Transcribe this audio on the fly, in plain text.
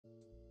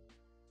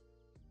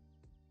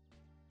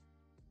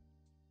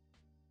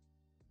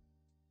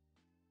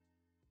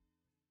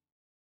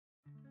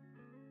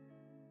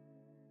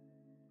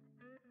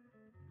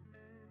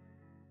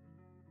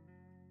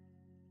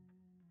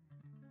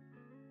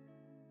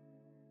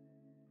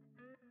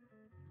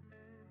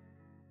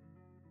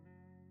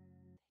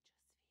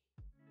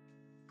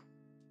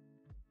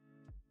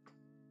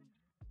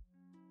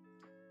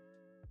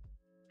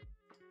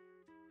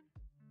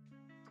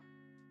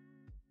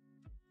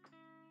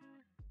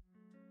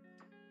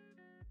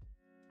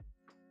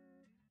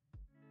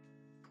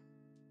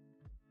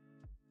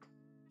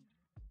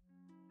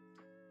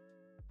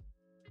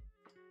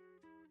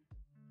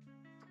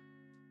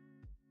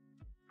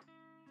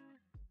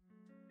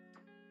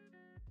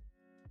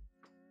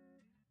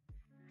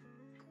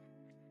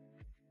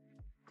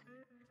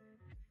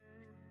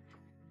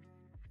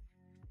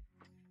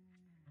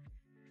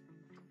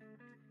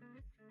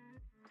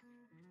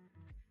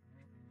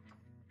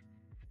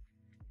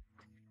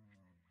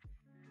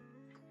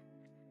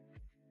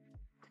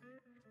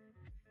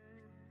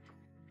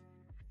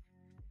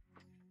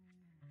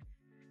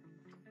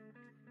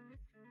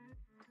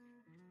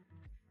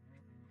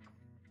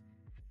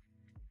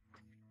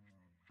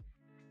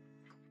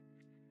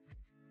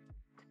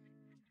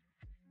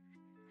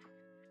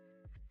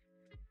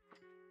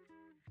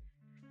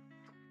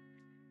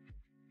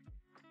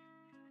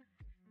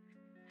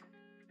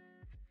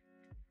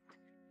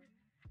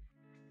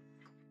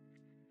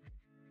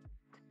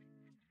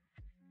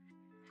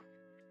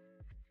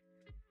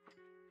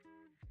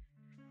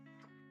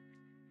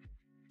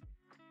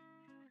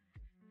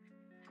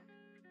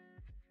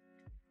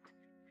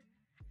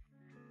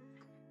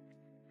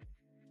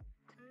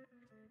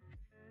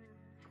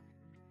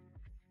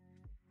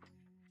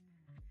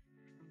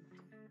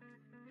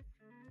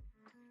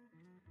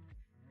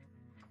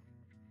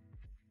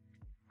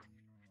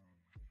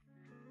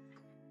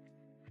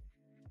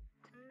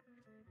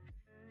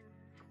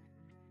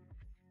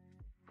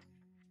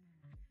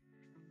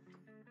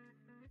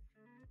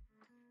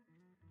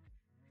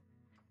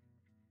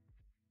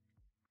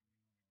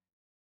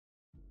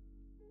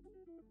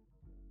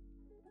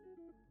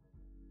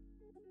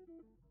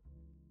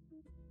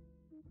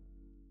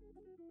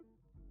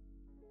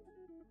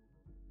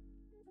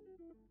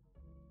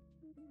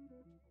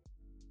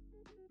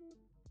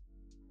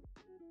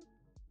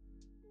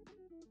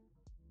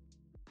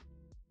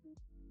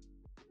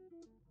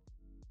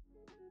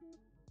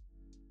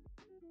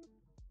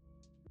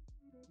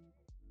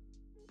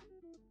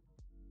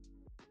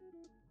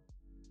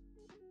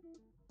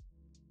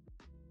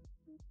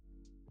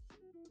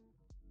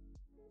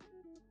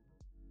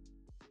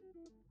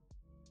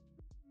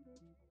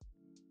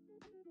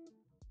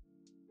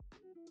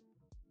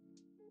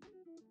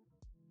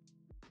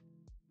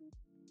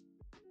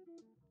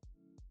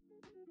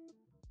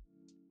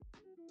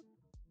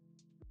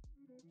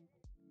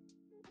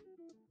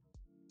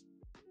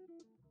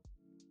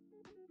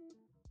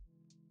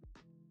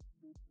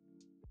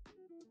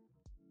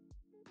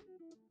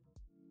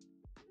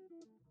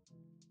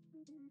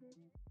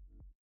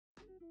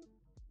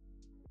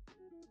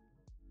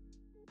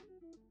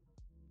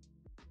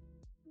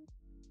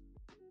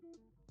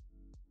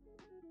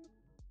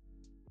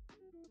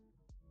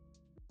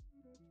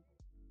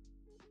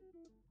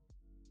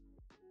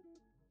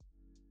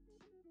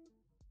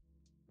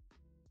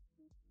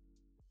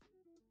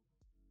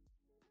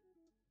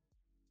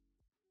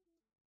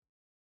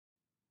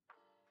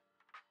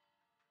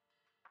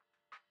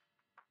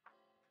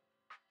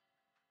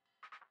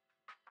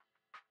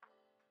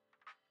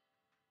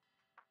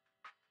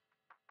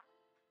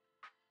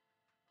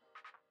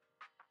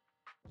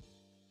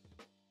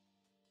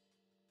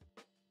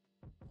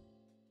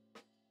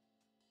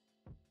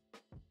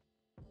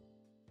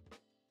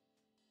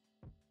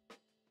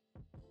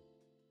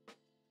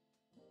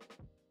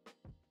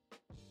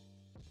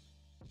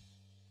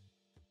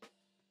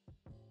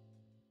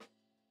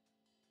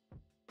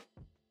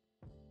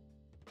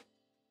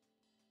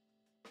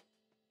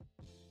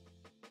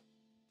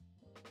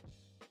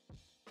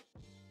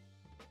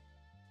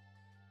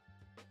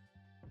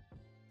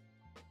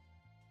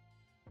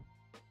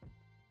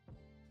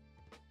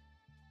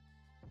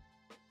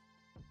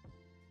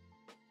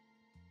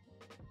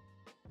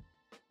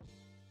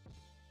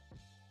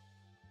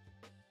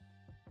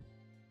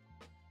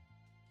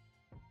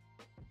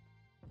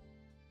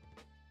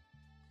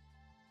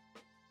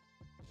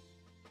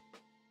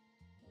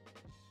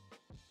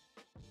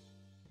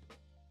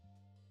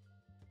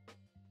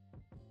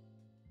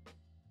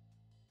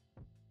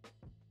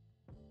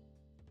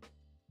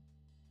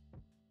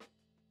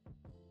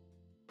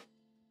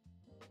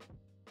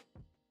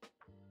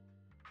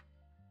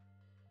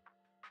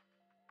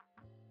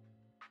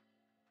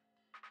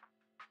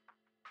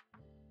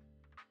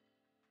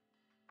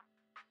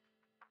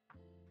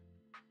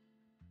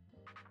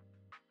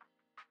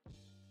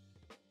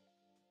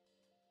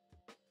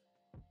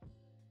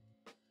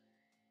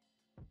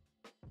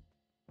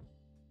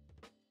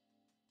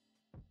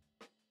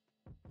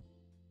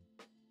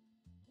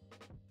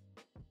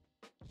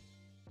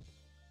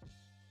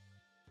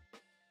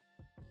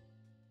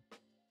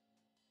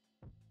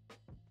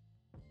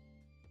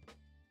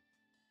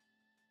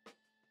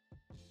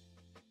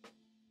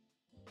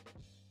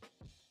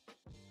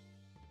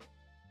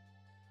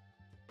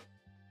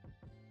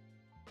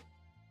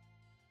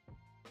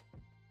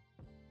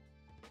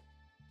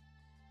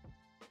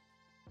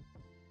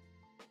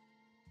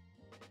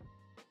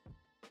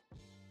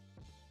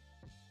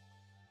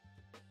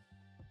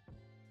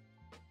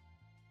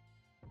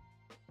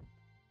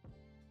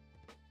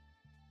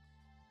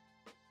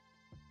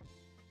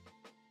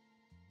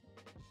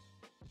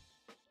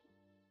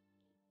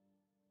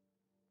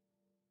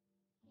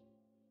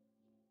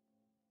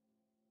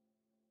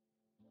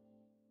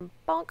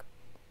Bonk.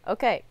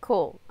 Okay,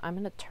 cool. I'm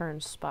gonna turn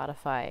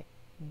Spotify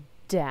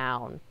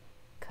down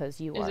because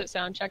you are Is it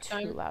sound check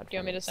time? too loud. Do you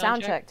want me to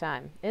sound check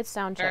time? It's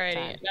sound check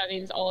time. That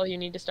means all of you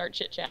need to start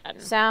chit chatting.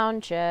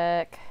 Sound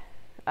check.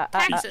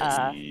 Texas.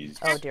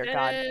 Oh dear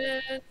God.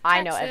 Texas.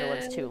 I know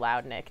everyone's too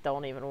loud, Nick.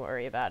 Don't even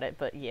worry about it.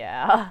 But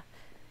yeah.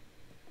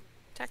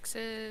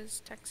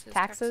 Texas.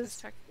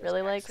 Taxes?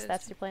 Really, Lakes?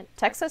 That's your plan?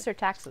 Texas or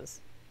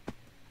taxes?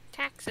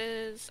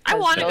 Taxes. I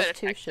want to go to Those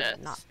two Texas.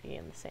 should not be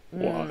in the same.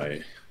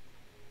 Why?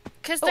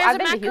 Because there's a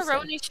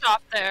macaroni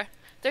shop there.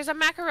 There's a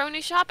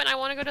macaroni shop, and I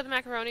want to go to the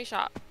macaroni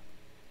shop.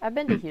 I've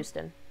been to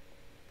Houston.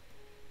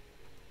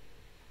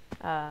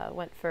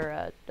 Went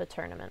for a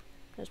tournament.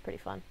 It was pretty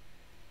fun.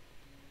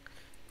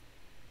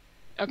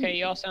 Okay,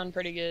 y'all sound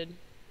pretty good.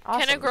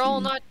 Awesome. Can a girl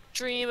not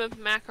dream of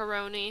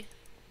macaroni?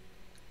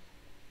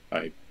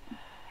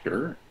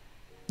 Sure.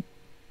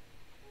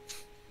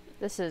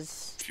 This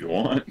is... If you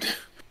want.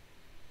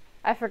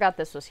 I forgot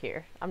this was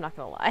here. I'm not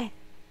gonna lie.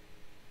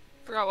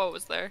 Forgot what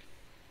was there.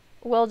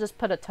 We'll just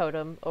put a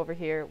totem over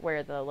here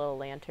where the little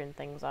lantern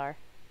things are.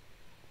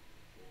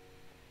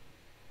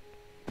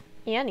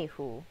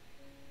 Anywho.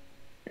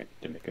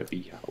 To make a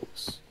bee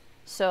house.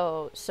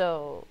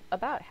 So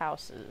about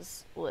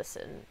houses.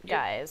 Listen,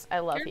 guys, I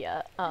love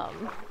ya.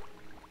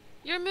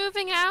 You're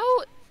moving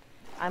out?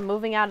 I'm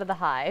moving out of the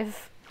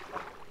hive.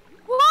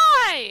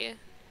 Why?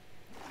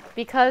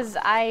 Because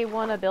I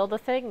want to build a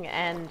thing,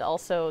 and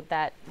also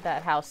that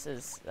house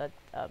is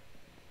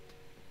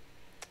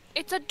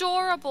It's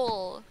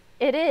adorable.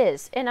 It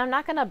is, and I'm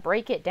not gonna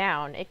break it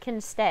down. It can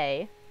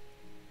stay,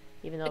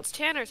 even though It's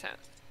Tanner's house.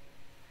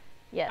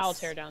 yes. I'll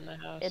tear down the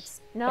house.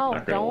 It's I'm no,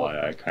 not gonna don't.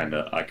 lie,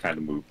 I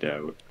kinda moved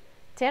out.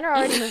 Tanner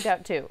already moved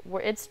out too.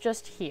 It's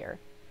just here.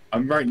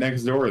 I'm right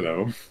next door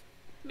though.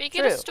 Make it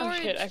a True. Oh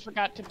storage. shit, I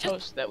forgot to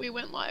post that we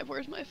went live.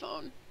 Where's my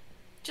phone?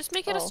 Just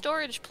make it a Oh.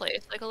 storage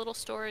place, like a little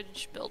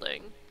storage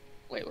building.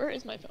 Wait, where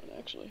is my phone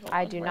actually? Hold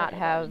I on, do where not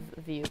am I have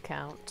going? view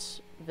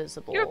count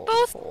visible. You're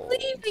both hold.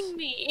 leaving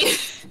me.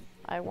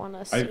 I want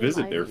to see I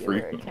visit my there viewer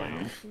frequently.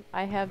 count.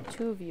 I have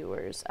 2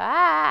 viewers.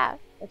 Ah!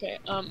 Okay,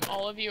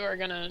 all of you are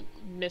gonna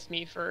miss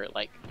me for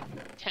like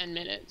 10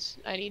 minutes.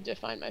 I need to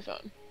find my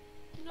phone.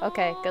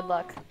 Okay, good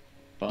luck.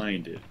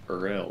 Find it,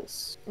 or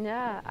else.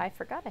 Yeah, I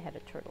forgot I had a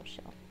turtle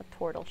shell. A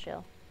turtle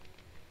shell.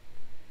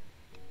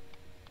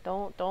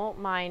 Don't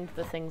mind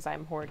the things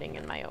I'm hoarding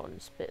in my own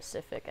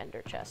specific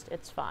ender chest.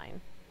 It's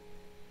fine.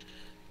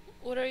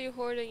 What are you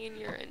hoarding in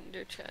your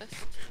ender chest?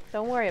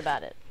 Don't worry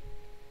about it.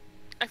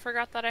 I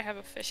forgot that I have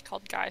a fish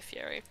called Guy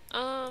Fieri.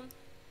 No,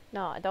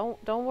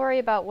 don't worry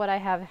about what I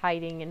have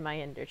hiding in my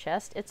ender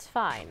chest. It's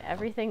fine.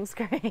 Everything's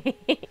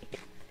great.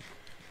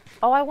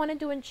 Oh, I wanted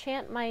to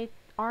enchant my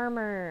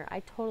armor.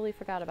 I totally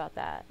forgot about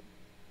that.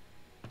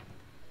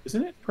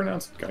 Isn't it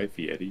pronounced Guy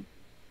Fieri?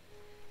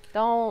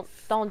 Don't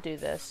do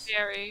this.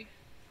 Fieri.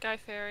 Guy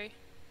Fieri.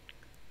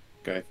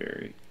 Guy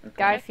Fieri. Okay.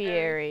 Guy Guy Fieri.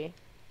 Fieri.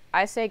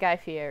 I say Guy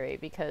Fieri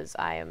because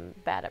I am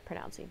bad at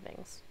pronouncing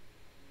things.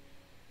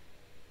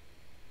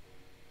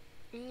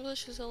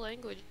 English is a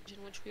language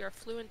in which we are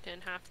fluent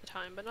in half the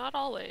time, but not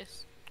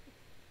always.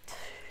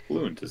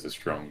 Fluent is a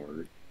strong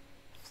word.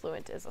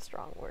 Fluent is a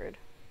strong word.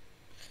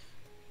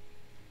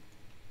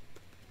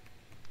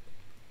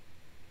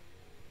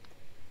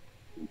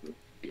 Ooh,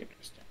 be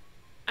interesting.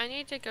 I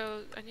need to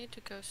go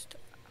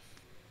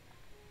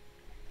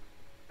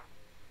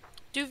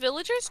Do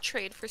villagers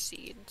trade for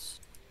seeds?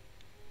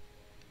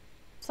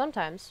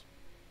 Sometimes.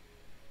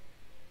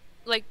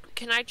 Like,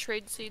 can I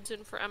trade seeds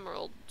in for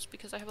emeralds?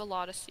 Because I have a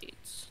lot of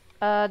seeds.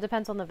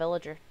 Depends on the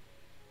villager.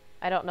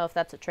 I don't know if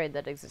that's a trade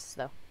that exists,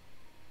 though.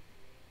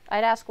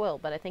 I'd ask Will,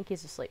 but I think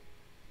he's asleep.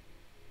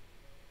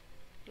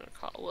 I'm gonna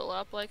call Will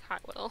up like, hi,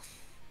 Will.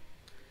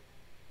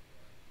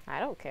 I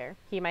don't care.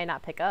 He might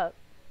not pick up.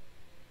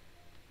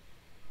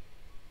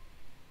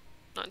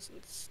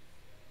 Nonsense.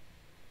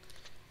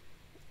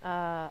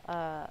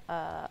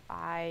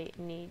 I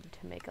need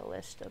to make a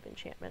list of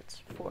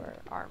enchantments for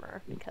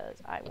armor because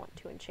I want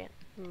to enchant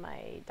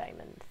my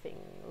diamond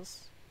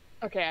things.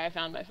 Okay, I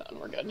found my phone.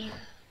 We're good.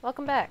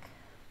 Welcome back.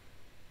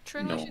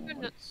 Trin, No, we should go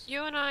it's-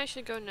 you and I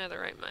should go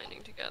netherite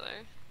mining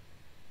together.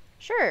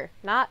 Sure,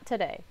 not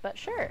today, but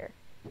sure.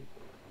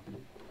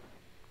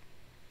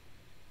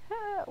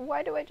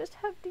 Why do I just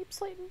have deep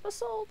slate and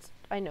basalt?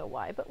 I know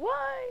why, but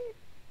why?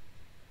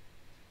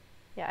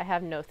 Yeah, I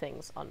have no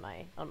things on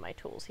my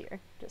tools here.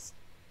 Just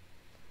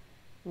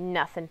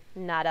nothing,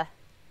 nada.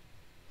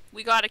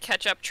 We gotta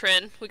catch up,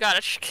 Trin. We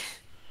gotta.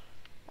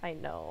 I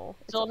know.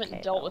 It's Still haven't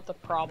okay, dealt though. with the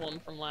problem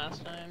from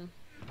last time.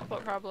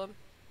 What problem?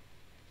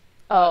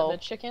 Oh, The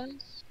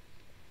chickens?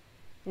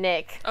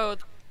 Nick. Oh,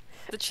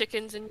 the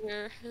chickens in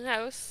your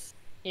house,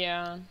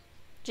 Yeah.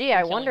 Gee, I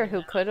killing wonder them who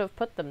now. could have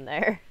put them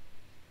there.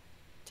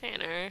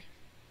 Tanner.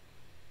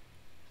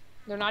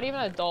 They're not even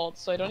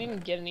adults, so I don't even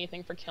get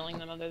anything for killing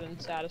them other than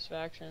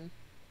satisfaction.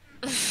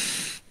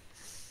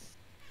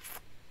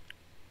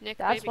 Nick,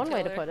 That's baby one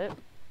way to killer. put it.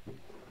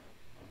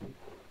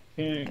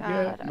 Yeah,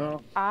 God,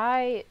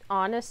 no.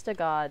 Honest to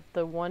God,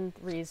 the one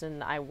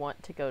reason I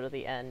want to go to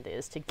the end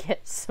is to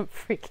get some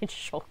freaking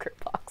shulker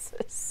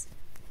boxes.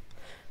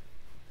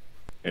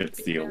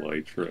 It's the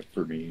elytra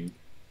for me.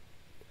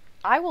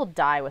 I will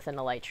die with an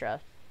elytra.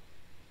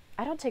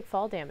 I don't take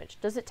fall damage.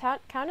 Does it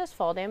count as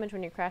fall damage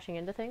when you're crashing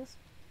into things?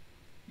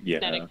 Yeah.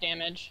 Kinetic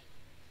damage.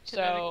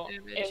 Kinetic So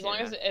damage, as long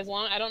yeah. as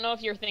I don't know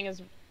if your thing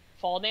is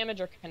fall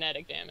damage or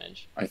kinetic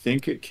damage. I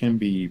think it can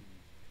be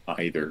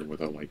either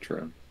with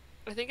elytra.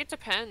 I think it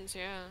depends,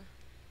 yeah.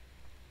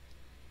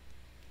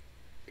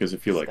 Because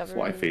if you like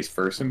Discovering- fly face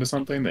first into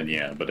something, then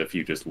yeah. But if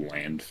you just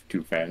land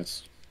too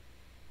fast,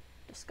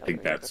 Discovering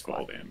that's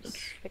fall requires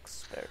damage.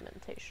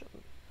 Experimentation.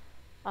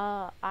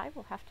 I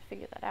will have to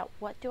figure that out.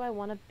 What do I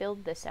want to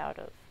build this out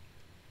of?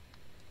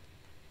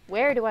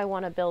 Where do I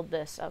want to build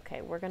this?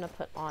 Okay, we're gonna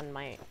put on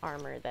my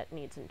armor that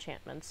needs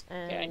enchantments.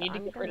 And Okay, I need to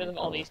I'm get rid gonna of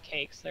all go- these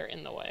cakes. They're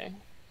in the way.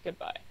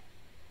 Goodbye.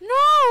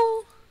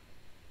 No!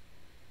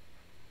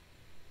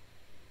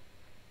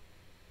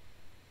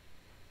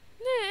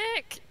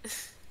 Nick!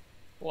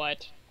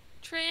 What?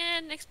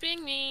 Trin, Nick's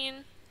being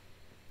mean.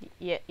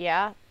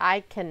 Yeah,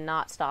 I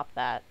cannot stop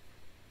that.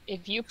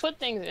 If you put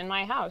things in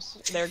my house,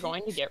 they're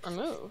going to get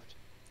removed.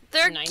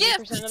 They're 90%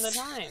 gifts! of the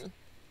time.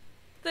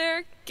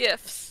 They're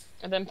gifts.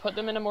 And then put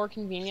them in a more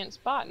convenient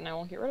spot and I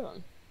won't get rid of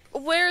them.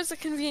 Where's a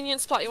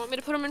convenient spot? You want me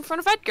to put them in front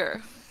of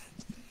Edgar?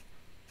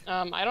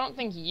 I don't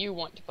think you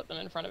want to put them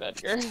in front of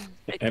Edgar.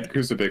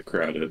 Edgar's a bit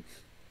crowded.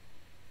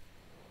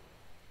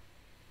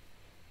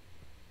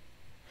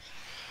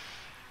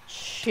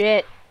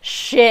 Shit.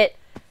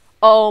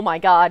 Oh my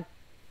god.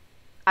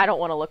 I don't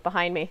want to look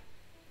behind me.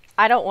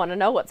 I don't want to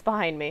know what's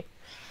behind me.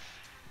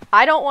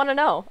 I don't want to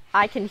know.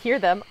 I can hear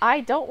them.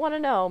 I don't want to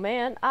know,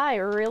 man. I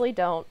really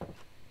don't.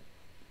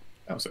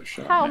 That was a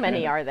shot. How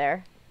many are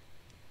there?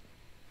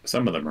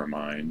 Some of them are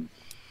mine.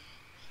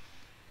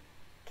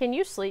 Can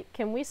you sleep?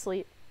 Can we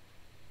sleep?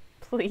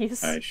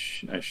 Please. I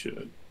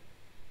should.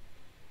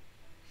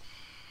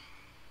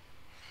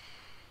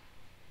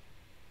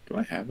 Do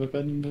I have a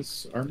bed in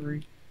this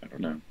armory? I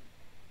don't know.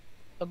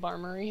 The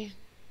barmery.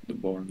 The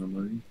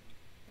barmery.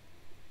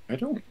 I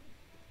don't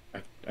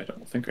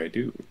think I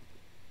do.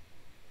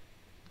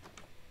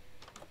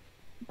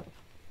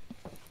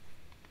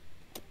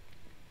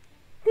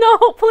 No,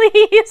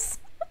 please!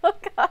 Oh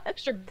god.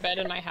 Extra bed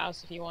in my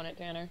house if you want it,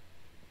 Tanner.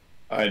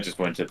 I just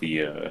went to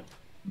the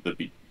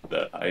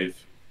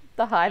hive.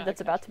 The hive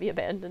that's about to be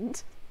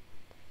abandoned.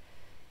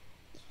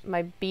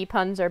 My bee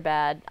puns are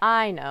bad.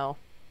 I know.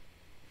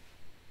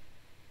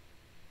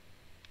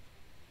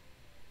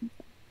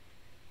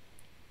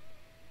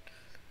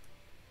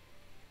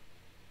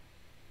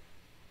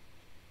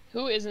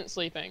 Who isn't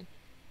sleeping?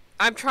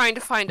 I'm trying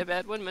to find a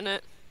bed. 1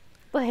 minute.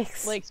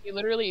 Lakes. Lakes, you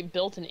literally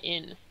built an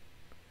inn.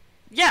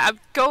 Yeah,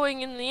 I'm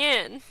going in the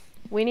inn.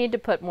 We need to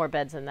put more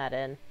beds in that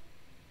inn.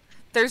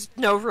 There's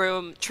no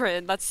room,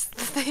 Trin. That's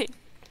the thing.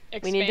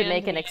 We need to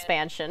make an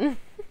expansion.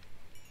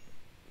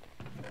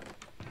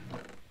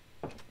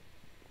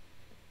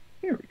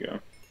 Here we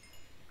go.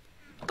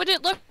 But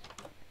it looks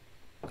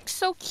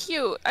so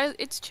cute.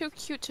 It's too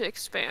cute to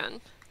expand.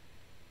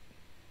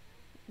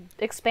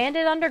 Expand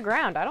it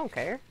underground. I don't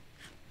care.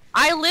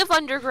 I live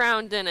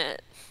underground in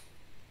it.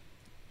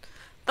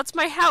 That's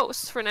my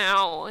house for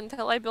now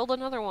until I build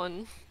another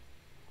one.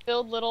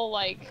 Build little,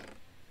 like,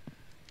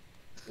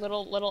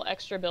 little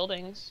extra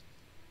buildings.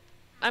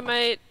 I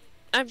might.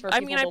 I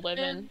mean,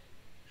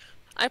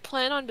 I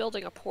plan on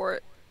building a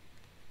port.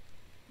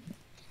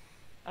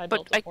 I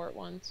built a port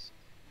once.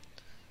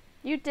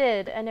 You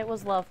did, and it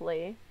was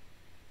lovely.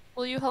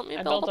 Will you help me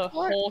build a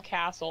port? I built a whole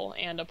castle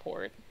and a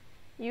port.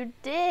 You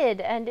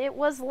did, and it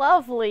was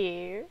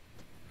lovely.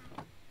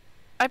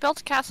 I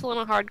built a castle in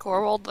a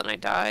hardcore world, then I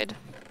died.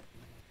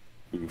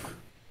 Oof.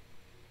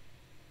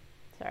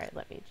 Sorry,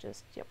 let me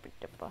just...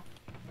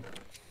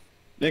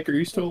 Nick, are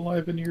you still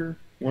alive in your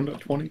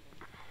 1.20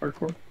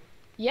 hardcore?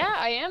 Yeah,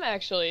 I am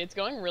actually. It's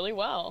going really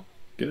well.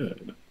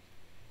 Good.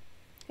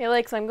 Hey,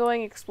 Lakes, I'm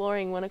going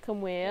exploring. Wanna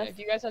come with? Yeah, if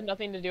you guys have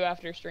nothing to do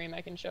after stream,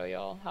 I can show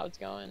y'all how it's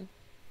going.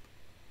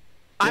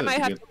 I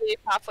might have to leave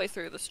halfway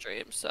through the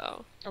stream,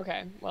 so...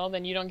 Okay, well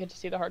then you don't get to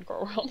see the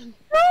hardcore world.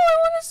 No, I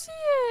want to see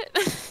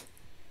it!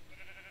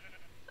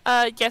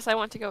 Yes, I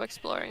want to go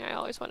exploring. I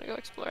always want to go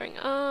exploring.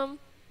 Oh,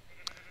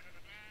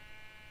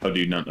 do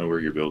you not know where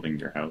you're building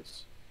your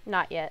house?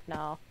 Not yet,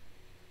 no.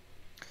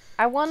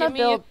 I wanna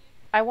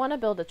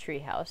build a tree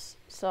house,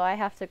 so I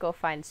have to go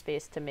find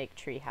space to make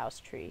tree house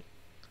tree.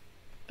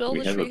 Build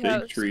we have a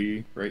big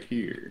tree right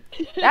here.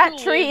 That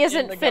tree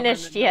isn't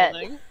finished yet.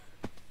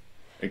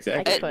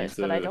 Exactly. I could,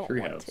 but I don't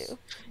want to.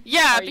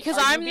 Yeah, because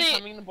I'm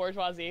the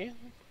bourgeoisie.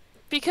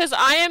 Because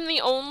I am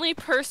the only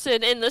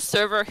person in the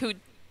server who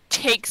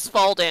takes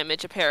fall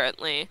damage,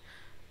 apparently.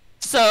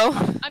 So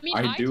I mean,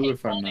 I do take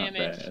if I'm fall not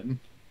damage. bad.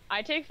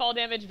 I take fall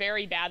damage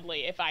very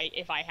badly if I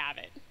have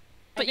it.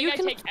 But you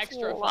can take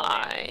extra fall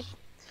damage.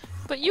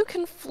 But you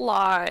can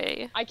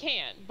fly. I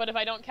can, but if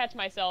I don't catch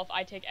myself,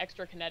 I take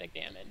extra kinetic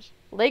damage.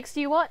 Lakes,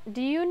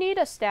 do you need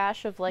a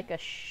stash of like a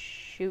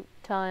shoot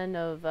ton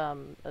of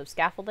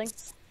scaffolding?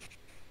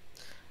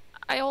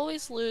 I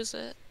always lose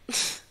it.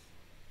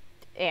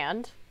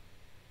 And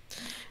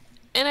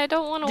I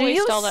don't want to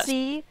waste all that.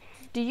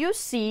 Do you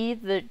see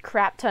the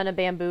crap ton of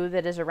bamboo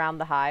that is around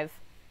the hive?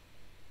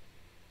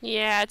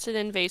 Yeah, it's an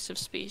invasive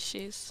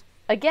species.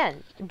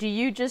 Again,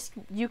 you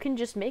can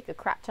just make a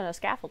crap ton of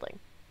scaffolding.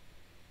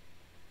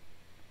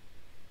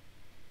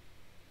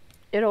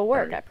 It'll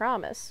work, Right. I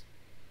promise.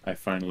 I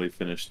finally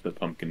finished the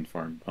pumpkin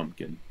farm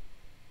pumpkin.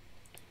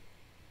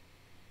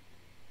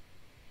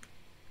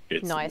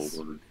 It's Nice.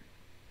 Lord.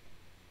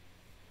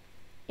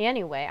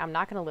 Anyway, I'm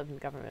not going to live in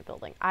the government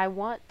building. I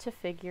want to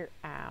figure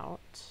out...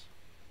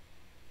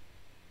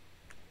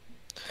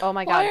 Oh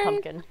my god,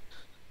 pumpkin.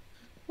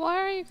 Why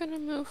are you going to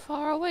move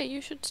far away? You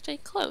should stay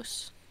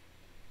close.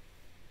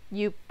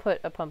 You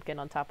put a pumpkin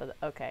on top of the...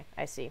 Okay,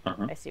 I see.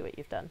 Uh-huh. I see what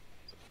you've done.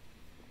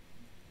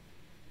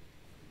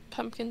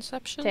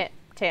 Pumpkinception?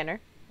 Tanner.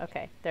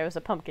 Okay, there was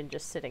a pumpkin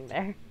just sitting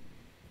there.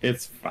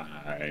 It's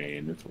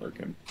fine. It's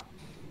working.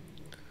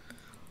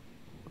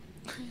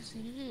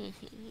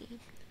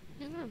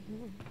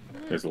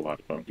 There's a lot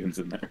of pumpkins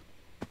in there.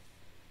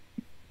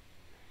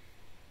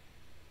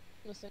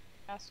 Listen,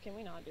 can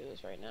we not do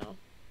this right now?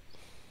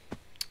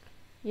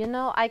 You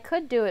know, I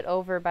could do it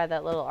over by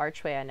that little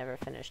archway I never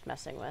finished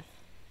messing with.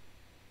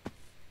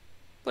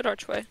 What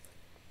archway?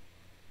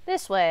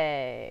 This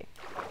way!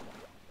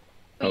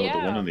 Oh, the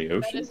one in the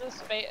ocean? That is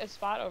a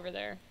spot over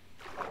there.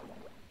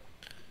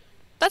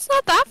 That's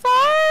not that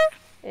far!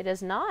 It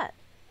is not.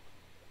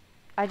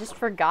 I just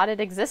forgot it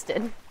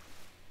existed.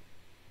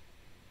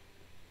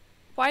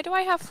 Why do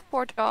I have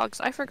 4 dogs?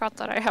 I forgot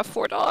that I have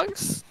 4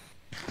 dogs.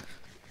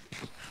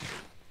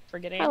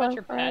 Forgetting Hello, about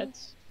your friend.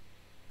 pets.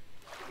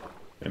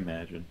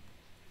 Imagine.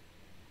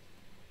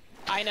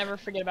 I never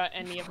forget about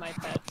any of my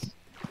pets.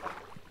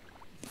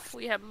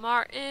 We have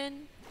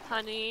Martin,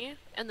 Honey,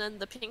 and then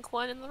the pink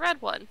one and the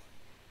red one.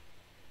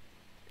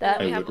 That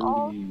we I have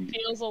all- literally...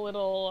 Feels a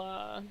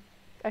little,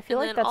 I feel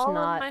and like then that's all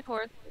not. of my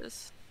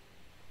horses.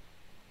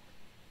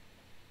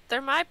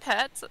 They're my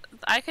pets.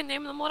 I can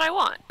name them what I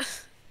want.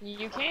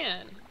 you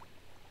can.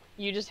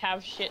 You just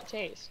have shit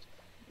taste.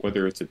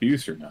 Whether it's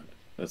abuse or not,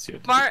 that's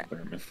yet to be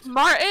determined.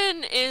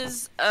 Martin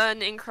is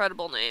an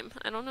incredible name.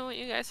 I don't know what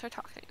you guys are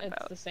talking It's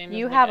about. the same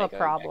You as have a Gecko.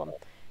 problem.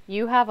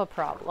 You have a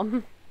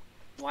problem.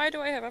 Why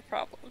do I have a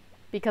problem?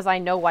 Because I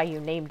know why you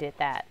named it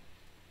that.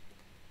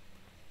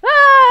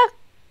 Ah!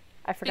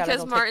 I forgot I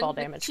Because don't take fall Martin's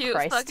a damage. cute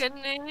Christ.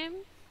 fucking name.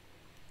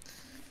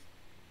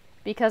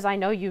 Because I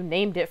know you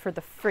named it for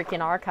the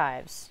freaking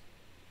archives.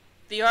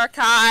 The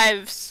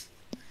archives.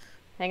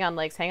 Hang on,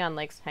 legs. Hang on,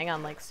 legs. Hang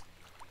on, legs.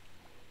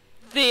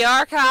 The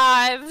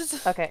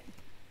archives. Okay.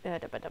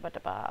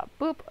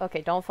 Boop.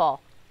 Okay, don't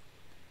fall.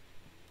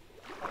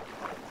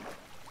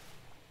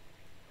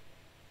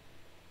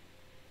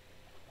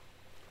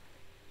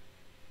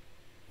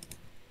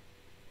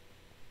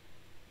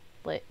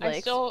 Legs. I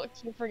still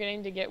keep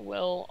forgetting to get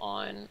Will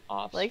on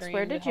off Legs, stream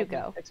where to did you help me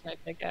go? fix my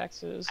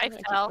pickaxes. I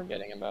keep fell.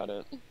 forgetting about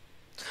it.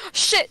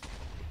 Shit.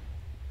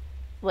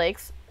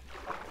 Legs.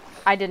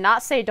 I did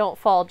not say don't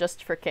fall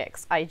just for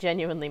kicks. I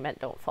genuinely meant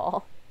don't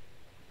fall.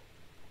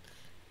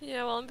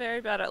 Yeah, well, I'm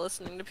very bad at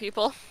listening to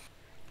people.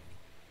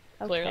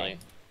 Okay. Clearly.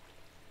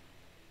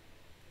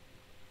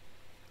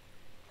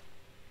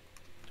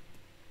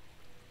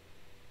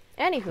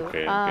 Anywho,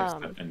 Okay, I guess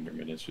that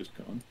Enderman is just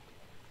gone.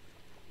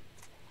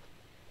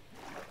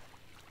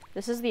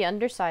 this is the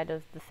underside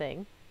of the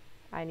thing.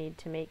 I need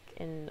to make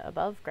an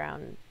above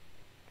ground.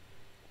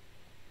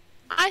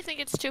 I think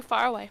it's too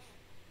far away.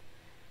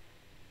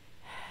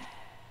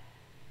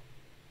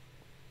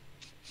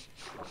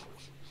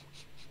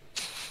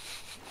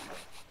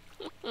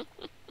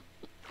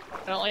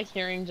 I don't like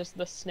hearing just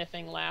the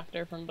sniffing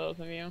laughter from both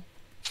of you.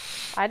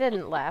 I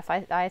didn't laugh.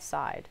 I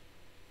sighed.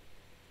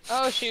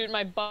 Oh shoot,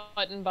 my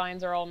button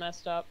binds are all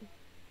messed up.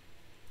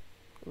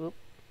 Oop.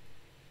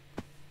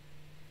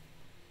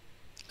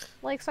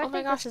 Like, so I Oh my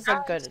think gosh, this is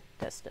a guys. good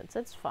distance.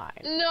 It's fine.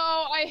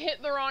 No, I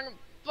hit the wrong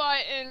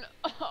button.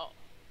 Oh,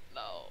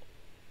 no.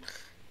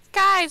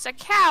 Guys, a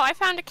cow! I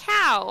found a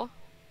cow!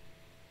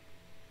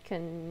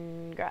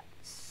 Congrats.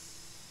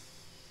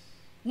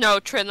 No,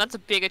 Trin, that's a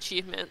big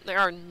achievement. There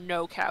are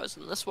no cows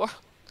in this world.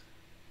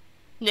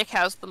 Nick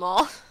has them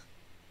all.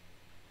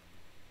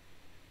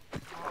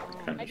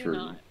 Kind I of do true.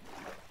 not.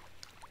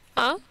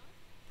 Huh?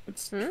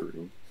 It's Hmm?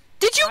 true.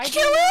 Did you I do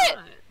kill it?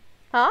 not.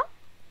 Huh?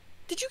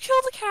 Did you kill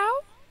the cow?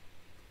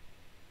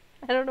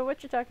 I don't know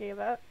what you're talking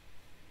about.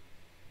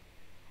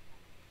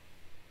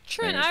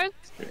 Trin, Yeah. I was...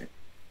 Okay.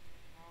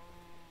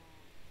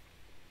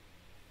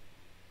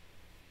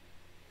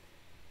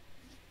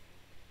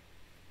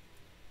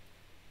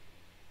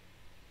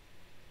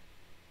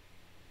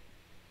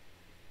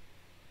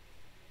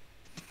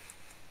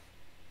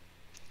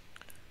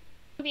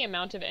 The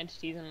amount of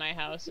entities in my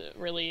house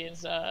really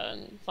is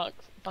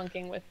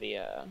funking with the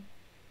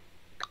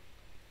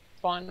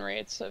spawn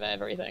rates of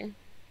everything.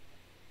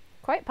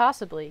 Quite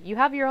possibly. You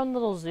have your own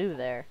little zoo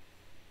there.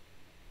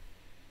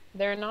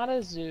 They're not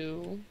a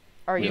zoo.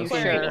 Are We you also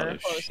have a lot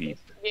sure? of sheep.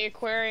 The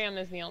aquarium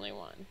is the only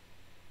one.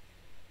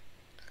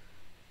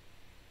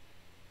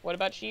 What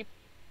about sheep?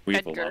 We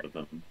have Edgar. a lot of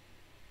them.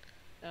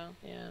 Oh,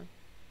 yeah.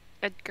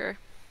 Edgar.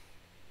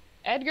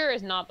 Edgar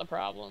is not the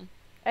problem.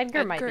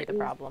 Edgar might be Edgar the is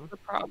problem. The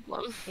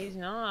problem. He's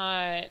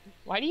not.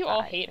 Why do you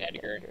all I hate think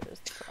Edgar? Edgar is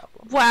the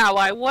problem. Wow,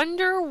 I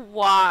wonder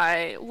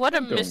why. What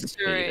a Don't hate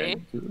mystery.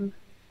 Edgar.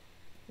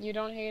 You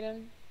don't hate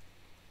him?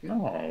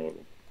 No.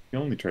 He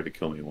only tried to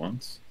kill me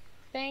once.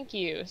 Thank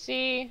you.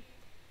 See?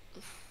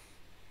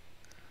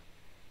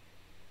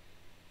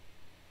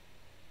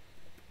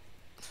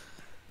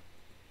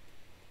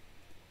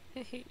 I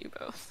hate you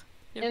both.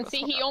 You're And both see,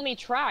 he horrible. only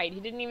tried. He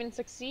didn't even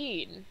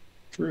succeed.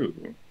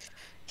 True.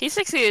 He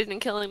succeeded in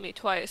killing me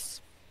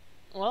twice.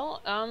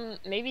 Well,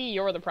 maybe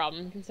you're the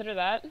problem. Consider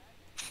that.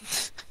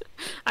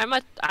 I'm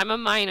a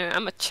minor.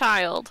 I'm a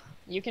child.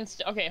 You can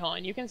okay, hold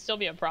on. You can still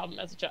be a problem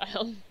as a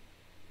child.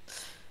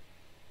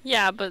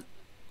 Yeah, but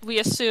we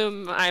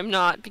assume I'm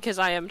not because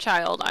I am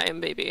child. I am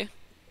baby.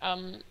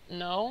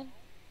 No.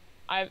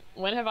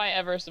 When have I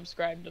ever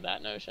subscribed to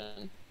that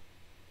notion?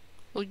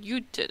 Well,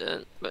 you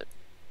didn't, but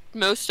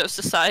most of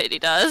society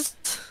does.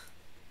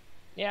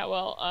 Yeah,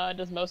 well,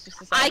 does most of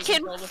society can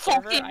control the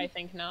server? fucking- I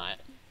think not.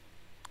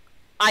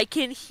 I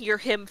can hear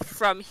him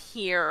from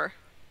here.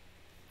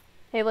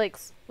 Hey,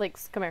 Lakes,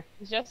 come here.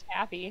 He's just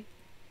happy.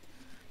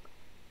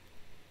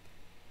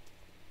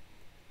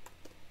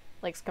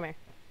 Lakes, come here.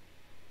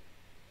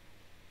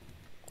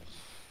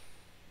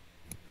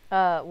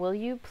 Will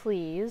you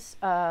please,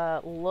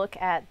 look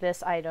at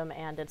this item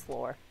and its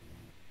lore?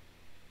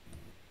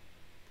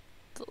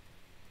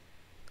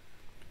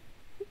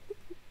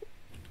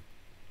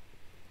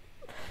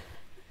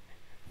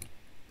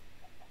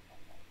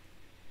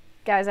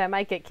 Guys, I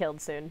might get killed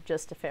soon,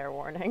 just a fair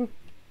warning.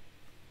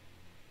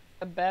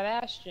 A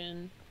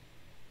Bastion.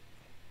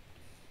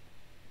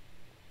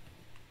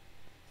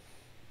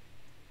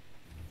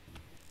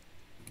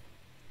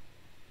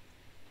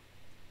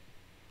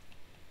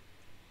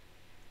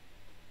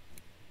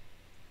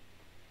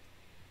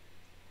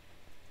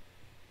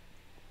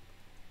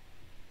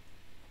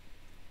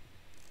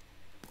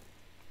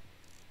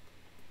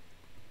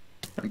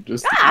 I'm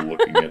just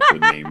looking at the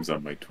names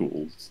on my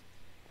tools.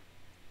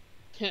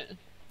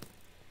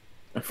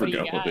 I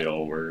forgot what they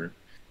all were.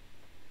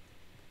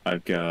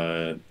 I've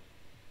got,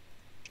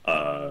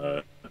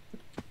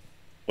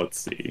 let's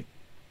see.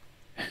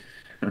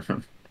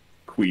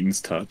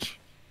 Queen's Touch.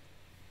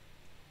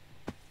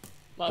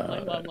 Lovely,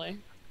 lovely.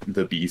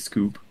 The Bee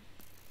Scoop.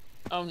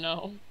 Oh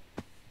no.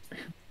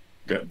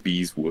 Got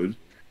Bee's Wood.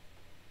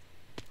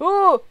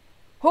 Oh!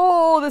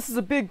 Oh, this is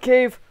a big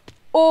cave.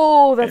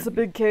 Oh, that's a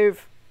big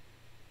cave.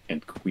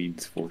 And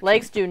Queen's Fortune.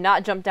 Legs, do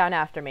not jump down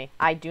after me.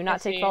 I do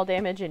not take see. fall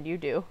damage, and you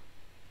do.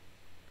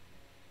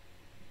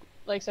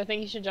 Like, so I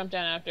think you should jump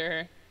down after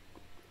her.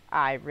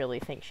 I really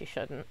think she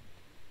shouldn't.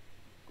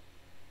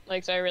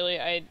 Like, so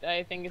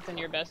I think it's in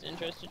your best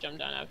interest to jump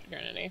down after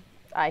Trinity.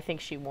 I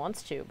think she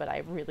wants to, but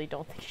I really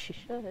don't think she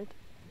should.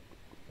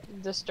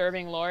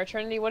 Disturbing lore.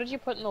 Trinity, what did you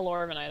put in the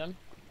lore of an item?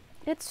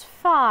 It's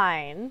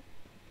fine.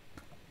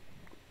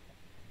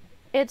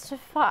 It's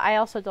fine. I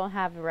also don't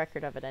have a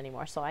record of it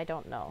anymore, so I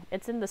don't know.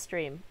 It's in the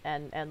stream,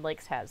 and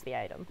Lakes has the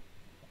item.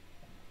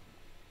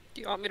 Do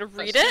you want me to But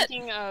read it?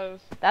 Speaking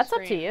of That's up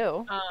to stream,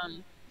 you.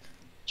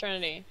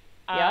 Trinity.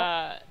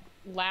 Yeah?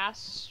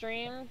 Last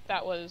stream,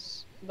 that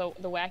was the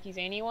wacky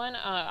zany one.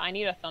 I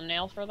need a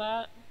thumbnail for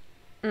that.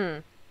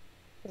 Mm.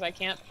 Because I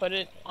can't put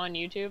it on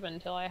YouTube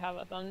until I have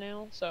a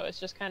thumbnail, so it's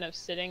just kind of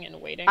sitting and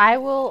waiting. I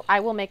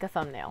will make a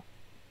thumbnail.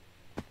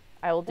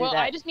 I will do that. Well,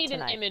 I just need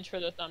tonight. an image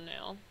for the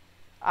thumbnail.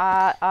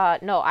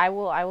 No, I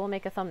will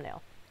make a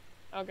thumbnail.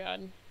 Oh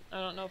god. I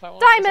don't know if I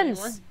want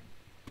Diamonds! this anymore.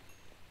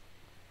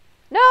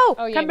 No!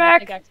 Oh yeah, Come my back!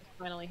 pickaxe is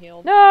finally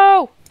healed.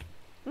 No!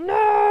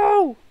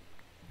 No!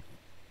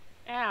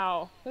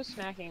 Ow. Who's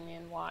smacking me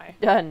and why?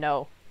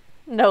 No.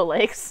 No,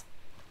 Lakes.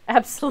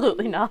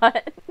 Absolutely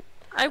not.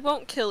 I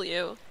won't kill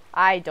you.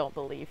 I don't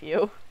believe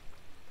you.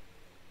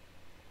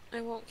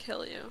 I won't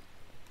kill you.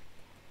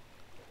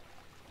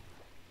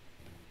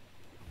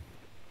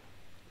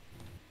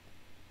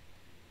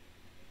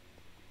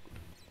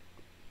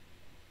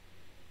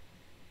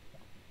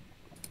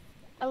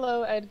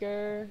 Hello,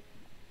 Edgar.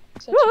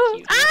 Such Woo! a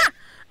cute. Ah!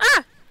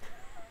 Ah!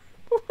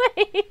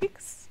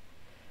 Lakes!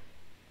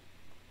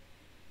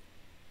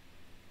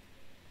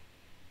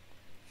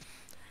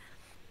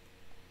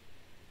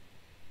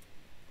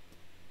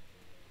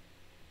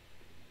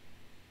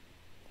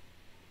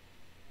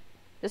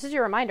 This is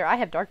your reminder, I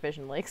have dark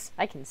vision, Lakes.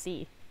 I can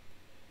see.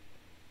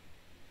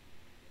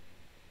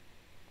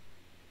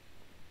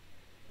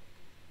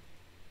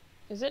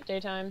 Is it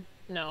daytime?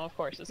 No, of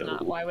course it's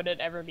not. Why would it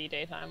ever be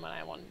daytime when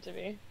I want it to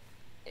be?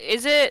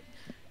 Is it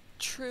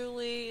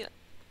truly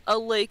a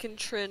Lake and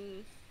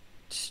Trin?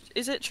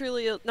 Is it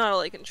truly not a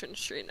Lake and Trin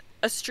stream?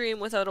 A stream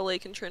without a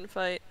Lake and Trin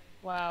fight?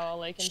 Wow, a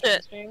lake and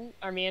Shit. stream?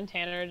 Are me and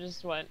Tanner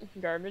just what?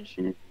 Garbage?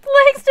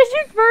 Lakes, did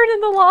you burn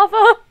in the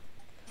lava?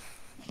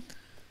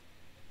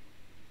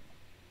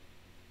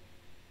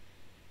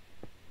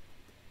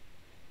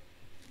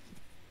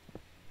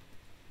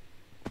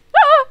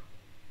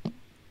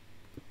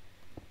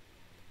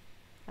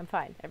 I'm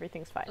fine.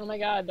 Everything's fine. Oh my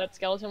god, that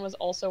skeleton was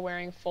also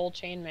wearing full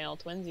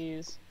chainmail.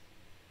 Twinsies.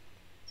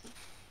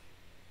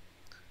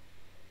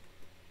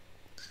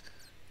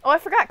 Oh, I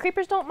forgot.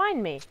 Creepers don't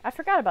mind me. I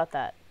forgot about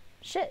that.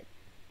 Shit.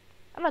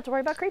 I don't have to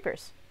worry about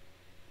creepers.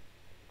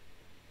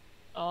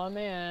 Oh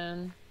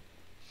man.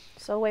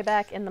 So way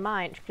back in the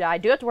mine. Yeah, I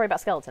do have to worry about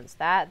skeletons.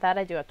 That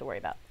I do have to worry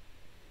about.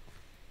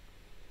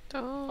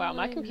 Wow,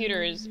 my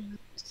computer is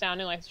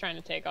sounding like it's trying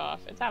to take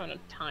off. It's having a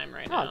time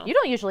right Oh, now. you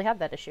don't usually have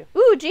that issue.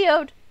 Ooh,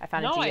 geode. I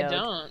found a No, geode. I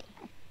don't.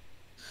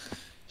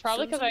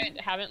 Probably because I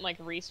haven't like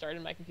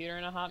restarted my computer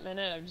in a hot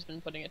minute. I've just been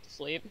putting it to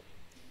sleep.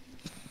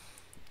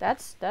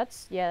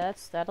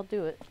 That'll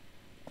do it.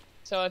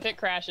 So if it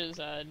crashes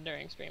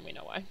during stream, we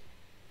know why.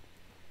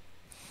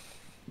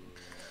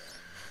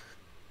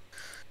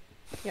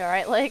 You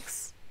alright,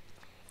 Lakes?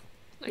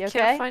 You I okay?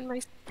 can't find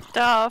my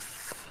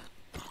stuff.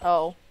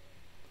 Oh.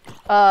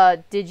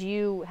 Did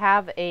you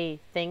have a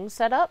thing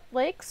set up,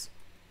 Lakes?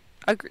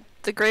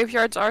 The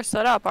graveyards are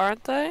set up,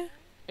 aren't they?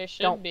 They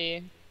should Don't.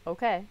 be.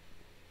 Okay.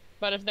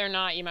 But if they're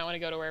not, you might want to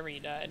go to wherever you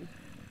died.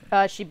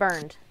 She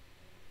burned.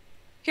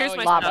 Here's Oh,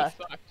 my you lava.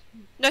 stuff. fucked.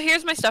 No,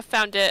 here's my stuff.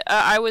 Found it.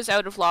 I was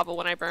out of lava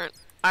when I burnt.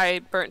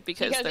 I burnt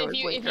because there Because was if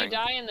you lingering.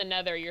 die in the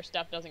nether, your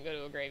stuff doesn't go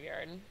to a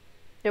graveyard.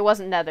 It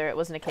wasn't nether, it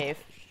was in a cave.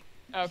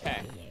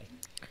 Okay.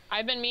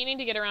 I've been meaning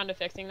to get around to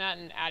fixing that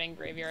and adding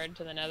graveyard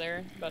to the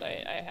nether, but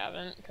I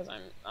haven't because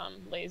I'm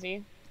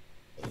lazy.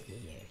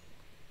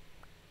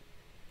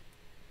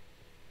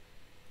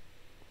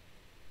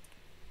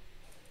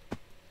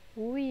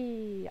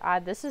 Wee.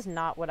 This is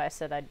not what I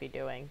said I'd be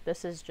doing.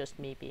 This is just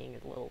me being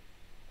a little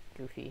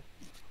goofy.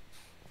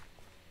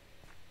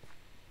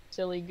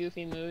 silly,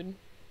 goofy mood.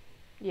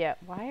 Yeah,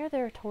 why are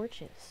there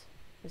torches?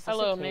 Is this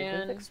Hello, a cave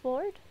man. we've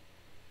explored?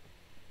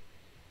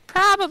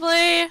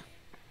 Probably.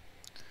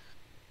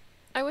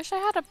 I wish I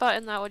had a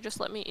button that would just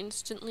let me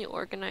instantly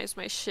organize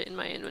my shit in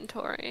my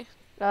inventory.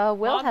 Will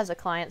Mods has a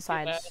do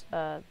client-side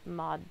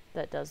mod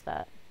that does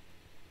that.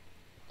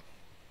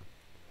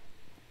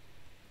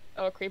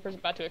 Oh, a creeper's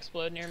about to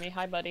explode near me.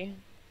 Hi, buddy.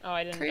 Oh,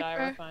 I didn't die. We're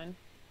Creeper. fine.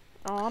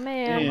 Aw,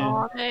 man. Yeah.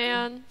 Aw,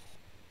 man.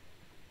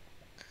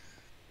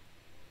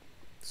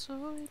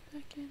 So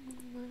back in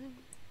line.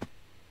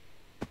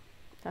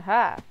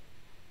 Haha.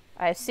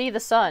 I see the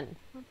sun.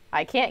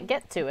 I can't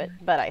get to it,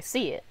 but I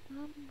see it.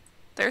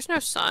 There's no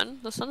sun.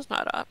 The sun's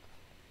not up.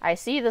 I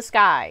see the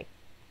sky.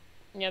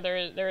 Yeah,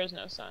 there is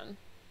no sun.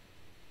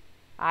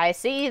 I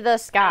see the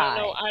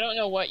sky. I don't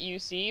know what you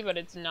see, but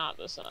it's not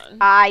the sun.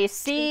 I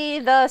see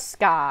the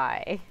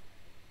sky.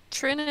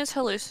 Trin is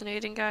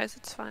hallucinating, guys.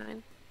 It's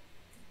fine.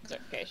 It's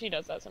okay. She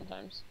does that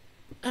sometimes.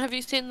 Have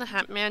you seen the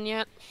Hat Man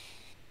yet?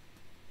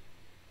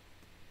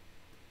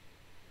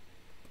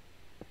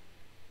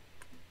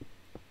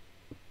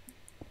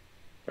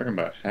 Talking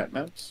about hat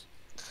maps?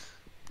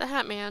 The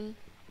Hat Man.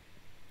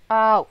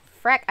 Oh,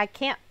 freck, I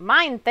can't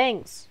mine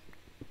things.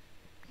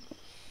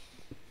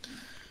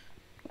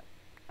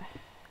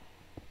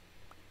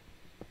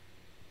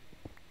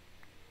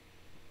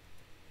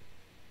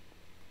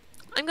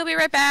 I'm gonna be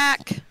right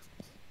back.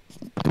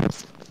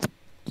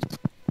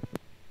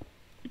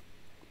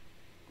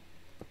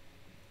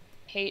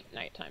 Hate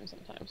nighttime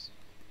sometimes.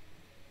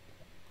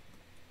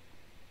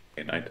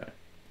 At nighttime.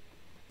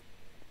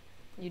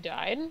 You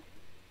died?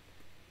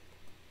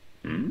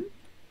 Hmm?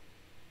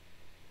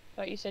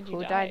 Thought you said you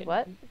Who died. died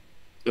what?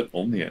 But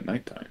only at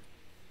nighttime.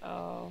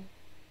 Oh.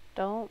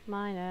 Don't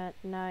mine at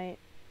night.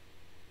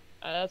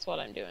 That's what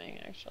I'm doing,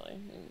 actually.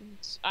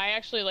 I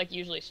actually, like,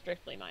 usually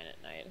strictly mine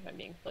at night, if I'm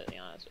being completely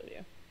honest with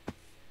you.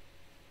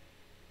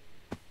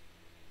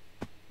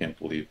 Can't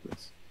believe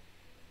this.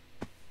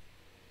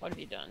 What have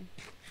you done?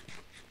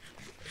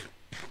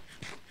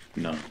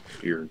 No,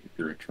 your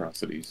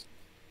atrocities.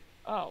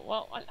 Oh,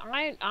 well,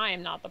 I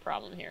am not the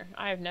problem here.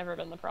 I have never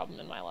been the problem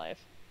in my life.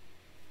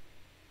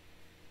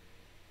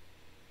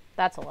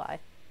 That's a lie.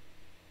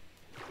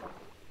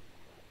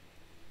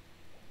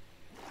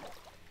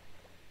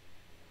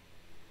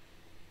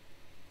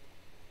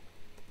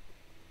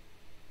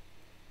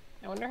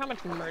 I wonder how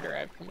much murder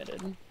I've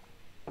committed.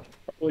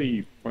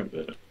 Probably quite a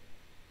bit.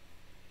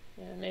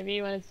 Yeah,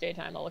 maybe when it's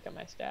daytime I'll look at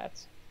my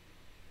stats.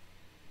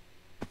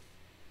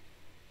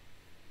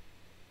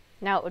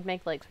 Now it would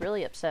make Lakes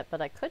really upset,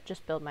 but I could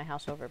just build my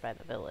house over by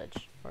the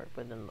village, or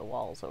within the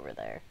walls over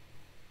there.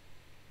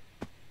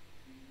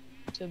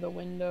 To the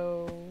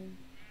window.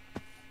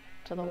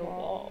 To the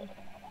wall.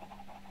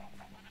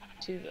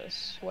 To the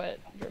sweat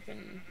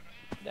dripping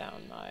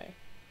down my...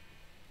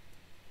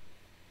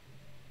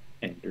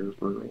 Ender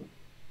Pearl.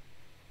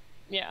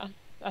 Yeah,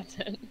 that's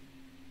it.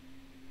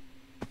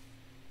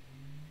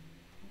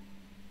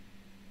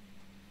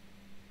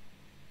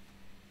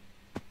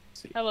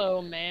 See.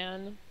 Hello,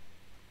 man.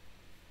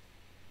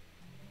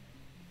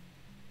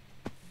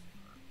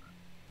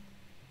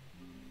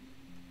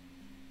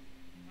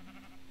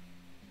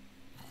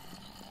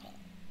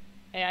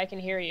 Hey, I can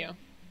hear you.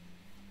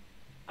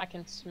 I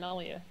can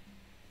smell you.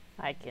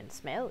 I can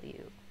smell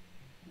you.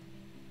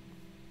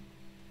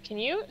 Can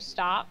you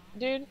stop,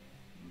 dude?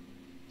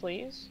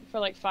 Please? For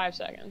like 5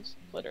 seconds.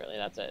 Literally,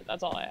 that's it.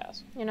 That's all I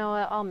ask. You know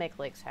what? I'll make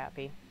Lakes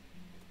happy.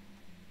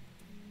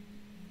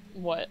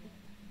 What?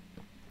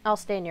 I'll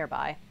stay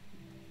nearby.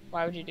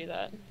 Why would you do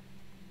that?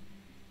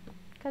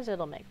 Because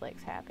it'll make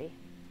Lakes happy.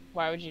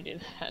 Why would you do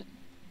that?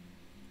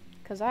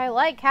 Because I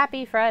like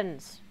happy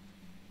friends.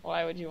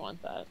 Why would you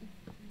want that?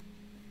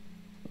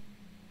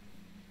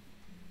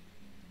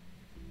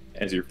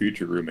 As your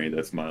future roommate,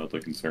 that's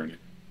mildly concerning.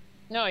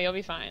 No, you'll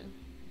be fine.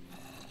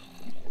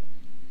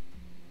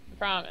 I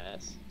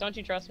promise. Don't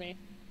you trust me?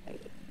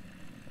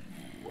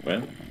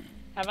 Well,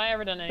 Have I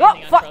ever done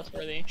anything fuck!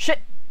 untrustworthy? Shit!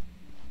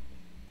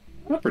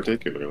 not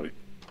particularly.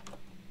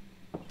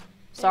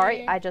 Sorry,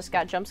 Hey. I just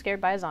got jump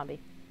scared by a zombie.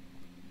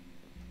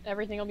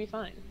 Everything will be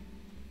fine.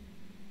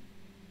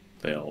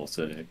 They all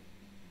say.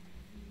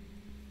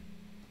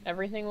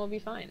 Everything will be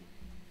fine.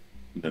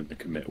 Then they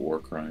commit war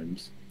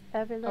crimes.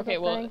 Every little Okay,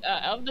 well, thing.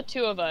 of the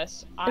two of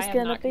us, I It's have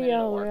gonna not be committed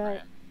a war alright.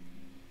 crime.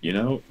 You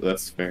know,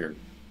 that's fair.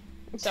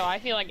 So I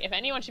feel like if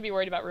anyone should be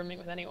worried about rooming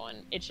with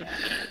anyone, it should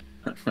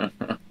be me.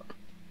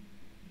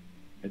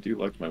 I do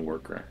like my war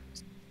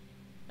crimes.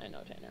 I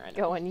know, Tanner, I know.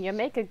 Go and you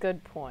make a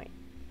good point.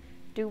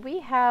 Do we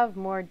have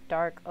more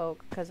dark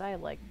oak? Because I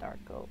like dark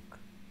oak.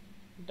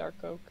 Dark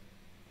oak.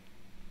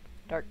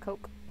 Dark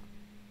coke.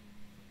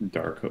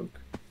 Dark oak.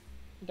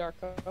 Dark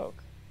oak.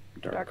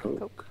 Dark oak.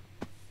 coke.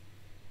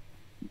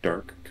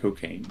 Dark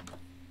cocaine.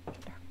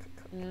 Dark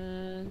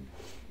coke.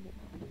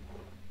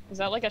 Is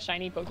that like a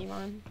shiny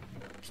Pokemon?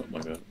 Something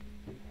like that.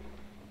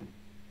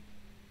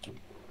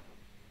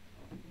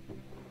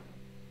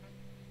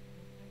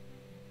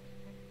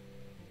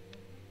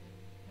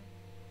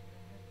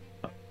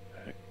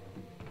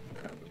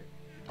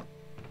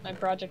 My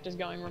project is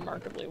going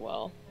remarkably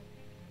well.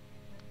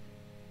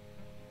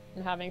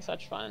 I'm having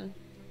such fun.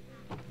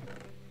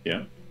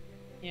 Yeah.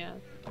 Yeah.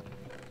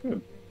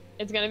 Good.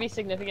 It's gonna be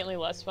significantly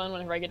less fun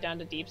whenever I get down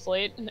to Deep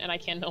Slate and I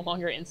can no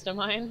longer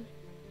insta-mine.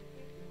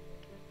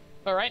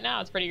 But right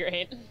now, it's pretty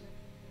great.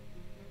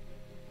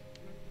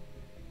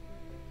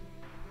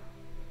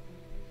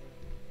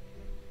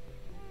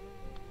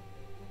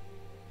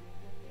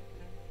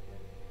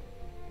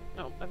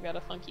 Oh, I've got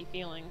a funky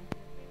feeling.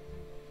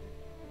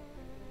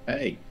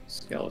 Hey,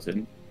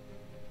 skeleton.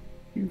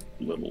 You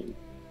little...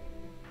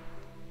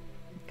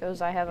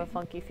 Goes, I have a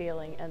funky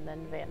feeling, and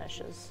then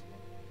vanishes.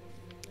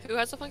 Who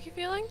has a funky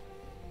feeling?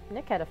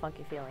 Nick had a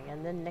funky feeling,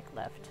 and then Nick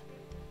left.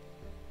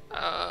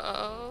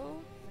 Oh.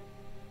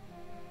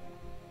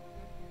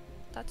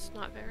 That's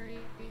not very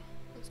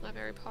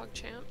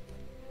PogChamp.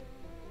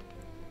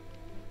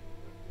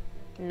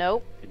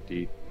 Nope.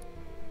 Indeed.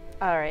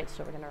 Alright,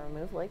 so we're gonna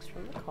remove legs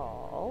from the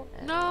call.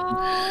 And...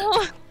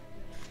 No!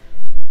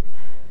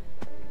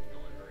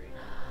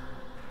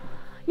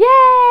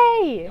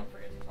 Yay!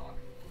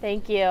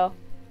 Thank you.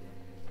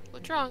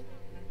 What's wrong?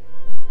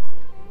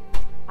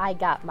 I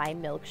got my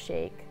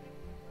milkshake.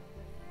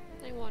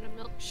 I want a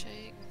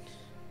milkshake.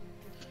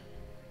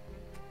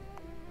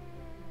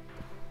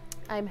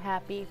 I'm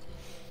happy.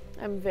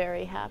 I'm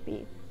very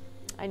happy.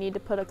 I need to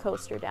put a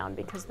coaster down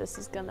because this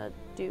is gonna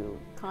do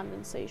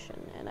condensation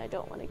and I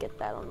don't want to get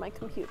that on my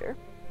computer.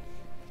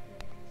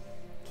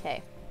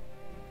 Okay.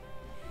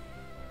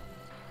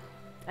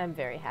 I'm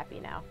very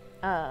happy now.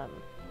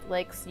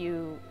 Lakes,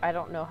 I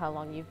don't know how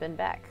long you've been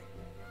back.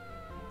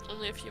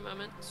 Only a few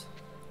moments.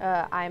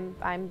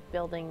 I'm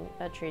building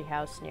a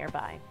treehouse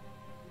nearby.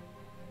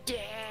 Yeah.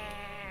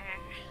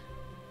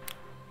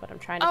 But I'm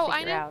trying to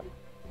figure out.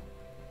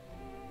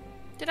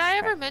 Did I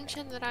ever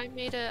mention that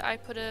I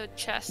put a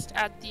chest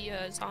at the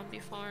zombie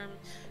farm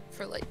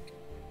for like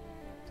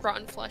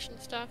rotten flesh and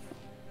stuff?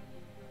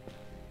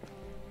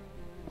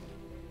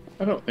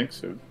 I don't think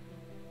so.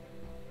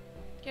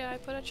 Yeah, I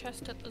put a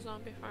chest at the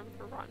zombie farm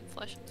for rotten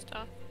flesh and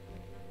stuff.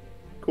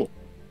 Cool.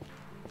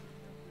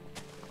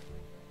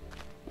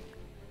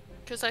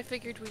 Because I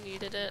figured we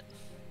needed it.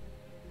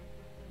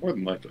 More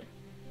than likely.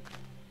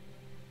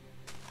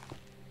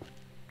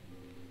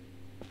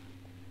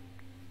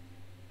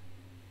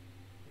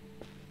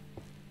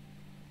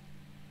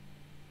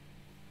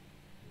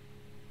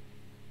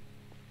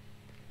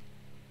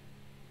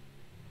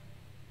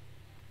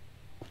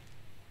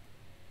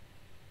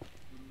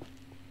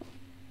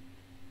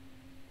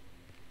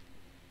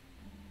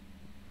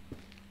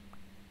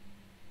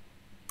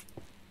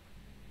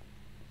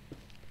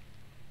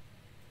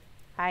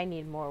 I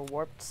need more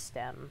warped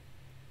stem.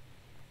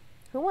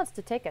 Who wants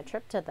to take a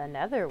trip to the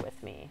Nether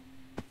with me?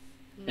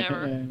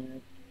 Never.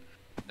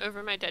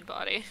 Over my dead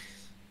body.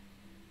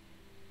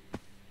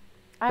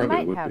 I Probably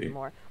might would have be.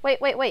 more. Wait.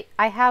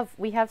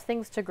 We have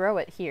things to grow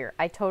it here.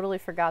 I totally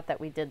forgot that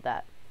we did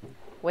that.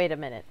 Wait a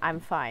minute. I'm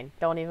fine.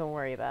 Don't even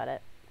worry about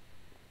it.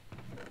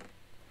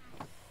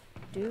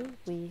 Do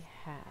we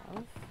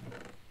have...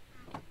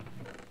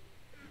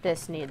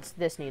 This needs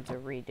a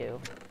redo.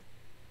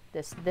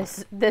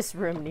 This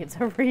room needs a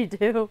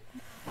redo.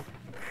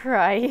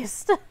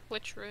 Christ.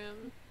 Which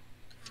room?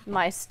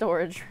 My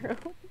storage room.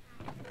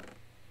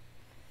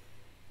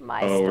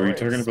 My Oh, are you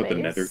storage talking about the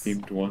space. Nether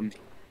themed one?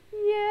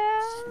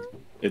 Yeah.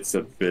 It's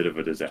a bit of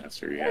a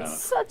disaster, yeah. It's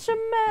such a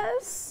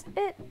mess.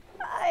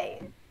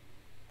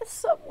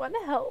 Someone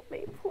help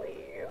me,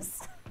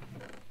 please.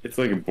 It's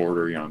like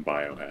bordering on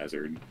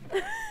biohazard.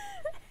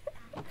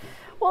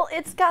 Well,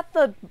 it's got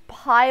the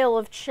pile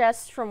of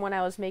chests from when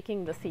I was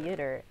making the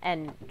theater,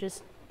 and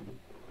just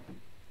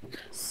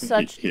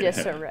such Yeah.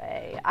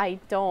 disarray. I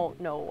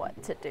don't know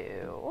what to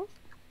do.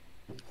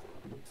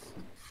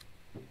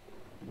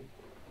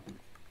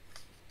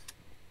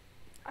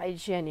 I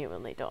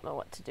genuinely don't know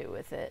what to do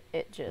with it.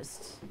 It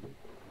just...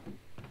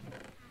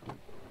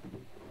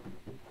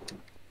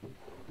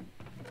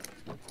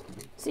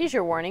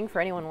 Seizure warning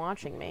for anyone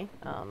watching me.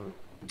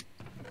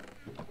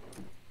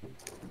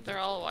 They're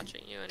all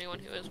watching you, anyone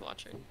who is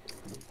watching.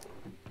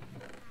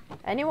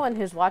 Anyone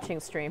who's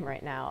watching stream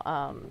right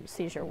now,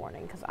 seizure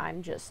warning, because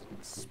I'm just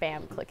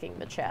spam clicking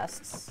the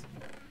chests.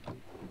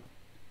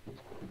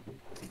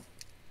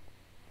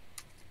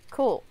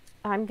 Cool.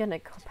 I'm gonna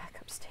go back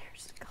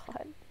upstairs.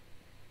 God.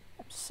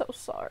 I'm so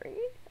sorry.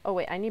 Oh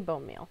wait, I need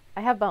bone meal.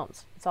 I have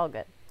bones. It's all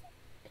good.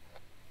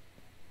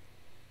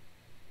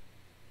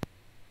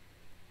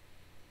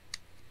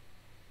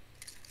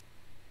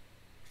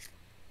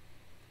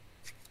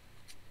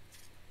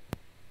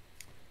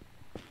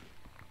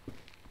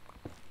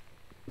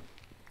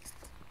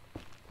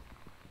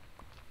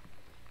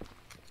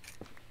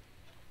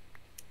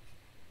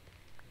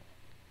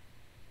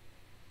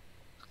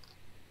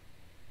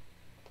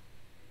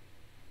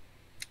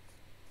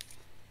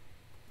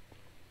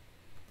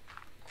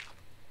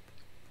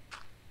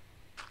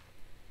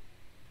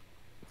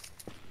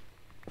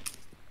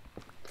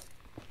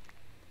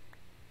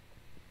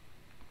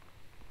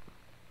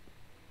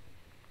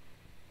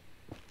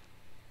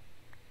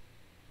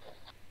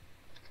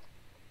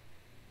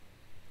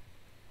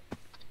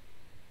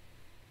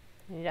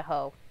 I need a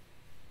hoe.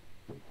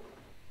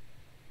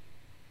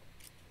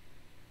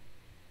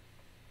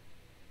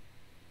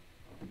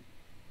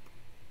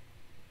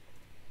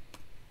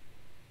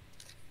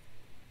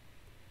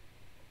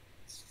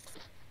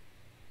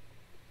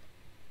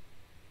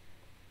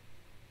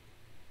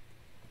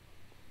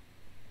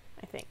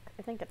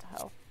 I think it's a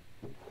hoe.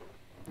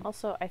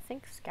 Also, I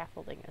think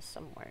scaffolding is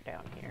somewhere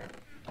down here.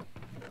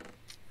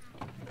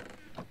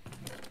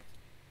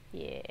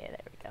 Yeah, there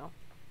we go.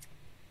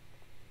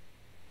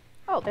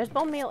 Oh, there's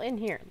bone meal in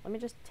here. Let me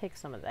just take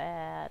some of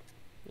that.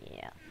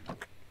 Yeah.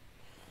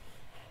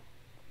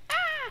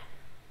 Ah!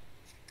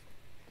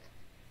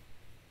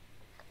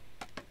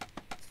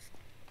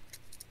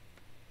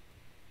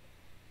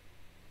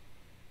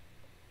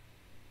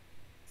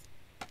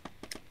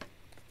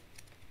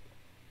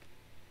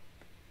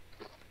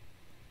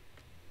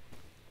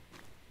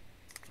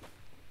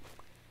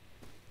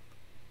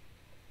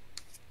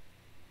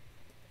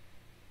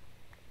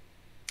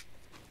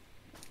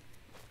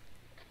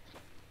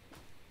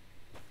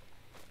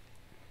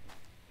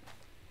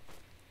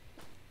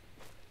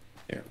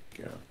 There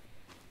we go.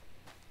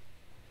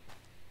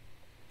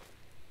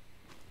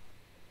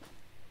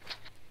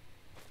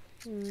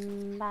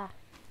 Bah.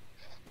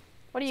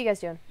 What are you guys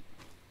doing?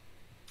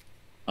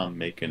 I'm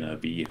making a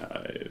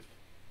beehive.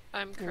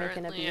 I'm You're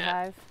making a currently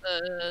beehive?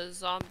 at the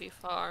zombie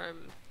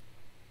farm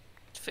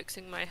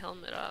fixing my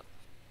helmet up.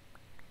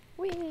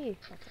 Whee! Okay.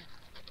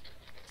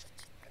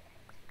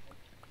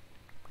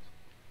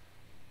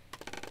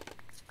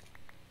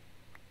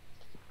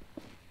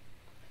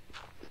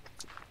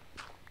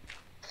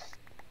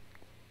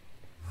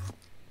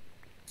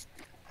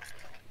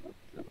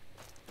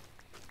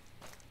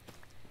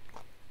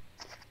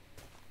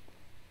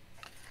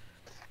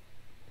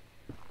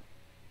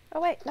 Oh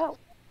wait, no.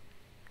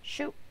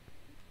 Shoot.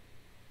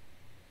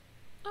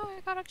 Oh, I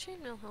got a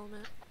chainmail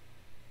helmet.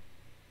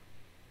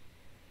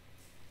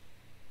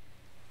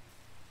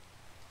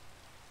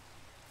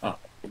 Oh,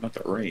 not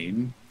the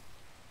rain.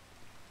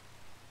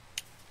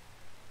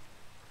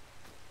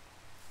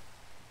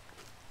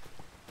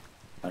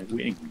 My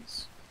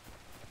wings.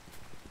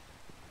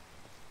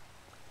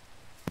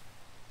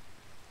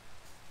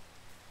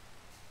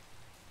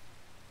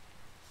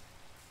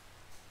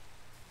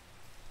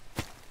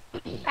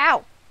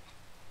 Ow!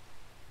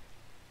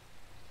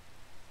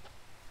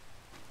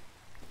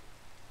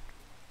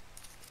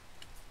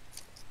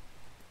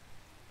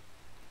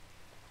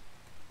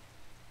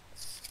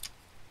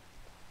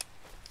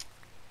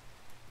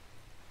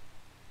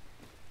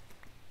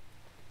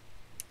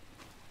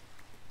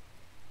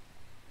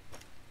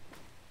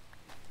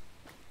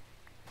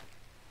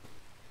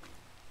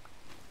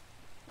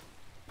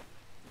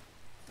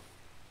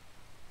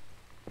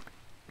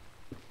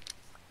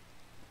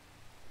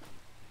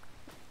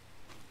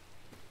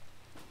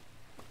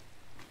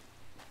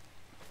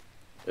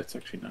 That's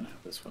actually not how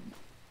this one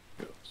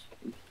goes.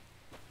 Oops.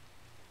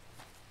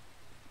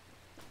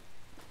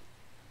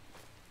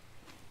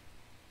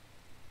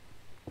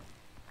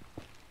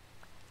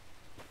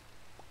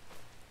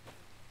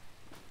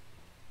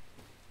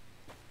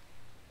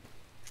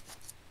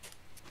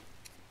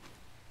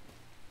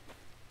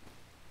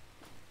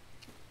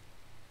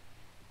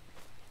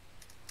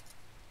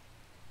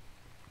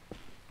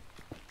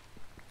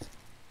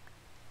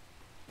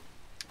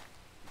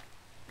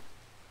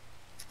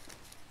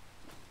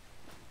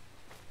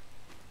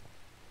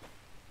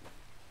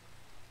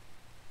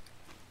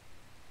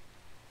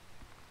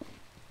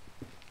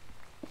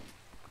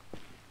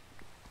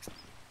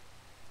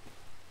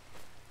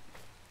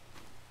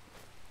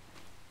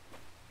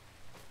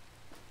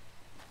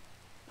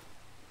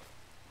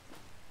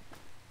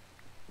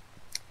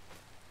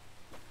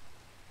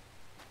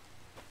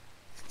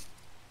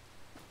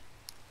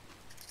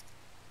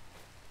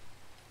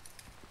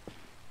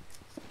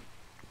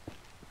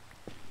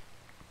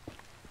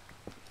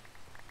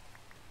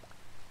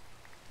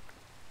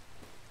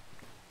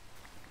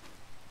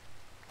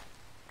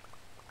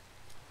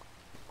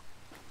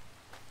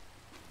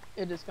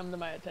 It has come to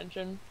my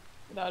attention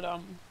that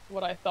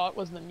what I thought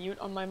was the mute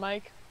on my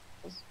mic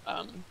was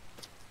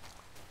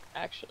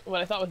actually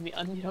what I thought was the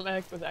unmute on my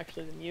mic was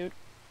actually the mute.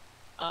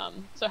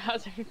 So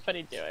how's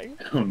everybody doing?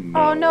 Oh no.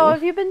 Oh no,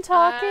 have you been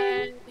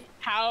talking?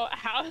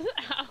 How's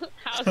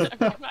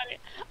everybody?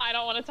 I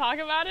don't want to talk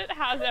about it.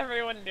 How's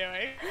everyone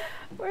doing?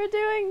 We're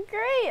doing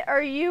great.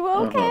 Are you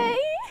okay?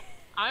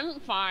 I'm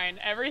fine.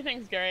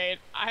 Everything's great.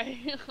 I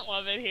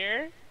love it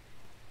here.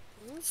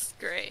 It's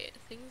great.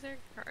 Things are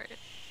great.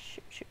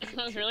 Shoot,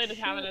 I was really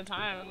just having a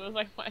time. I was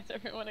like, why is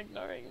everyone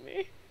ignoring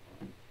me?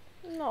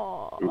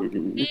 No.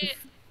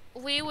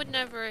 We would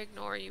never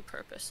ignore you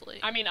purposely.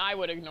 I mean, I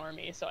would ignore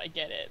me, so I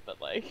get it, but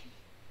like...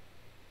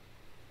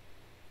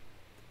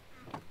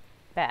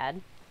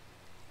 Bad.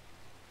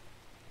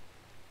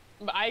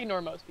 But I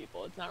ignore most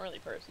people. It's not really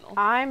personal.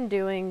 I'm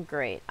doing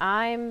great.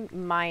 I'm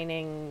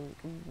mining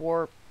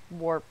warp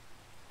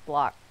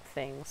block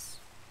things.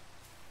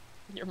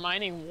 You're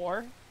mining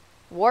war?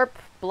 Warp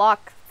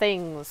block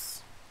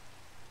things.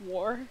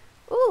 War?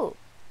 Ooh.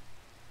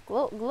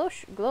 Glow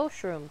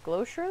shroom.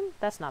 Glow shroom?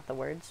 That's not the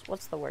words.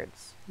 What's the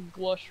words?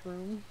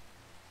 Blushroom.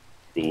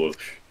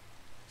 Blush.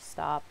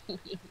 Stop.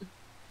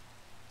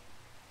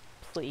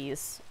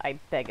 Please, I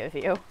beg of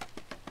you.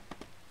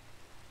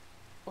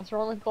 What's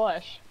wrong with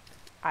blush?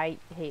 I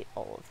hate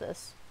all of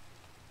this.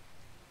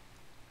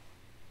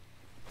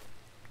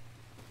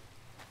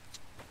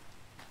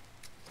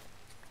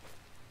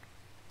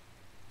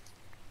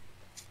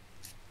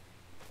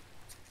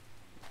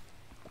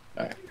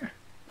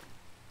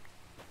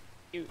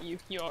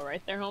 You all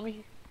right there,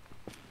 homie?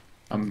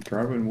 I'm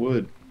grabbing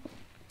wood.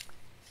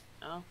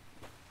 Oh.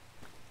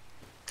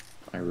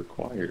 I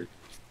required.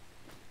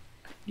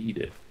 I need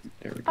it.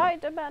 There we go. I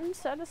demand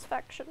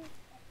satisfaction.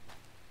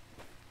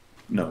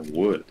 No,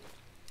 wood.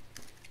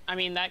 I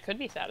mean, that could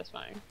be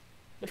satisfying,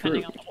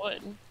 depending on the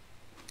wood.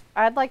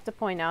 I'd like to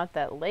point out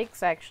that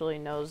Lakes actually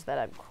knows that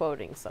I'm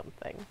quoting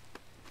something.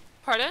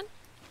 Pardon?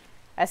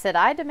 I said,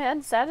 I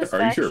demand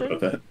satisfaction. Are you sure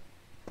about that?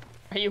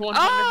 Are you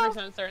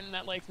 100% certain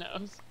that Lake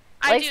knows?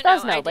 Lakes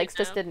does know. Lakes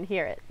just didn't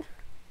hear it.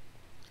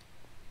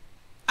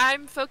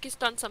 I'm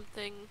focused on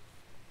something.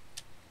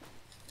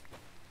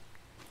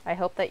 I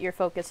hope that your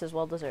focus is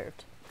well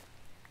deserved.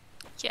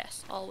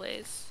 Yes,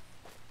 always.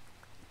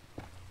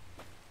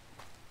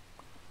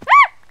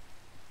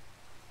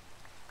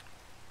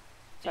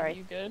 Sorry.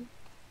 You good?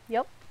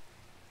 Yep.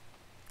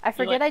 I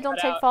forget like, I don't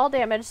cut take out. fall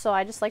damage, so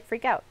I just like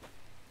freak out.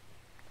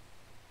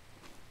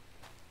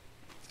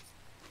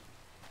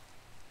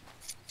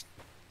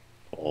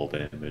 All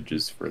damage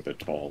is for the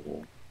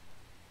tall.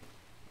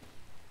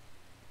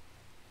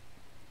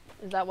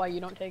 Is that why you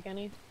don't take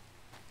any?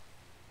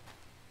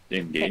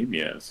 In game,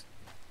 yes.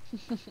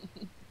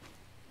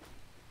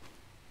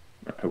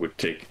 I would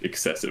take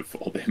excessive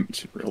fall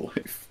damage in real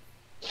life.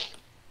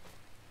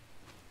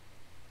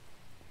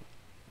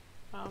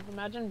 Wow,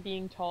 imagine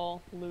being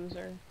tall.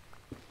 Loser.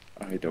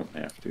 I don't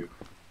have to.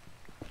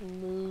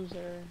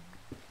 Loser.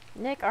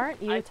 Nick,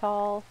 aren't you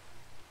tall?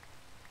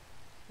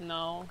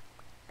 No.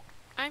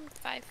 I'm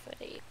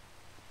 5'8".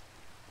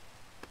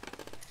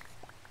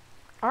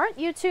 Aren't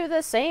you two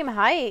the same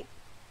height?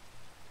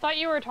 Thought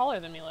you were taller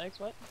than me, Legs.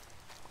 What?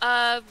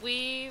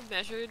 We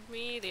measured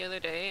me the other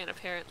day, and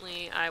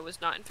apparently I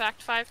was not in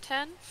fact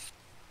 5'10".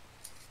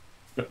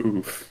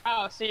 Oof.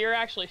 Oh, so you're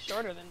actually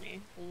shorter than me.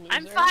 Loser.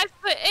 I'm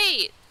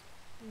 5'8".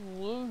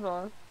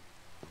 Loser.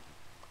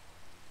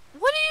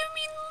 What do you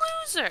mean,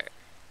 loser?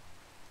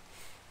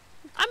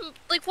 I'm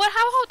like, what?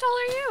 How tall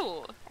are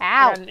you?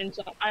 Ow!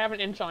 I have an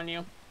inch on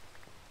you.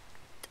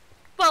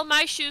 Well,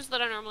 my shoes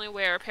that I normally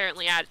wear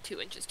apparently add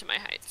 2 inches to my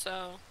height,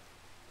 so.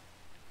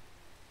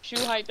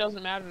 Shoe height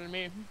doesn't matter to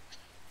me.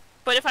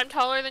 But if I'm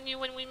taller than you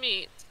when we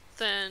meet,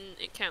 then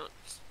it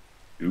counts.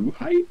 Shoe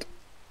height?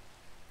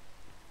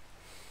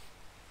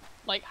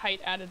 Like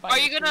height added by. Are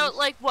you your gonna shoes.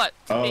 like what?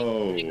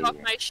 Oh. Take off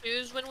my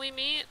shoes when we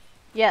meet?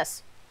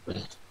 Yes.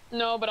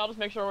 No, but I'll just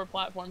make sure we're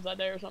platforms that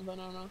day or something.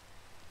 I don't know.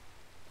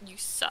 You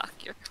suck.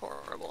 You're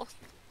horrible.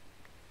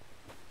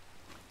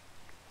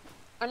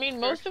 I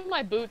mean, most of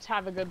my boots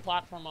have a good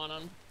platform on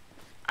them.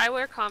 I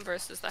wear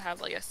Converses that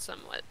have like a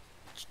somewhat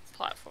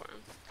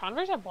platform.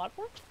 Converse have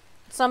platforms?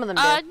 Some of them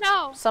do.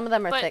 No. Some of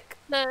them are but thick.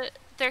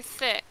 They're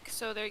thick,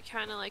 so they're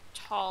kind of like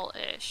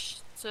tall-ish.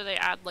 So they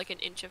add like an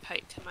inch of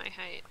height to my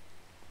height.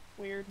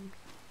 Weird.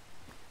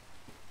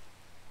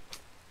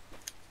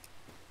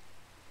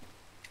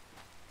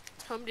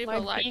 Home Depot My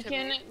lied to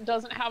beacon me.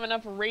 doesn't have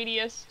enough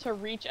radius to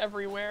reach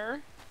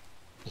everywhere.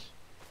 I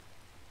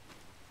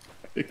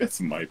think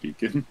that's my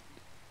beacon.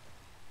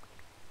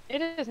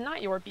 It is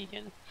not your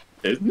beacon.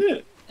 Isn't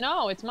it?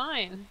 No, it's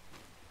mine.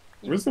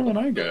 Where's the one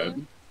I got?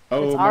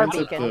 Oh, It's our mine's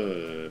at beacon.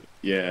 the...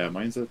 Yeah,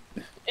 mine's at...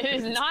 It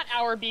is not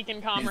our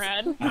beacon,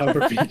 comrade.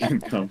 Our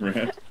beacon,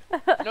 comrade.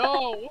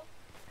 No.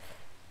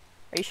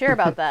 Are you sure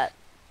about that?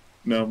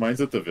 No, mine's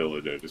at the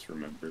village, I just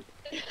remembered.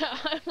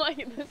 I'm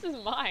like, this is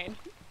mine.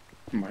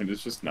 Mine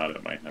is just not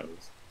at my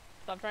house.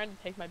 Stop trying to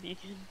take my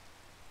beacon.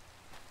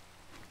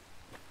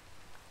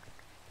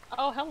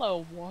 Oh,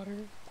 hello, water.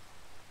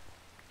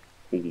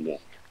 Water.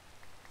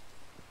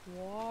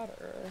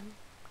 Water.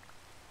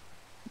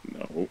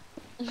 No.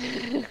 I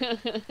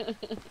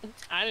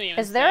didn't even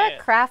Is there say a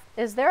craft?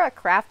 Is there a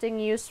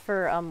crafting use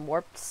for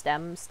warped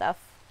stem stuff?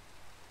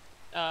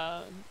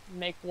 it.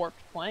 Make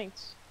warped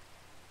planks.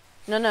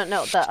 No.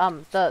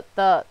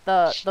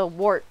 The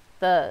wart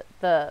the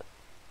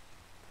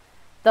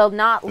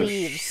not The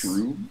leaves.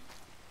 shroom?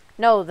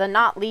 No, the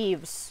not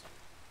leaves.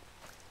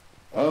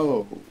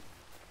 Oh.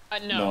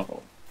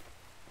 No.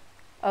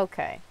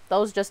 Okay,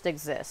 those just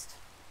exist.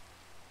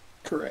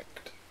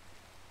 Correct.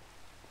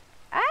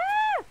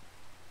 Ah!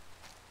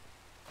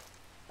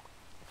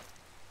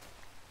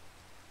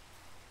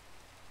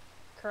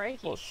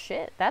 Crikey. Well,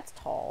 shit, that's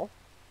tall.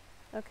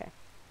 Okay.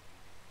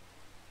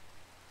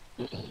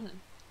 Oh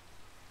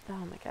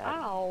my god.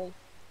 Ow.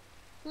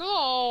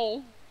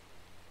 No.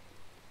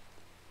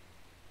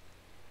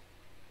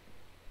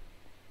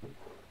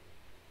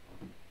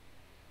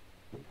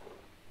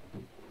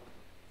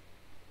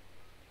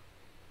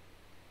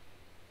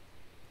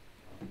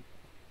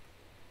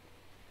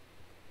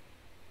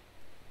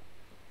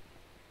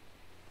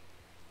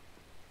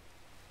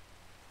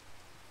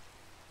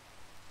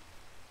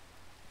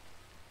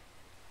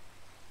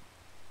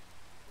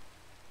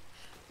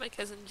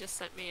 Cousin just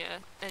sent me a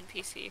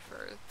NPC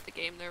for the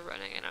game they're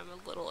running, and I'm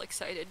a little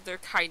excited. They're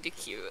kind of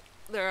cute.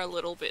 They're a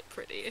little bit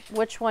pretty.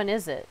 Which one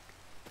is it?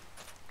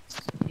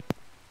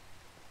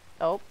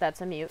 Oh,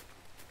 that's a mute.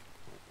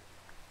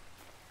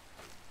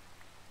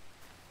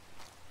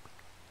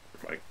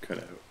 If I cut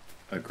out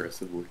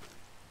aggressively.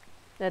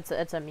 It's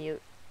a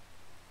mute.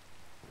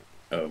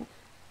 Oh.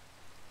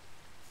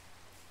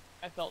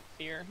 I felt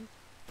fear.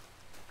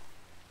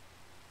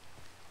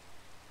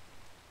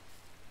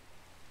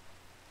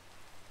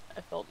 I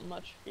felt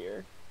much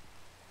fear.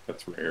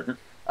 That's rare.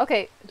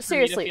 Okay, For me to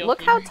seriously, feel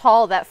look how fear.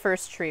 tall that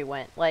first tree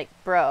went. Like,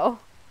 bro.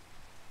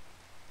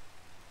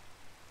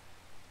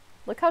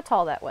 Look how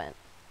tall that went.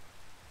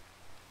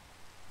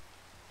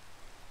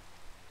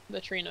 The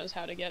tree knows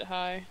how to get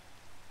high.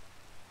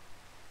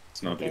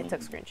 It's not Okay, the I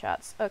took only one.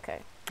 screenshots. Okay.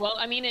 Well,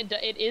 I mean, it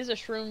is a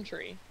shroom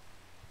tree.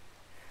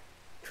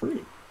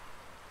 True.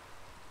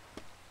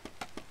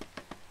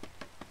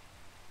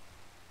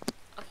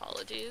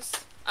 Apologies.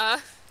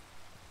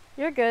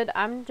 You're good.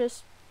 I'm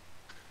just...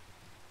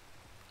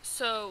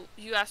 So,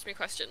 you asked me a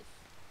question.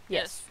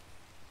 Yes.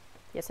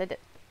 Yes, I did.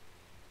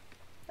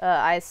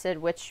 I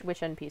said which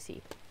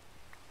NPC?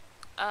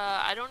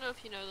 I don't know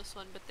if you know this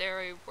one, but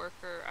they're a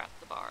worker at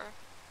the bar.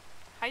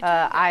 Hi,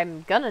 Draga.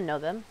 I'm gonna know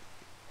them.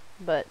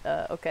 But,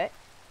 okay.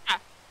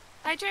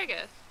 Hi,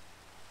 Draga.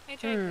 Hi,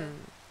 Draga.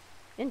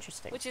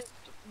 Interesting. Which is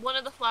one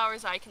of the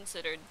flowers I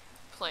considered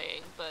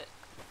playing, but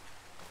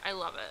I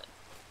love it.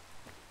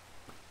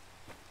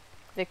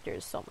 Victor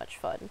is so much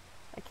fun.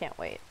 I can't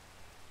wait.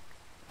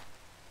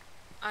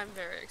 I'm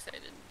very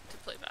excited to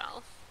play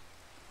Val.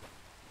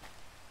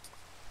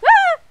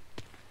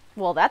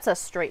 Well, that's a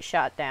straight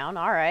shot down.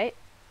 Alright.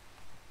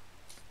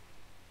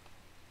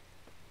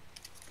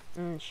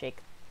 Shake.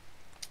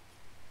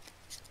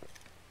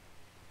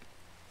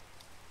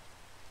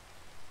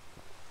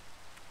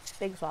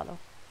 Big swallow.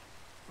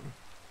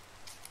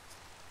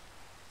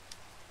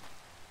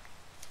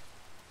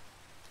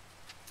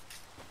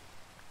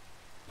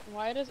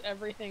 Why does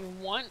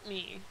everything want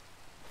me?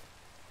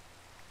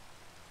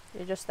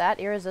 You're just that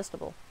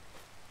irresistible.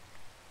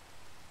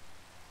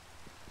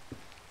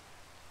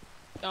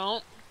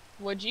 Don't.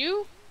 Would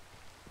you?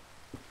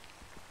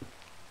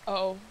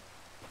 Oh.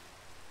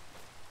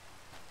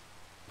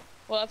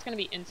 Well, that's gonna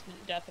be instant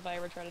death if I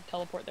ever try to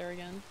teleport there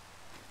again.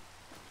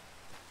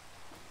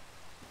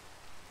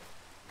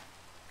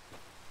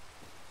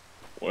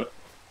 What?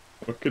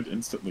 What could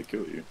instantly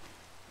kill you?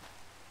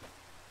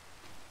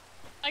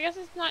 I guess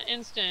it's not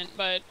instant,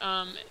 but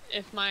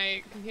if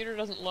my computer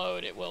doesn't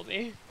load, it will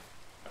be.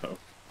 Oh.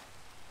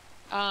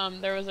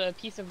 There was a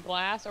piece of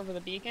glass over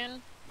the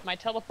beacon. My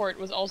teleport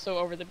was also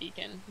over the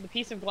beacon. The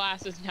piece of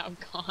glass is now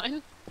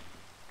gone,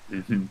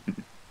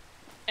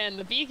 and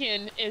the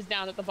beacon is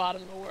down at the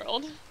bottom of the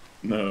world.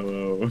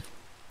 No. So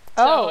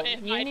Oh,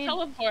 if you I need...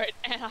 teleport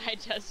and I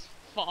just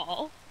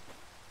fall,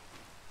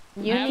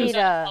 You I haven't need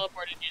done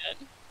teleported yet.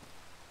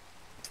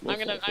 Low I'm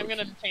fall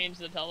gonna potion. change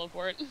the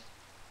teleport.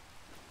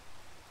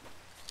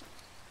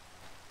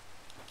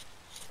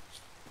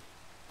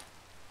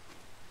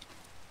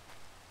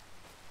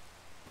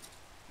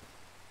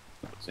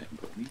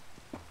 Zamboni.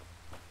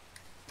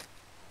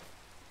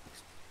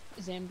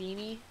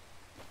 Zambini.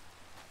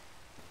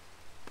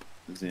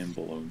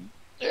 Zamboloni.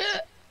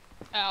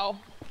 Ow.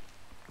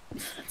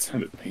 That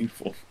sounded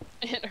painful.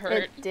 It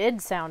hurt. It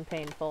did sound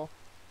painful.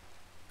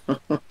 I've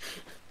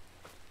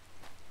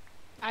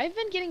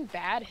been getting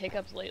bad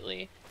hiccups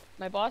lately.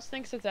 My boss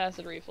thinks it's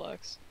acid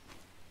reflux.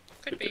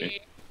 Could Could be.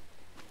 be.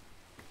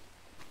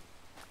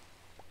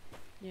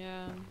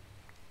 Yeah.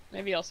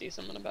 Maybe I'll see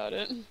someone about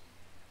it.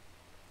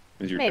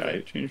 Has your Maybe.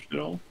 diet changed at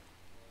all?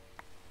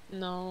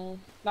 No.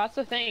 That's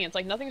the thing. It's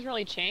like nothing's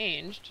really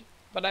changed.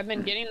 But I've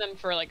been getting them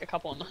for like a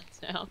couple of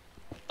months now.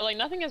 But like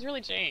nothing has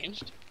really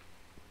changed.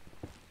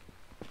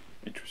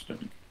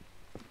 Interesting.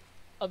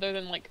 Other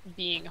than like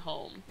being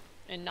home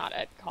and not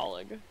at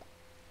college.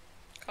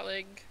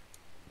 Colleague.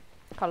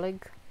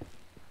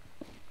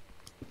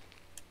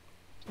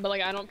 But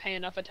like I don't pay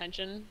enough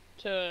attention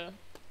to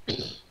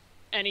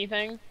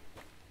anything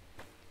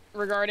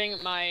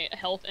regarding my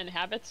health and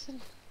habits.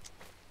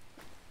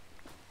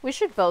 We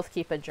should both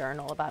keep a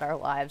journal about our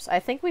lives. I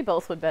think we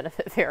both would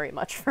benefit very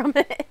much from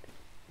it.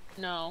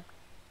 No.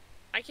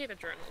 I keep a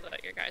journal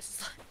about your guys'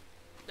 life.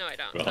 No, I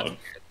don't. God. That's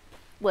weird.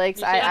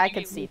 Legs, You said I you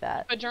could see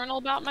that. A journal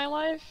about my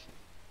life?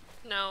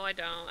 No, I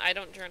don't. I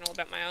don't journal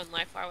about my own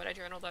life. Why would I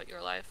journal about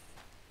your life?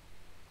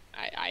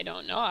 I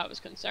don't know. I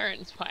was concerned.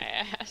 That's why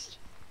I asked.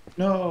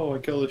 No, I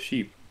killed a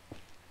sheep.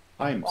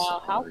 I'm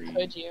Wow, how sorry.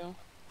 could you?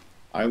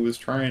 I was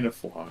trying to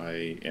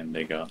fly and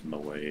they got in the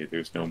way.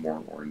 There's no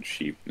more orange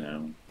sheep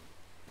now.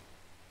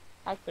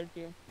 How could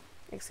you?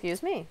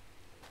 Excuse me.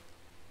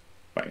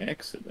 By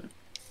accident.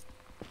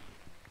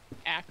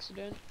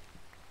 Accident?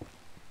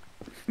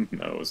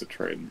 No, it was a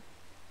trident.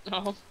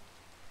 Oh.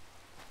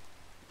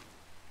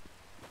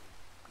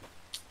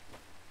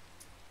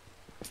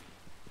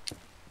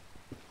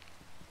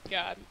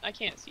 God, I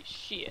can't see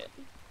shit.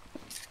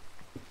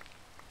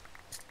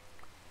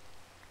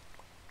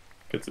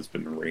 Because it's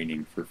been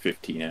raining for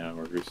 15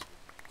 hours.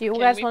 Do you Can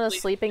guys we want to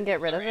please sleep and get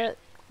the rid of rain? it?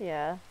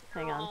 Yeah,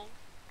 hang on. No.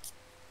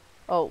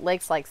 Oh,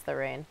 Lakes likes the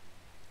rain.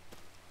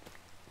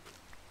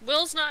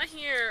 Will's not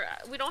here.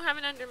 We don't have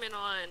an Enderman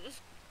on.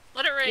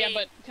 Let it rain. Yeah,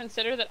 but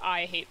consider that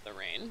I hate the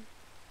rain.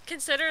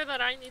 Consider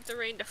that I need the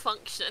rain to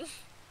function.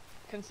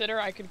 Consider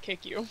I could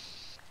kick you.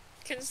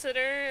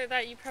 Consider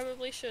that you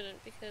probably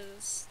shouldn't,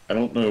 because I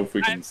don't know if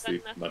we can I've done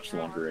sleep nothing much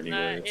wrong. longer anyway.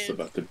 That It's is-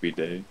 about to be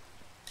day.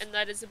 and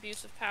that is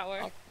abuse of power.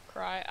 I'll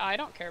cry. I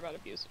don't care about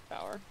abuse of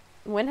power.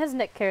 When has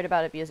Nick cared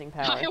about abusing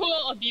power? I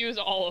will abuse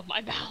all of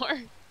my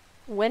power.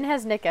 When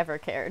has Nick ever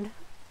cared?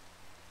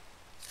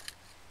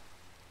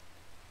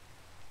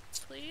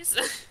 Please?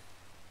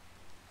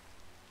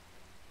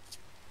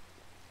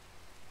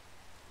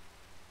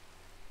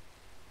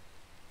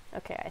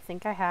 Okay, I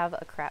think I have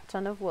a crap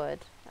ton of wood.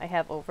 I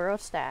have over a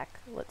stack.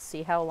 Let's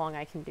see how long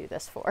I can do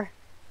this for.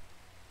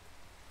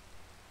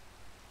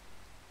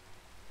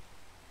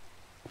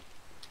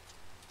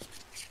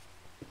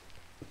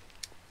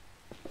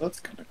 That's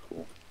kind of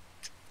cool.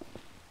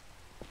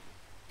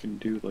 You can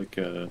do like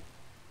a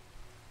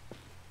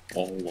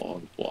all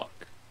log block.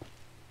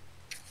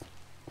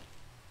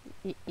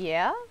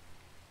 Yeah?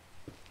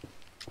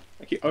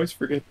 I always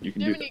forget you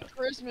can do Jiminy that.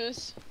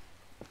 Christmas.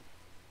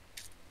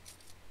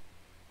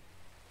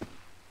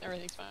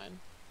 Everything's fine.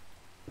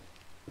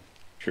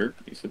 Sure,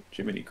 you said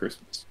Jiminy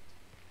Christmas.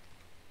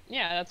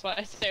 Yeah, that's what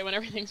I say when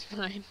everything's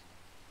fine.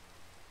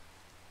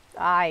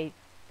 I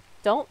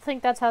don't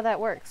think that's how that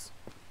works.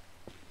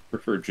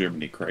 Prefer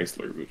Jiminy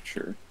Chrysler, but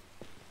sure.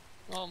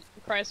 Well,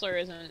 Chrysler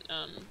isn't,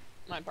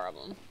 my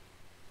problem.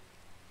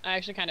 I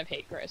actually kind of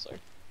hate Chrysler.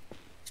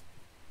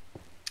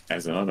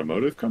 As an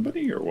automotive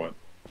company, or what?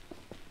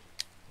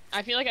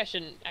 I feel like I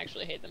shouldn't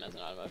actually hate them as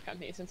an automotive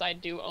company, since I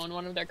do own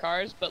one of their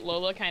cars, but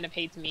Lola kind of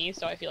hates me,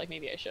 so I feel like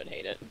maybe I should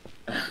hate it.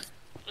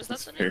 Is that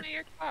That's the fair. name of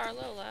your car,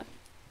 Lola?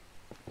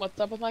 What's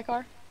up with my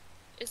car?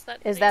 Is that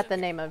Is that the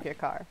name of your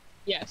car?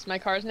 Yes, my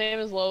car's name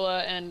is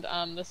Lola, and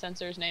the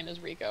sensor's name is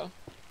Rico.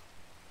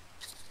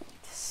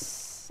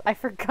 I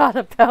forgot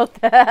about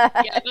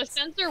that. Yeah, the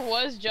sensor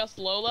was just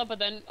Lola, but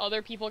then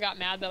other people got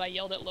mad that I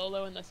yelled at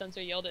Lola and the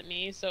sensor yelled at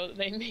me, so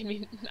they made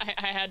me.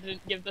 I had to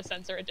give the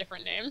sensor a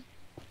different name.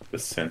 The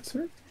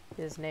sensor?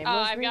 His name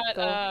was I've Rico.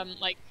 got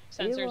like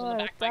sensors in the are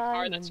back of my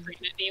car that diamond. scream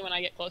at me when I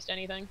get close to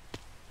anything.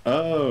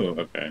 Oh,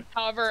 okay.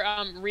 However,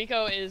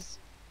 Rico is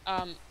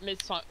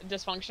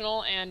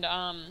dysfunctional,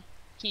 and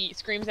he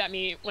screams at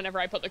me whenever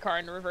I put the car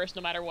into reverse,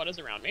 no matter what is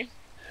around me.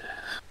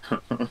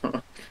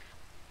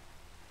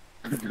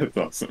 That's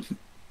awesome.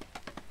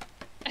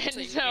 And So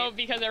you so, mean-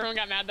 because everyone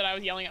got mad that I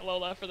was yelling at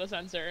Lola for the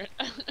sensor,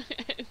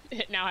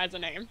 it now has a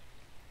name.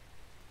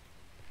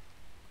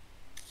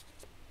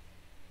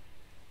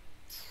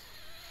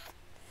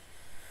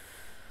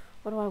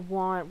 What do I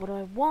want? What do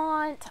I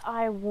want?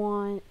 I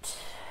want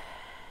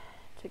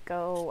to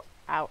go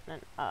out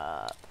and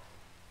up.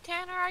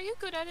 Tanner, are you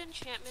good at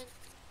enchantment?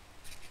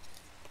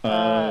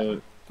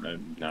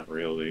 Not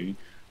really.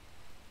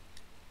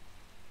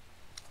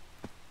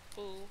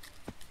 Ooh.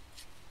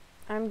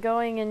 I'm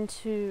going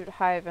into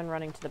Hive and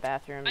running to the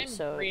bathroom, I'm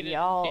so great at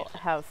y'all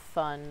enchantment. have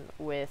fun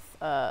with,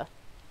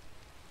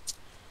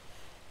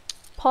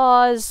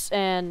 pause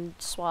and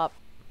swap.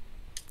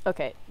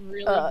 Okay,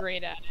 Really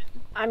great at it.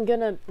 I'm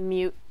gonna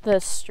mute the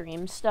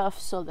stream stuff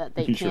so that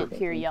they You sure can't about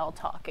hear that? y'all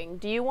talking.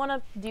 Do you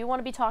wanna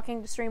be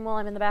talking to stream while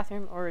I'm in the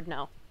bathroom, or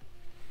no?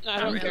 I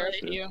don't Not care really.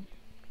 if you.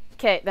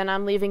 Okay, then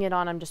I'm leaving it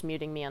on. I'm just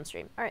muting me on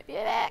stream. All right, be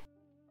back.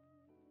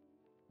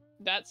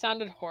 That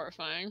sounded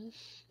horrifying.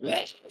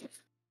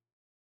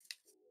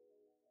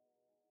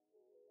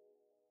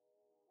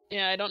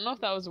 Yeah, I don't know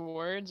if that was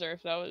words or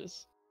if that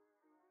was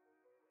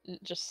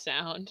just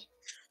sound.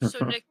 So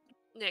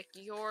Nick,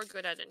 you're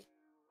good at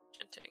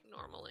enchanting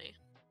normally.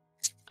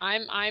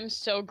 I'm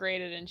so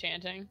great at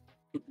enchanting.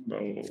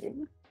 No.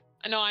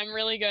 No, I'm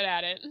really good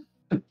at it.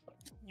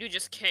 You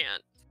just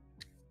can't.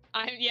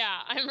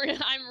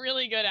 I'm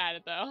really good at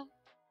it though.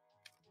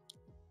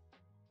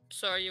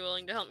 So are you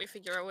willing to help me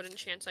figure out what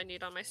enchants I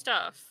need on my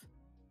stuff?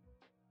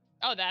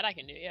 Oh, that I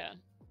can do, yeah.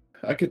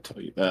 I could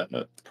tell you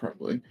that,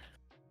 probably.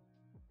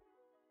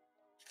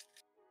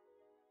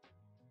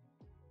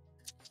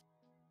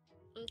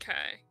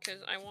 Okay, because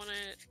I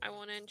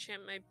wanna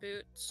enchant my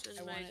boots and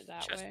I my want it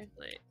that chest way.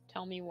 plate.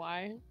 Tell me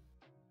why.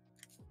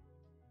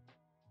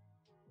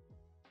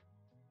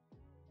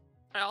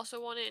 I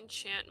also want to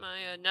enchant my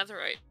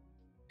netherite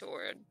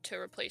sword to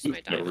replace my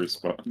No diamond.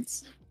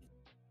 response.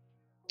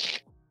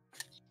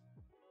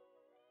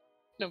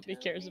 Nobody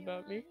cares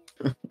about me.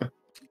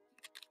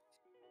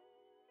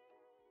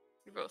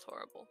 You're both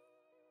horrible.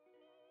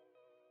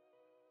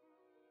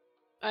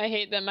 I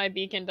hate that my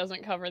beacon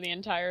doesn't cover the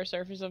entire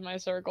surface of my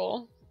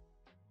circle.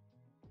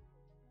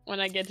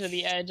 When I get to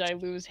the edge, I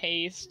lose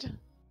haste.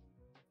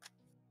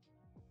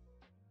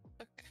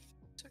 Okay,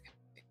 it's okay.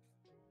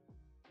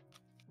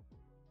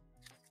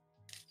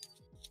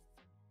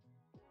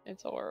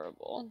 It's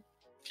horrible.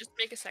 Just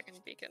make a second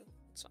beacon.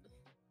 It's fine.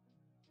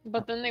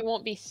 But then they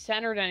won't be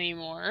centered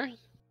anymore.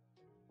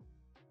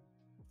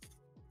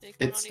 Make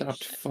one It on each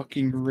stopped side.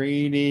 fucking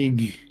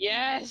raining.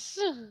 Yes!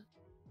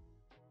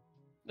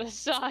 The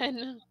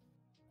sun!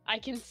 I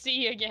can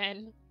see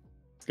again.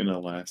 It's gonna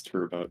last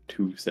for about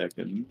 2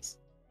 seconds.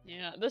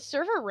 Yeah, the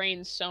server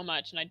rains so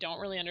much, and I don't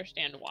really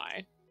understand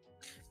why.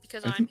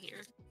 Because I I'm think-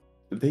 here.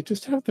 They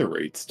just have the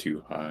rates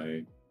too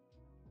high.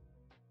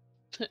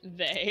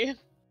 They.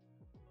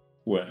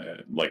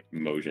 Like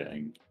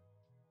Mojang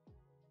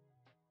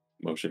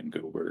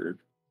Goldberg.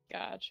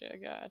 Gotcha.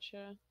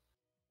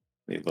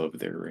 They love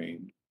their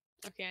rain.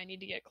 Okay, I need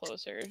to get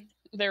closer.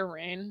 Their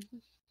reign.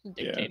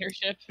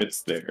 Dictatorship.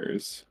 It's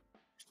theirs.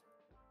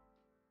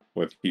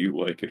 Whether you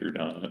like it or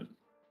not.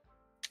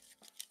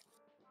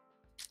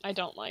 I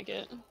don't like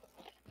it.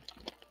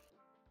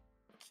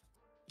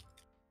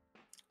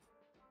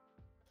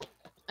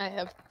 I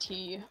have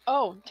tea.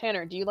 Oh,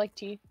 Tanner, do you like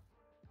tea?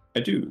 I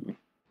do.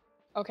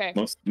 Okay.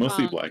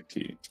 Mostly Um, black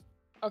tea.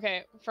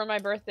 Okay, for my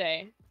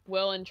birthday,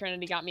 Will and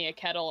Trinity got me a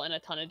kettle and a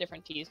ton of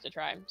different teas to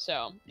try.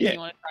 So, if Yeah. you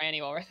want to try any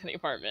while we're at the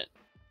apartment,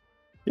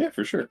 Yeah,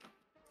 for sure.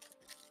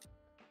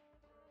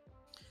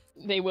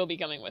 they will be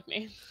coming with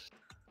me.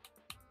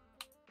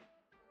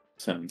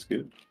 Sounds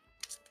good.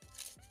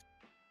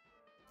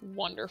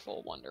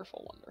 Wonderful.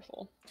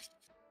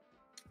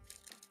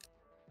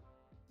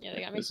 Yeah,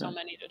 they got me so Isn't-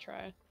 many to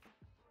try.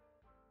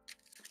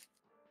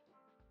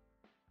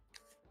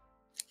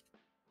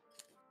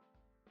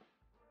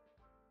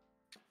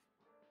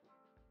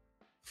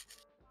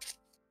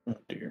 Oh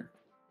dear.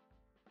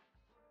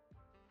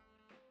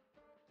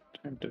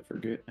 Time to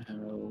forget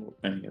how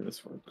any of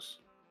this works.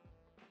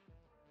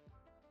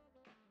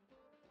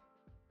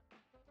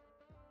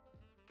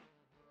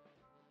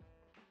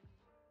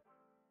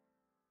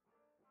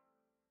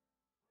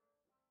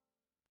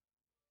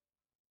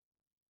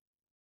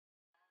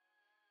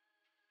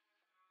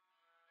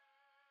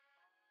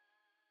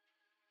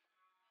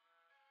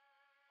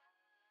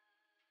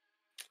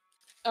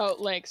 Oh,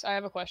 Lakes, I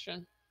have a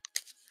question.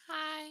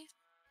 Hi.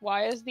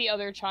 Why is the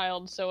other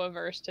child so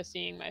averse to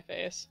seeing my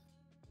face?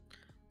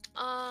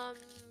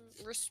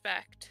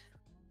 Respect.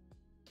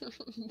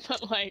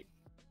 But, like,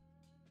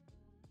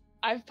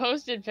 I've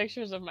posted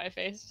pictures of my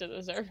face to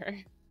the server.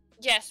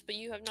 Yes, but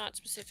you have not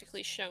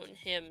specifically shown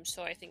him,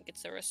 so I think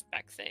it's a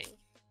respect thing.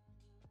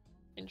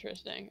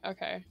 Interesting.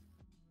 Okay.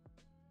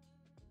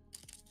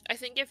 I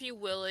think if you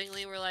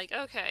willingly were like,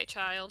 okay,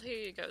 child, here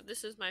you go,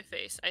 this is my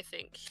face, I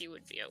think he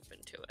would be open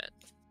to it.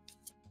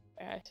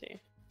 I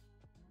see.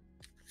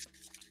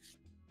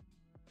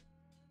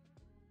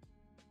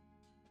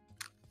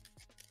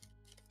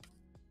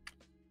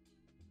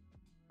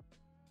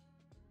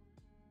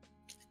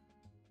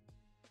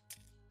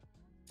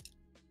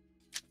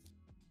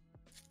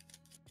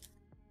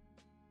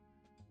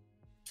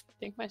 I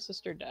think my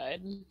sister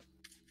died.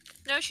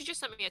 No, she just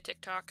sent me a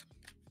TikTok.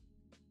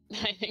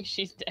 I think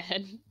she's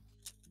dead.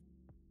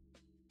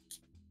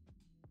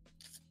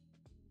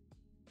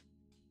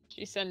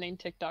 She's sending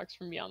TikToks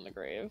from beyond the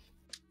grave.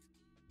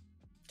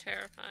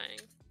 Terrifying.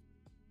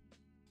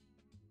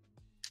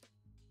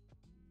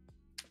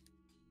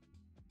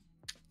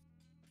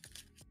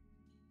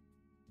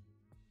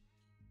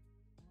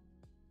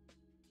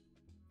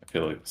 I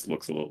feel like this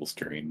looks a little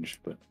strange,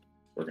 but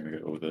we're gonna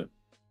go with it.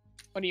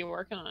 What are you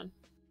working on?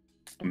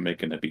 I'm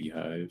making a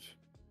beehive.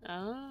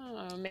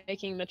 Oh,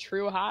 making the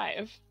true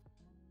hive.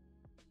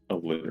 A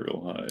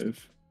literal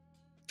hive.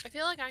 I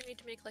feel like I need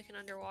to make like an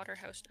underwater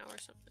house now or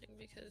something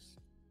because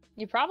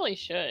You probably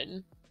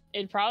should.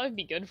 It'd probably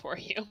be good for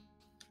you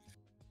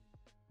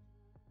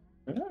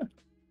Ah,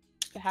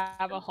 to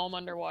have a home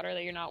underwater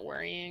that you're not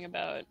worrying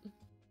about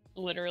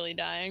literally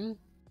dying.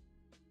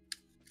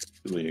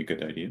 really a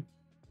good idea.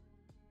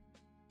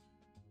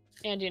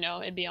 And, you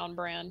know, it'd be on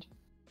brand.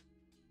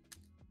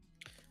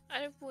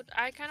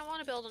 I kind of want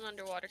to build an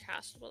underwater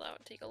castle, but that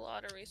would take a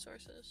lot of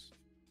resources.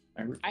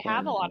 I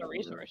have a lot of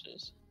require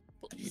resources.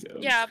 potatoes.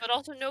 Yeah, but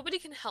also nobody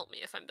can help me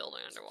if I'm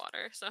building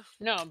underwater, so.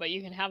 No, but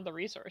you can have the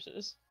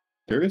resources.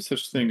 There is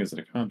such thing as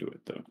a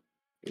conduit, though.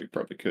 We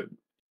probably could.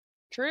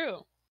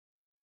 True.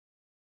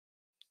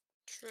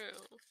 True.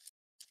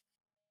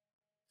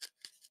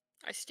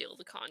 I steal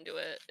the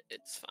conduit.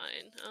 It's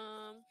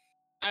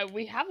fine.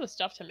 We have the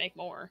stuff to make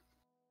more.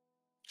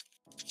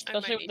 I might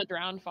Especially with need, the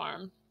drowned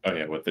farm. Oh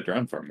yeah, with the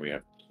drown farm we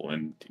have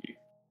plenty.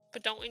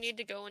 but don't we need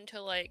to go into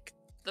like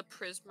the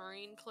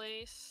prismarine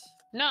place?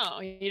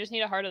 No, you just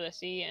need a Heart of the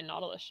Sea and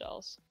Nautilus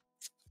shells.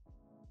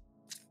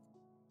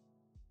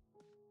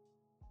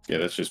 Yeah,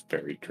 that's just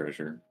buried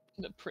treasure.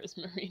 The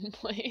prismarine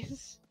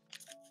place.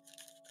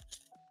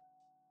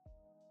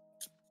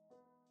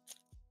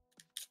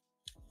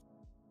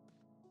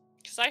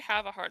 Because I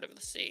have a heart of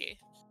the sea.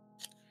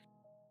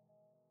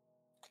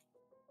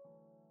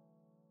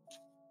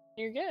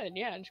 You're good,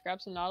 yeah. Just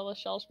grab some Nautilus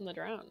shells from the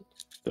drowned.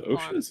 The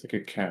ocean is like a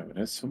cow. It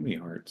has so many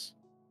hearts.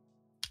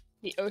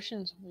 The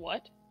ocean's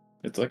what?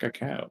 It's like a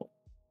cow.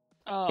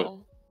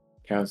 Oh.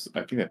 Cows,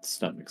 I think that's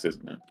stomachs,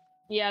 isn't it?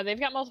 Yeah, they've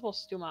got multiple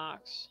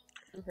stomachs.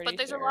 I'm pretty But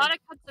there's sure. a lot of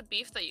cuts of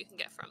beef that you can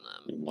get from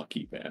them.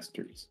 Lucky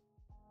bastards.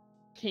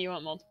 You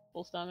want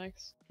multiple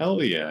stomachs?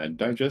 Hell yeah, and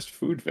digest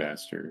food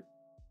faster.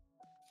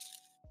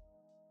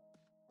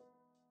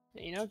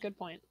 You know, good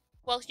point.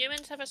 Well,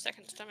 humans have a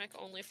second stomach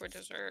only for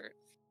dessert.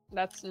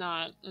 That's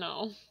not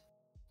no.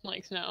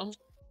 Lakes, no.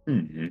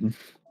 Hmm.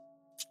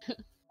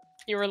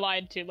 You were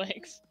lied to,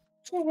 Lakes.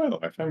 Oh well,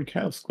 I found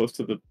cows close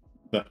to the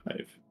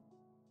hive.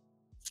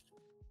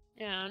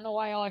 Yeah, I don't know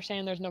why y'all are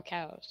saying there's no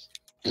cows.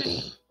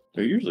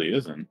 There usually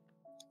isn't.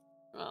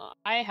 Well,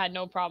 I had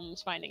no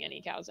problems finding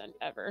any cows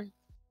ever.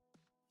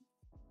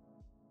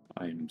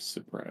 I'm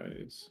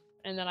surprised.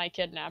 And then I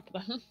kidnapped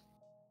them.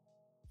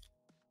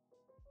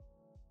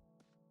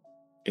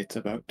 It's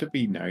about to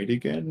be night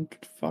again?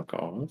 Fuck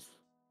off.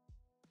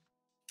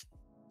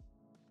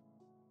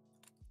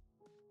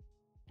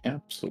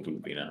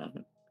 Absolutely not.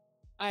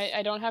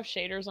 I don't have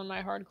shaders on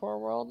my hardcore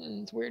world,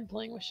 and it's weird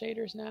playing with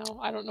shaders now.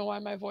 I don't know why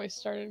my voice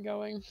started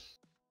going.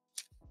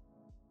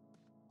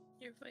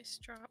 Your voice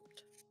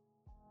dropped.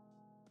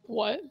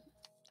 What?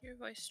 Your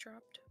voice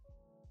dropped.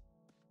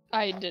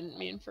 I didn't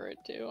mean for it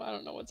to. I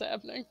don't know what's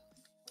happening.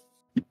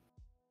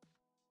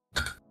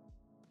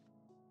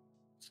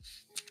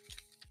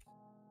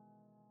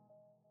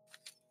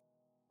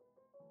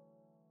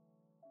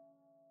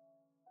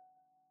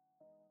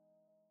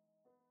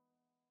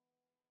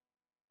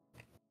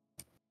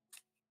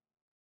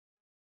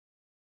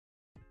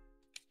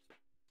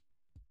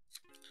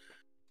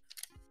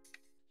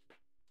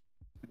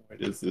 Why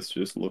does this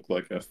just look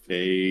like a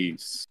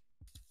face?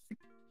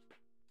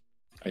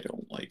 I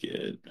don't like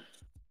it.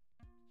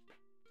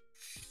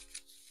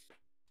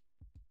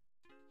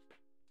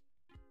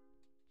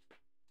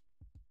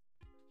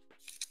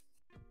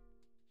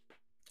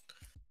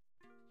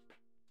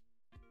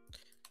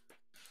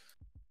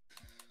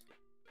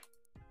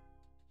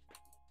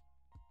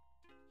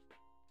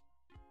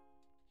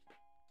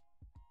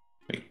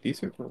 Wait,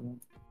 these are purple.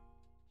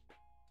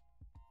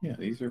 Yeah,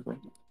 these are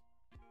purple.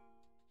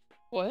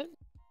 What?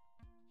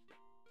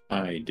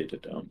 I did a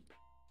dump.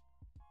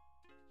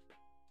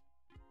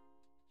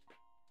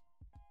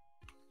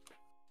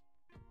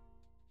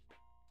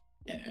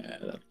 Yeah,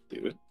 that'll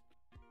do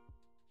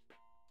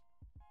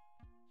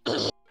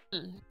it.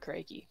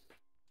 Crikey.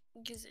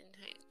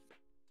 Gesundheit.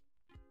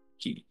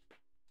 Gee.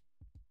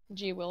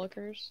 Gee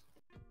Willikers.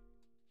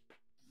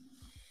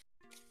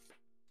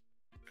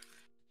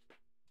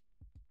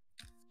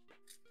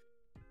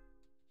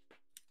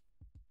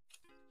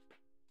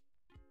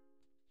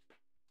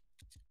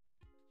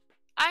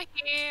 I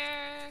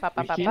hear. Ba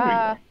ba ba Here we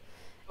ba.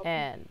 go.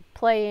 And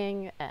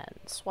playing and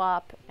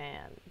swap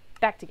and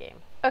back to game.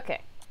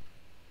 Okay.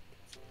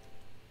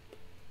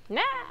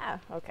 Nah.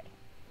 Okay.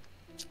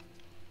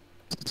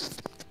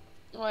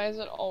 Why is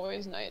it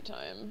always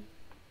nighttime?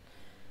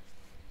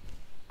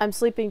 I'm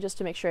sleeping just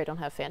to make sure I don't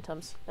have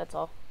phantoms. That's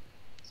all.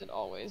 Is it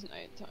always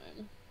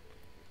nighttime?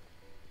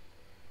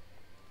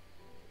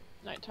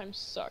 Nighttime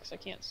sucks. I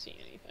can't see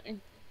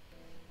anything.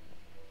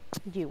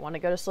 Do you want to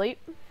go to sleep?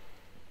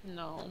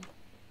 No.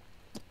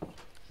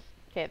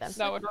 Okay then.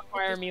 That would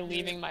require me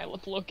leaving my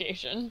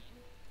location.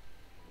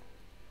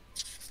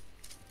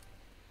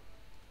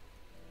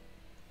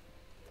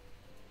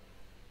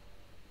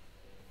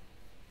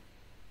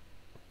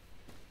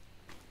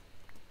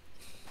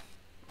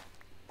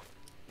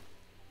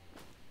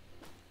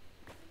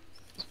 I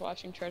was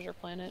watching Treasure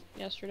Planet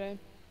yesterday.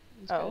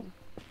 It was Oh. good.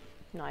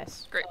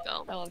 Nice. Great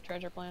film. I love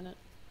Treasure Planet.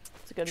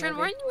 It's a good Trin,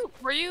 movie.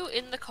 were you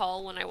in the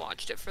call when I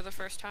watched it for the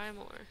first time,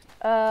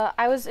 or?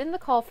 I was in the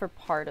call for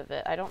part of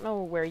it. I don't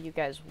know where you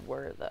guys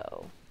were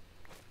though.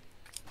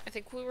 I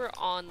think we were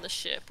on the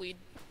ship.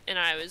 And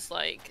I was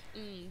like,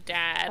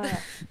 Dad.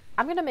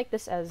 I'm gonna make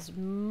this as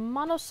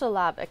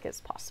monosyllabic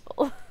as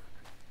possible.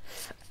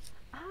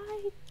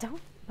 I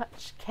don't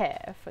much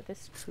care for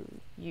this crew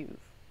you've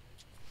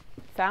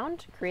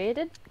found,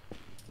 created.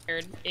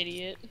 Hired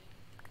idiot.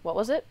 What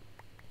was it?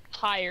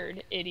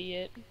 Hired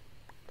idiot.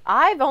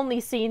 I've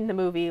only seen the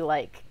movie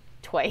like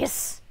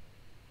twice.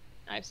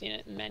 I've seen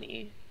it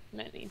many,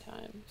 many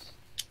times.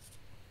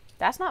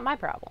 That's not my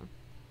problem.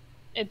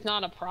 It's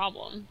not a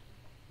problem.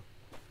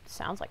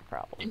 Sounds like a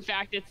problem. In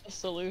fact, it's a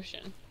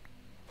solution.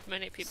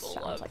 Many people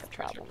Sounds love like a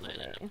Treasure problem to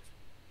Planet.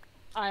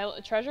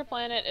 me. Treasure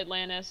Planet,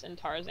 Atlantis, and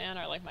Tarzan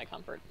are like my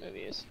comfort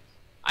movies.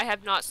 I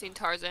have not seen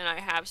Tarzan. I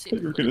have I seen.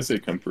 thought you were gonna say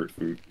comfort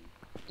food.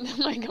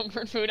 My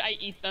comfort food, I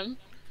eat them.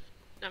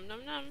 Num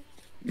num num.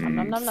 Nom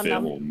nom nom nom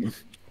nom. Film.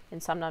 In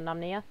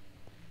Somnomnomnia.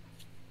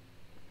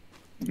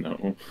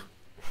 No.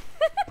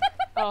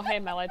 Oh, hey,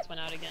 my lights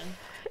went out again.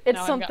 It's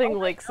Now I've got- something oh,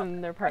 Lakes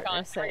and their partner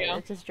on, there we say. go.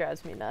 It just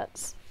drives me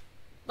nuts.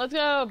 Let's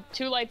go.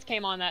 2 lights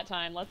came on that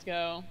time. Let's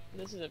go.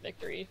 This is a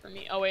victory for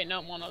me. Oh, wait,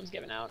 no, one of them's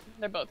giving out.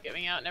 They're both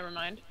giving out. Never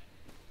mind.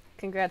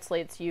 Congrats,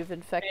 Lates. You've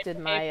infected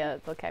Okay. my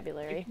You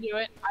vocabulary. can do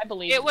it. I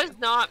believe It you. was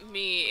not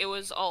me. It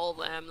was all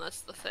them.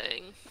 That's the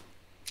thing.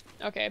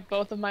 Okay,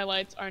 both of my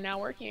lights are now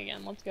working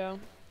again. Let's go.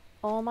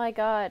 Oh my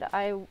god!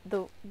 I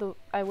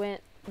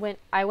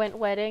went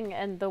wedding,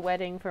 and the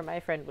wedding for my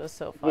friend was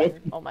so fun. What?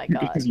 Oh my god!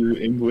 Because you're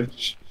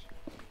English.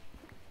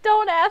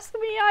 Don't ask me.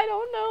 I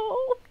don't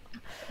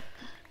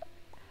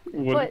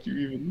know. What But- did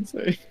you even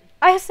say?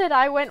 I said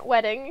I went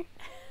wedding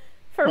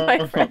for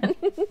my friend,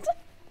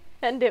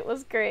 and it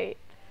was great.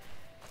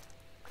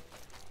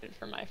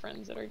 for my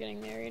friends that are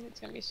getting married. It's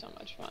gonna be so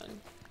much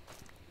fun.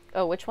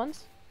 Oh, which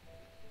ones?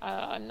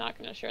 I'm not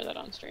gonna share that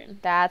on stream.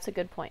 That's a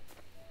good point.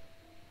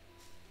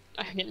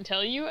 I can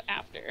tell you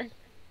after.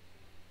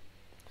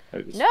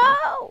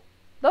 No!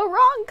 The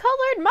wrong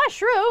colored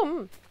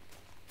mushroom!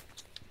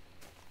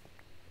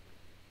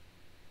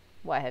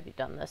 Why have you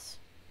done this?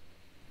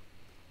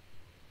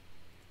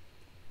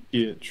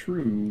 Get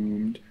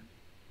shroomed.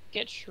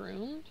 Get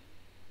shroomed?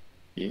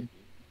 Yeah,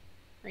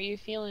 Are you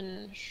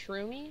feeling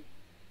shroomy?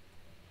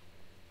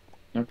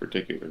 not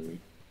particularly.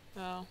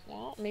 Oh,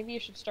 well, maybe you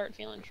should start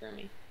feeling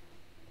shroomy.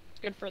 It's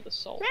good for the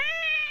soul.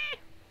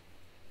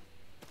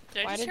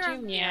 Did I Why just did hear you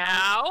a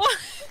meow?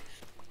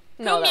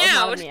 No, Who that was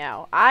not a meowed?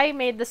 meow. I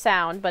made the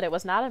sound, but it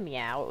was not a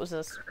meow. It was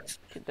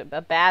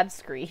a bad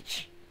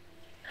screech.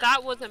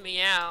 That was a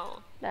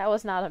meow. That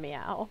was not a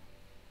meow.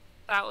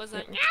 That was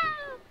a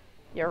meow.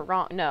 You're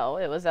wrong. No,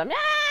 it was a meow.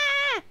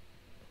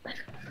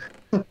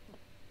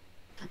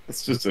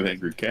 It's just an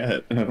angry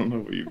cat. I don't know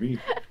what you mean.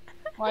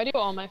 Why do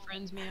all my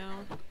friends meow?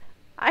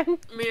 I'm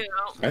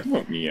Meow. I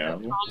don't meow.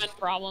 Common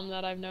problem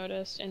that I've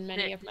noticed in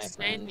many of my Say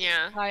friends.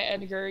 meow. Hi,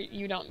 Edgar.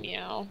 You don't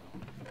meow.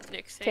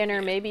 Nick, say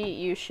Tanner. meow. Maybe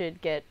you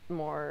should get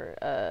more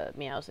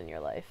meows in your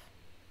life.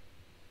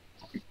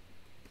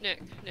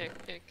 Nick.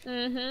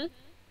 Mm-hmm.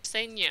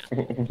 Say meow.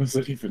 What does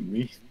that even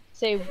mean?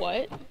 Say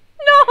what?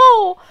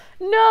 No,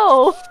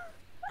 no.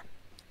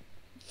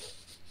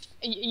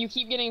 You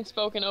keep getting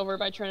spoken over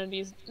by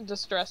Trinity's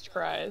distressed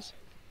cries.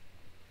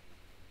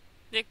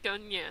 Nick,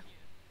 don't meow.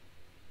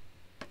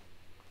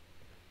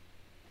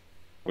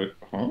 What?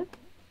 Huh?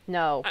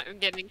 No, I'm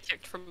getting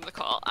kicked from the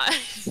call.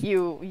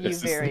 you This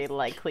is- very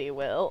likely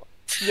will.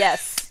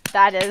 Yes,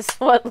 that is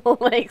what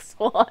Lakes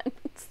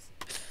wants.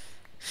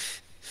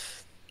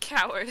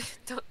 Coward.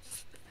 Don't.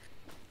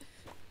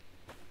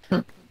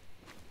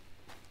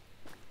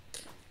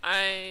 I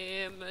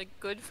am a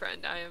good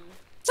friend. I am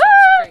such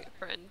a great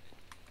friend.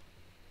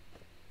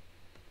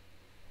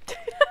 Did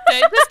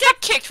I just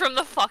get kicked from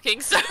the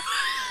fucking server?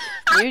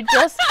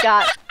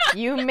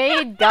 You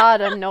made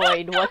God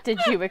annoyed. What did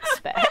you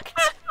expect?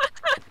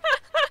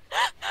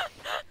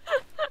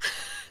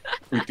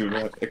 We do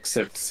not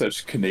accept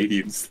such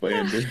Canadian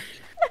slander.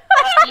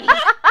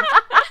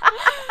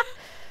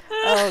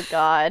 Oh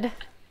God.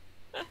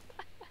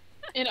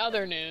 In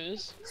other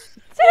news,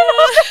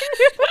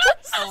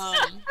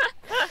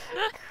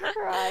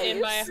 Christ.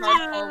 in my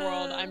hardcore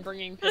world, I'm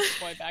bringing Pitch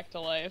Boy back to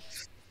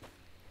life.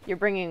 You're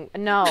bringing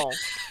no.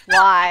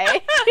 Why?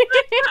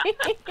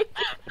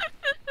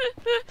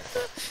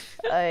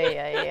 Ay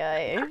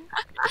ay ay.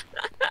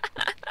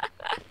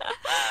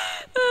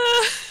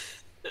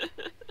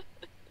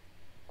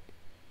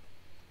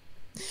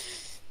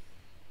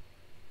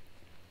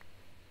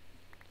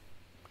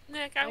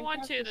 Nick, I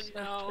want you to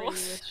know. Pretty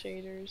with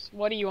shaders.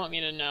 What do you want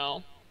me to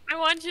know? I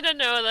want you to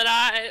know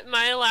that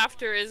my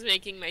laughter is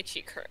making my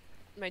cheek hurt.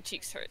 My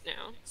cheeks hurt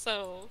now.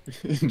 So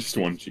Just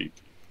one cheek.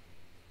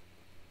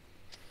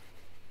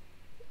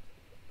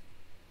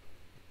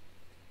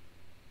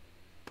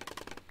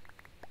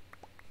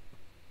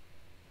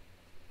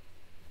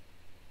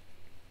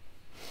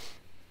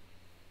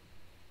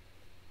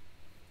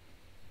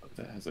 Oh,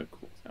 that has a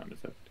cool sound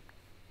effect.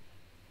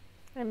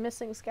 I'm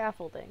missing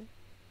scaffolding.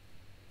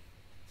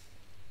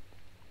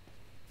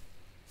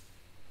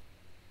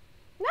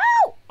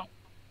 No!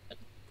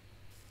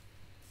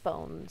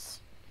 Bones.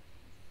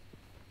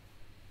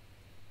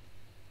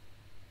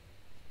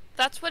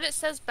 that's what it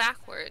says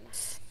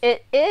backwards.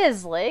 It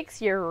is,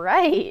 Lakes. You're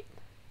right.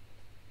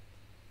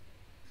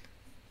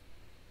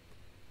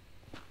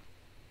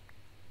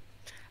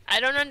 I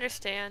don't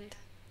understand.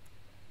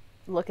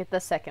 Look at the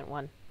second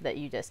one that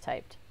you just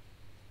typed.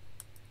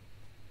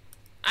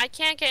 I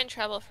can't get in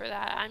trouble for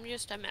that. I'm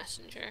just a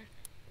messenger.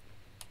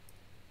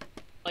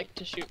 Like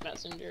to shoot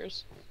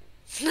messengers.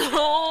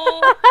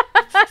 No.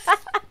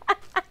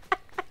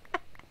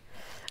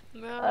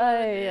 No.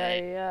 Ay, Nick.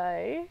 ay,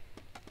 ay.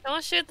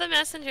 Don't shoot the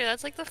messenger.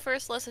 That's like the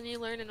first lesson you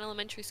learn in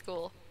elementary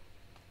school.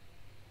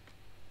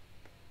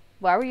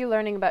 Why were you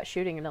learning about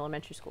shooting in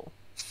elementary school?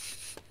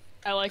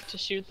 I like to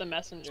shoot the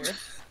messenger.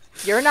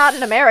 You're not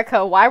in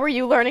America. Why were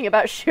you learning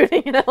about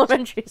shooting in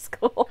elementary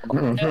school?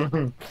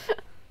 I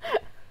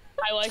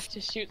like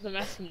to shoot the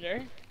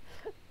messenger.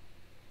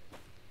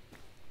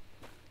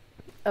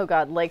 Oh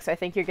God, Lakes, I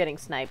think you're getting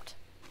sniped.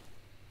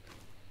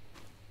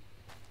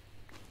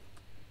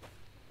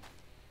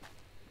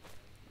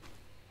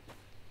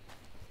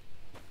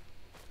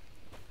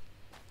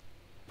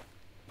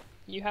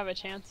 You have a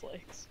chance,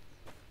 Lakes.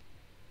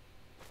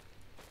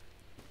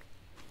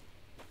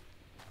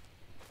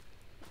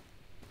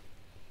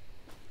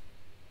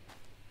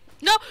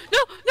 No, no,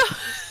 no!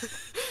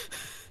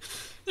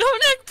 No,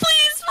 Nick,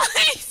 please,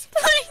 please,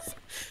 please,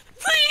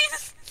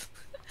 please!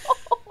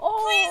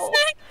 Please,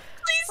 Nick!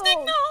 Please, Nick,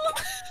 Oh. no!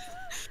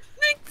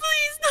 Nick,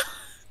 please, no!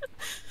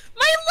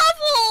 My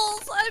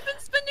levels! I've been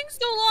spending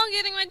so long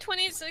getting my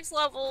 26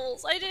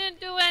 levels. I didn't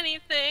do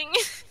anything.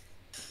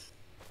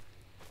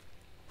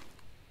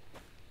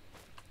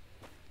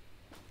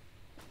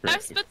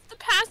 I've spent the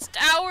past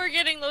last hour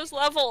getting those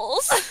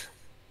levels.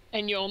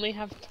 And you only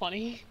have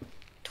 20?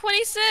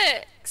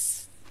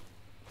 26.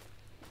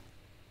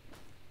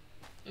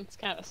 It's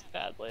kind of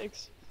sad,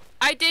 Lakes.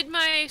 I did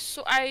my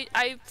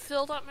I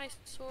filled up my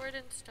sword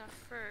and stuff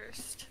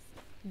first.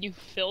 You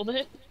filled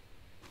it?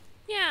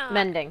 Yeah.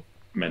 Mending.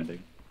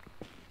 Mending.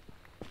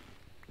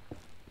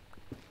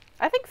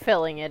 I think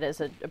filling it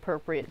is an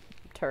appropriate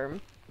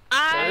term.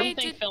 I I don't think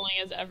did. filling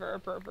is ever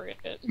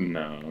appropriate.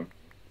 No.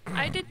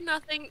 I did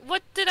nothing.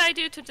 What did I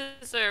do to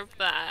deserve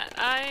that?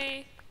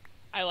 I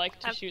like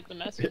to shoot the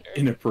messenger.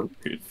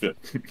 Inappropriate fit.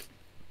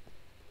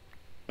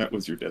 That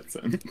was your death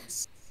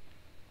sentence.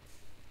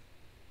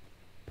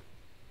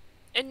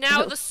 And now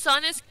No. the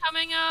sun is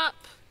coming up,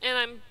 and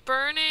I'm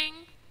burning.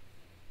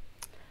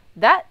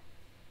 That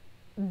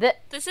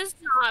This is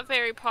not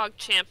very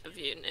PogChamp of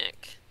you,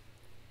 Nick.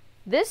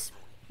 this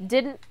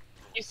didn't.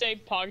 You say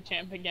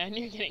PogChamp again,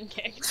 you're getting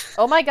kicked.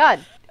 Oh my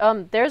god.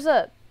 There's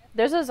a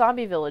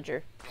zombie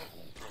villager.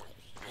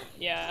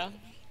 Yeah.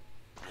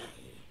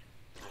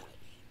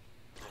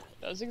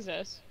 Those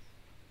exist.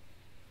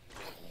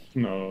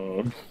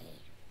 No.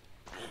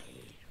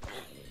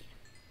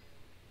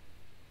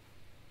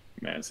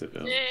 Massive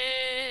L.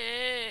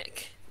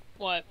 Nick.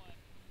 What?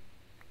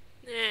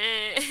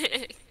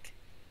 Nick.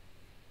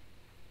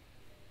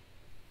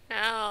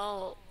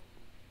 Help.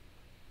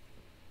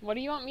 What do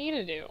you want me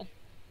to do?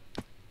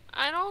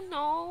 I don't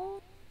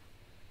know.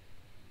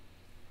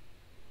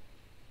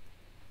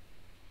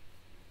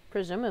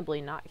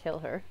 Presumably not kill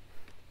her.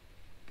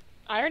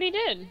 I already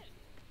did.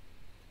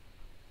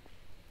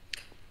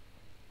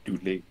 Too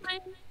late.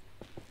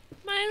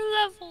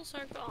 My levels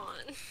are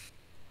gone.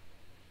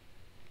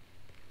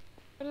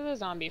 Go to the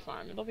zombie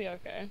farm, it'll be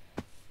okay.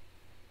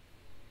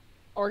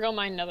 Or go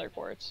mine nether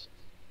quartz.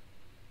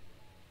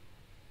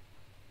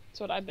 That's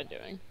what I've been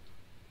doing.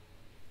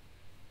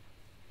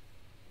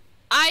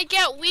 I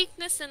get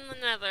weakness in the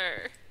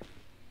nether.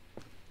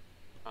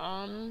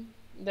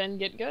 Then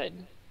get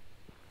good.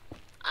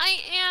 I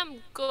am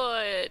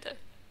good.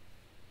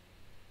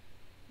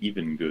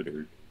 Even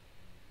gooder.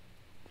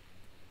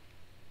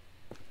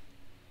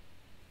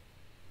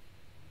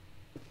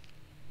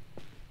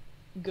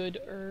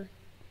 Gooder.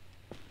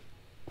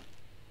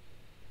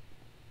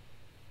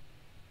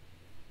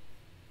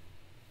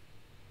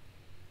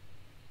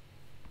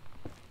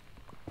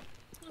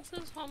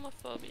 This is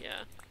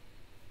homophobia.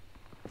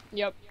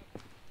 Yep.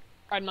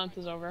 Pride month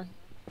is over.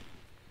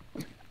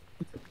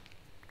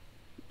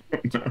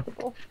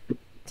 No.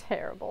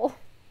 Terrible.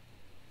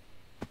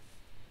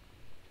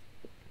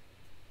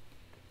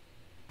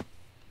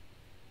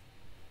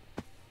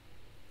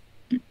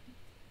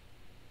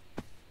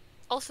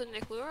 Also,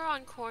 Nick, we were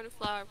on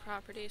cornflower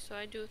property, so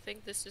I do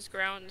think this is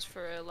grounds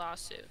for a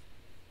lawsuit.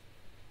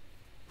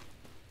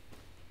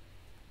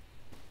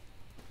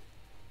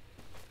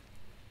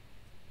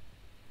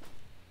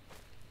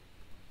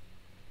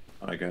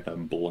 I got a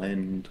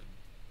blend.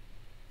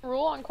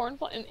 Rule on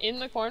cornflower in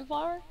the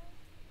cornflower?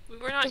 We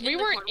were not. Because we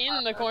weren't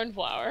in the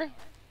cornflower.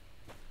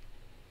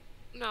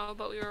 No,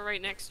 but we were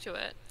right next to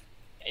it.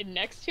 And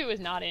next to is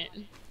not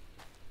in.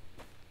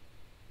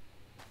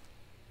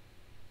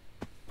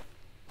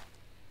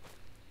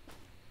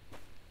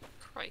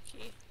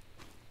 Crikey.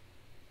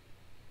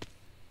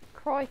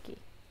 Crikey.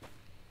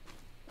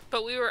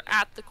 But we were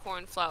at the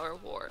cornflower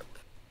warp.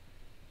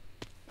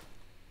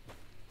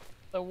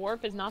 The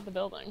warp is not the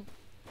building.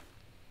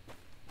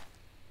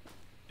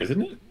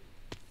 Isn't it?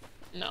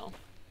 No.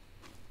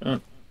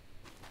 Oh.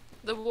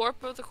 The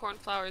warp of the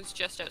cornflower is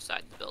just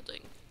outside the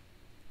building.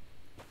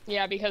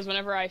 Yeah, because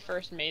whenever I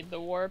first made the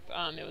warp,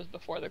 it was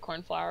before the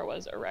cornflower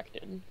was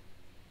erected.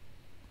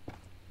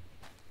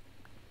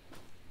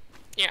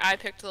 Yeah, I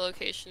picked the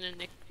location and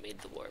Nick made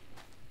the warp.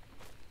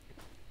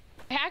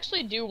 I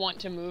actually do want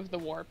to move the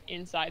warp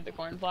inside the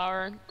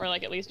cornflower, or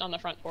like at least on the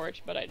front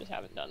porch, but I just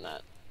haven't done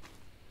that.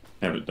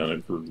 Haven't done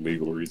it for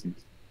legal reasons.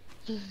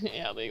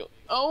 Yeah, legal.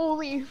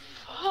 Holy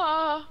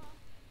fuck!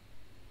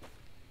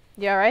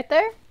 You alright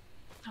there?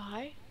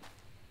 Hi.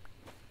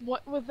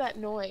 What was that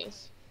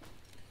noise?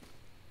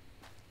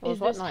 What was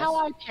Is what this noise? how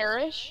I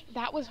perish?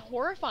 That was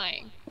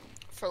horrifying.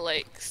 For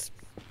lakes.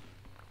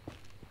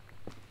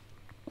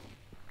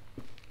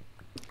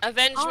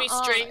 Avenge me,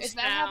 strange If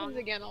that sound. happens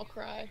again, I'll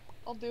cry.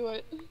 I'll do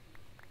it.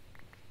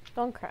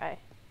 Don't cry.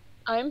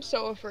 I'm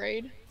so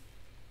afraid.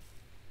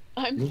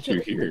 I'm Did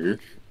you hear?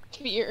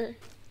 fear.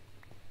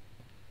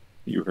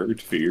 You heard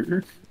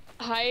fear?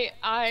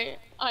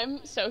 I'm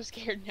so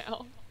scared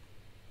now.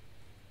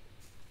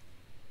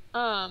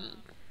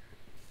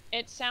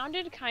 It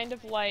sounded kind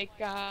of like,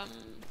 I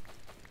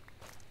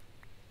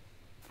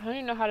don't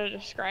even know how to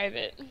describe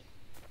it.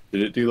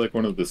 Did it do like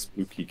one of the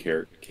spooky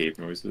cave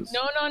noises?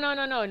 No,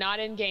 not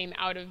in game,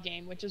 out of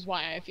game, which is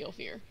why I feel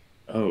fear.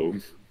 Oh.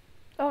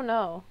 Oh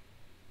no.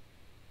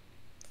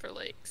 For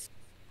lakes.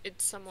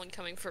 It's someone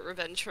coming for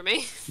revenge for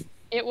me.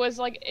 It was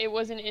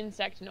an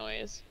insect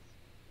noise.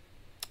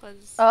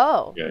 Was...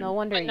 Oh, Yeah. no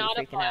wonder But you're not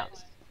a freaking out.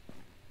 buzz.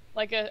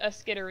 Like a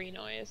skittery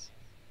noise.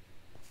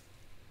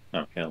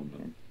 Oh, hell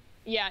no.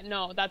 Yeah,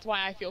 no, that's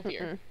why I feel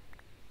fear.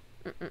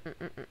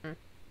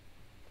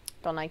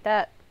 Don't like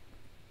that.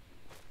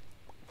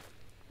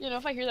 You know,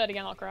 if I hear that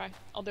again, I'll cry.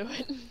 I'll do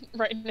it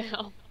right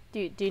now.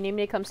 Do you need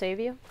me to come save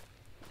you?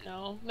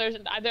 No,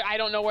 I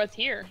don't know what's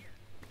here.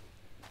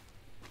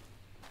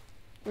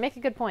 You make a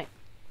good point.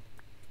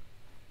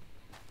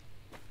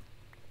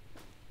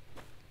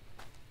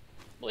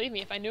 Believe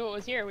me, if I knew it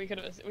was here, we could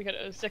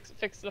have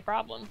fixed the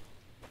problem.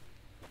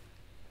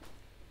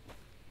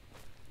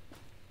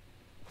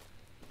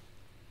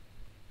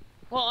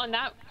 Well, on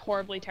that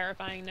horribly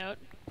terrifying note,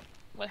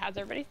 how's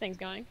everybody's things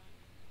going?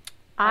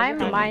 I'm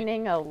hobby?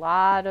 mining a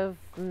lot of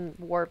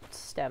warped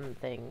stem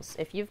things.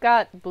 If you've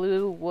got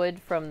blue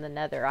wood from the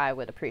nether, I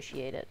would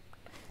appreciate it.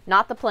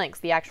 Not the planks,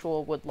 the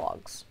actual wood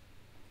logs.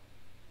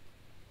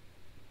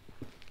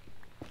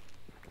 I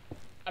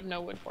have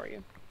no wood for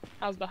you.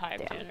 How's the hive,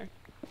 Damn. Tanner?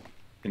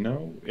 You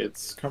know,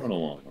 it's coming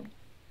along.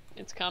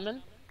 It's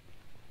coming?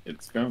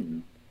 It's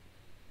coming.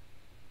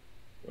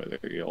 Whether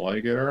you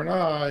like it or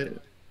not.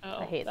 Oh,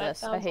 I hate that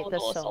this. I sounds a hate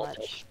this little so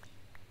much.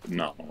 assaultive.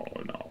 No.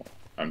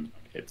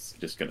 It's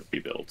just gonna be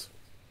built.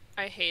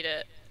 I hate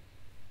it.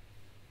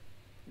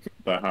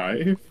 The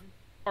hive?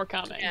 Or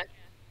coming. Yeah.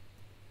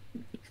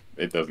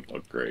 It doesn't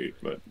look great,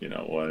 but you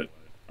know what?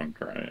 I'm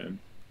trying.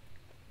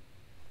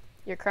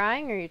 You're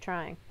crying or are you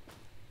trying?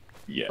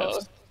 Yes.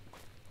 Both.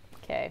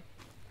 Okay.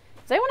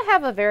 Does anyone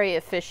have a very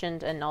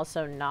efficient and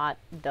also not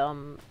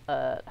dumb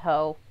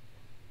hoe?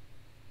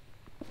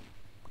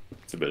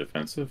 It's a bit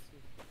offensive.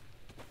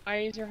 Why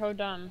is your hoe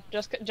dumb?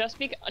 Just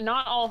because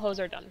not all hoes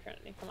are dumb,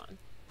 Trinity. Come on.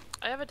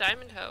 I have a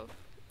diamond hoe.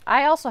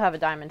 I also have a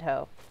diamond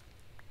hoe.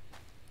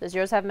 Does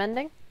yours have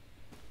mending?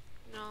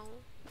 No.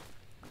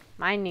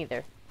 Mine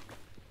neither.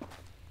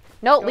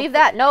 No, leave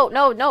that. No,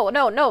 no, no,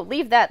 no, no.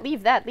 Leave that.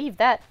 Leave that. Leave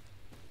that.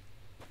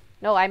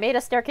 No, I made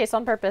a staircase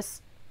on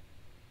purpose.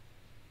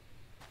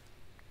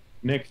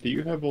 Nick, do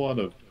you have a lot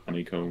of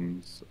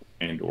honeycombs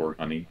and or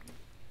honey?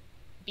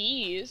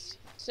 Bees.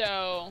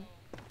 So,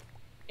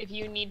 if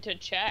you need to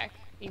check,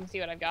 you can see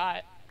what I've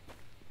got.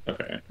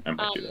 Okay, I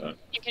might do that.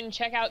 You can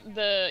check out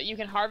you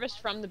can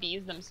harvest from the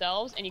bees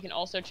themselves, and you can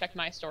also check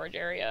my storage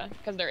area,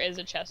 because there is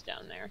a chest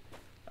down there.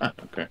 Ah,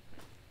 okay.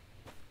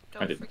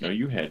 Don't I didn't forget. know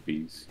you had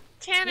bees.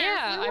 Tanner,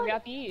 Yeah, if we I've let-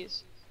 got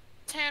bees.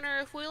 Tanner,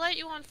 if we light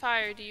you on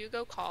fire, do you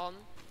go calm?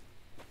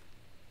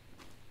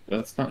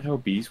 That's not how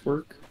bees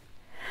work.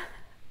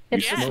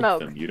 It's you the smoke smoke.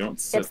 them. You don't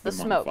set It's the them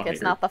on smoke. fire.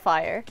 It's not the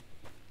fire.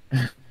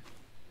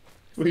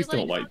 Please We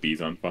don't like- light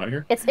bees on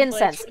fire. It's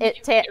incense. what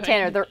are you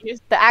Tanner, doing?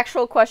 the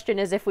actual question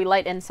is if we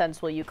light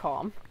incense, will you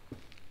calm?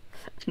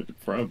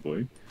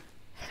 Probably.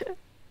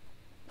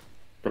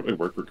 Probably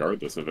work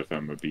regardless of if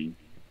I'm a bee.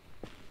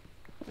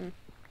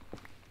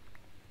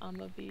 I'm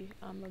a bee.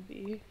 I'm a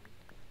bee.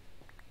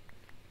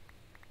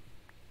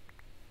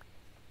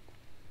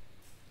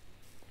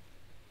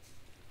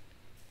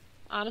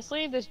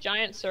 Honestly, this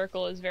giant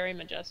circle is very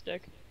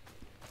majestic.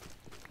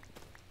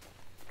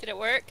 Did it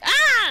work?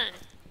 Ah!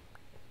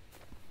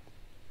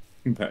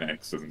 The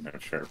axe doesn't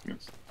have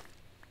sharpness.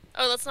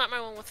 Oh, that's not my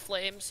one with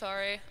flame,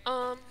 sorry.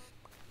 What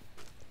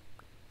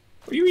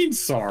do you mean,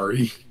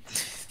 sorry?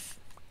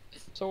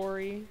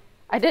 Sorry.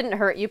 I didn't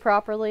hurt you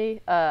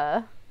properly.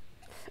 I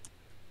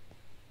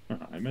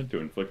meant to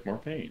inflict more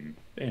pain.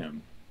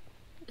 Damn.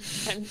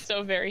 I'm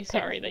so very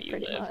sorry that you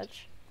pretty lived.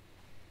 much.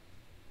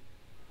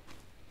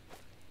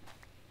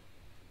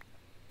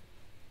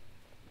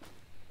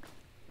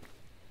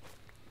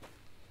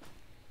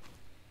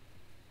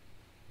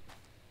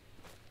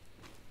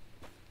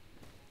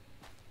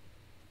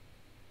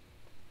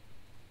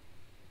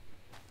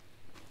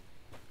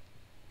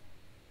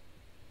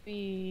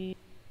 Bee.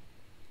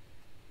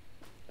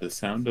 The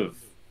sound of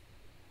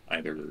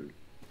either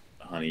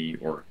honey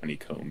or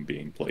honeycomb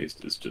being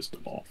placed is just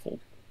awful.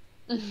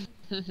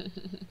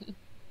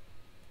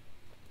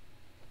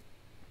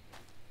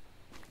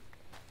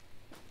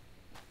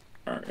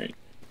 Alright.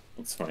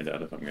 Let's find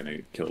out if I'm gonna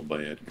get killed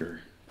by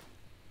Edgar.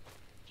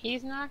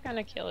 He's not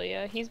gonna kill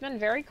you. He's been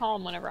very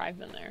calm whenever I've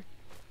been there.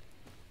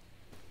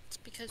 It's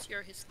because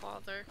you're his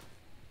father.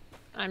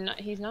 I'm not.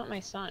 He's not my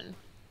son.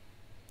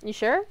 You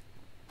sure?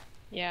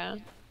 Yeah.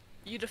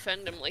 You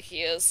defend him like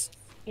he is.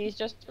 He's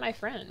just my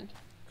friend.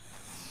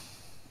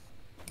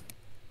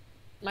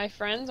 My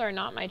friends are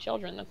not my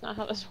children. That's not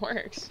how this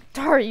works.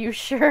 Are you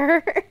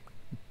sure?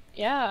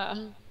 Yeah.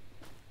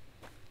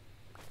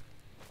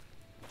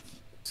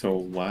 So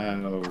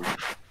loud.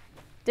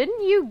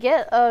 Didn't you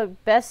get a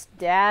best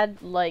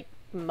dad, like,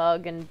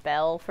 mug and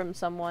bell from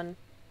someone?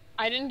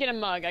 I didn't get a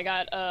mug. I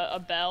got a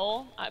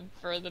bell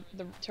for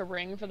to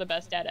ring for the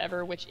best dad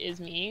ever, which is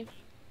me.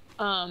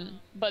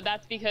 But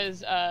that's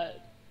because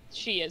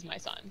she is my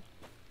son.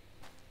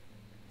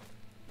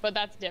 But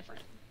that's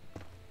different.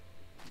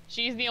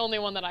 She's the only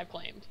one that I've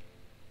claimed.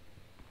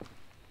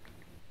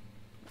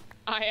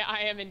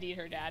 I am indeed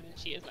her dad, and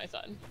she is my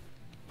son.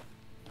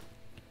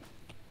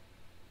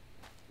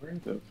 Where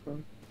the fuck?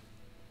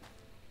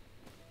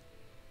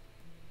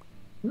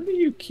 Where do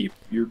you keep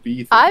your bee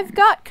thing? I've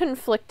got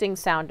conflicting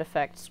sound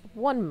effects.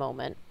 One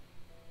moment.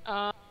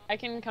 I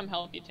can come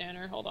help you,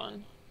 Tanner. Hold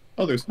on.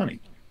 Oh, there's honey.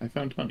 I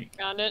found honey.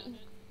 Found it.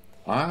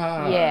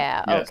 Ah.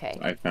 Yeah, yes, okay.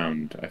 I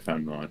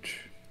found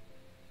much.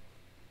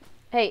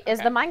 Hey, is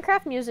Okay. the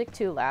Minecraft music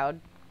too loud?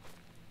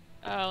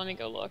 Let me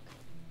go look.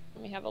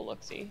 Let me have a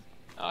look-see.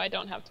 Oh, I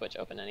don't have Twitch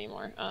open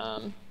anymore.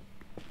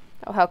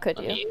 Oh, how could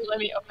Let you?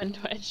 me open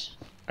Twitch.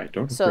 I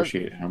don't So-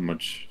 appreciate how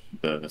much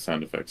the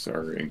sound effects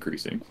are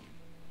increasing.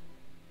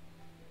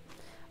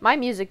 My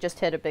music just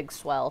hit a big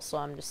swell, so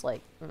I'm just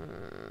like,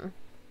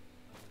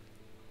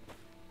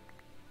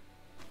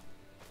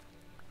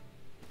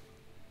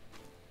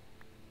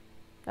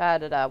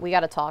 We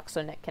gotta talk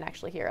so Nick can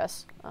actually hear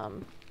us.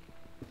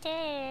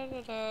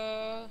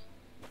 Da-da-da-da.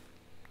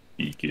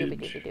 Speakage.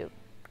 Doobie-doobie-doo.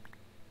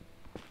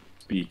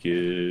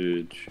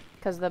 Speakage.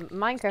 Because the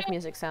Minecraft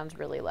music sounds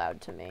really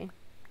loud to me.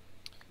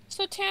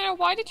 So Tanner,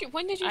 when did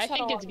you I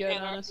settle think it's on good,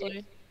 anarchy?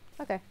 honestly.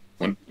 Okay.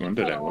 When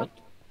did I what?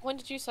 When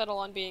did you settle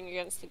on being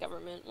against the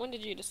government? When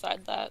did you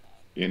decide that?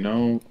 You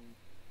know,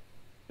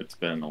 it's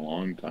been a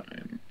long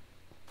time.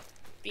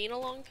 Been a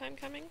long time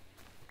coming?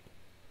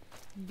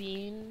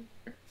 Bean.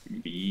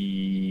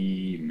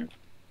 Bean.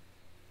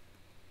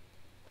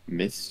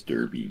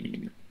 Mr.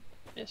 Bean.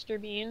 Mr.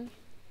 Bean.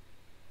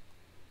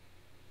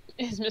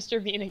 Is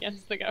Mr. Bean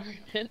against the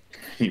government?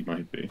 He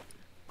might be.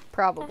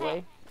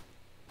 Probably.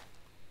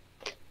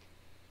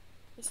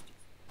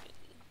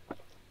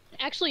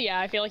 Actually, yeah,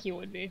 I feel like he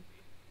would be.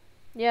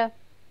 Yeah.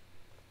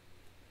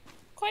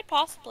 Quite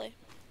possibly.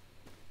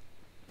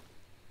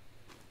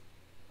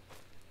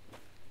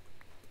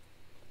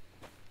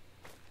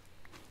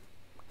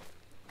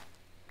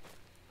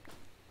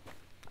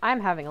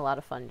 I'm having a lot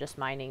of fun just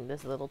mining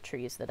these little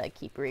trees that I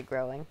keep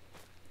regrowing.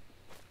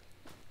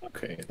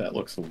 Okay, that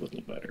looks a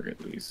little better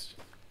at least.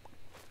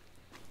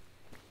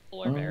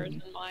 Polar bears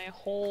in my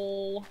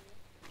hole.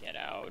 Get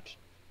out.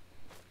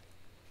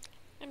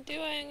 I'm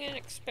doing an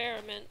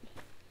experiment.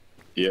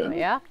 Yeah. Oh,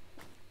 yeah?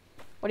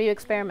 What are you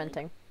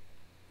experimenting?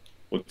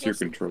 What's your Yes.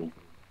 control?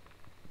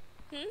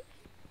 Hmm?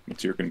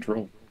 What's your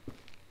control?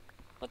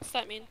 What's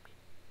that mean?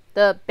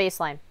 The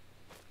baseline.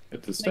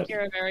 It's a I step. think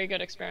you're a very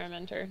good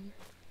experimenter.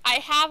 I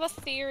have a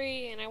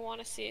theory and I want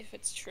to see if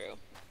it's true.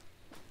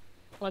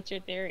 What's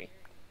your theory?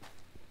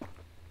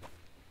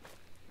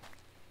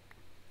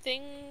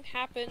 Thing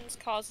happens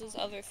causes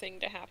other thing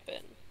to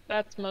happen.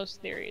 That's most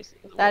theories.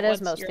 That is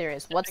What's most your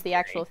theories. specific What's the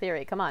actual theory?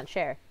 theory? Come on,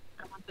 share.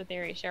 I want the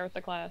theory. Share with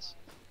the class.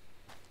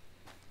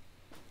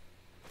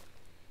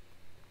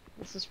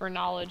 This is for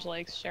knowledge,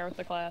 Lakes. Share with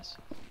the class.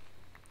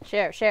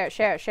 Share, share,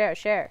 share, share,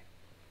 share.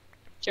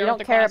 Share We with don't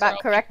the care class or about I'll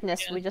kick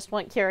correctness, you we in. just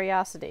want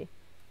curiosity.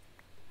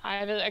 I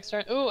have an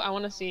extra. Ooh, I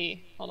want to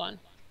see. Hold on.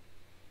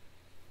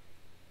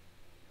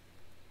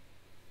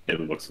 It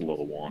looks a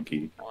little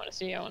wonky. I want to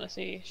see. I want to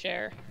see.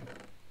 Share.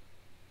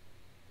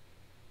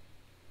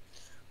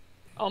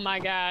 Oh my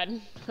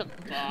god.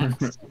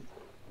 Box.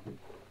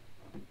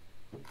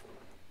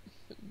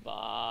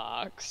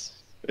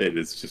 Box. It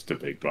is just a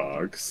big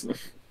box.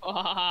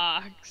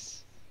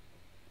 Box.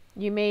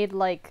 You made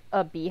like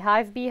a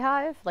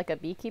beehive? Like a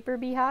beekeeper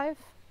beehive?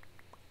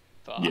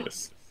 Box.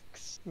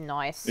 Yes.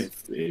 Nice.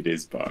 It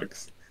is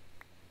box.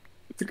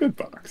 It's a good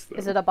box though.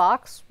 Is it a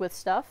box with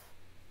stuff?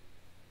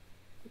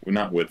 We're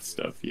not with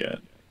stuff yet.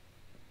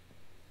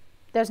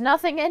 There's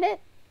nothing in it?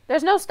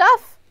 There's no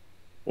stuff?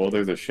 Well,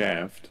 there's a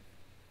shaft.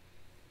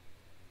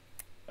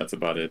 That's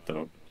about it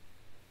though.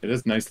 It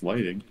has nice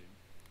lighting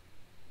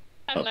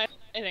I'm Oh, not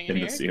anything in in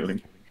the here.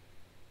 ceiling.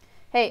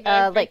 Hey,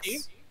 Very Lakes.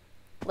 pretty.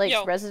 Lakes,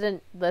 Yo.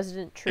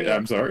 resident tree.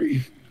 I'm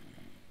sorry.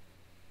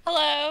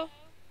 Hello?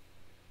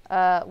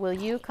 Will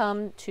you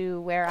come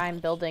to where I'm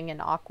building an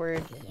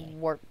awkward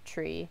warp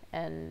tree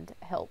and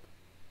help?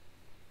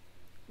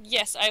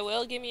 Yes, I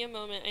will. Give me a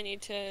moment. I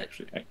need to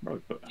Actually, I can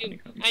probably put do,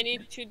 honeycombs I in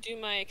need here. to do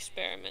my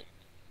experiment.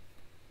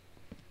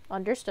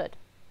 Understood.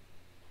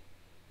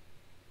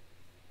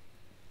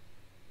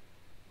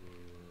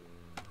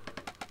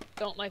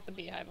 Don't light the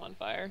beehive on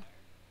fire.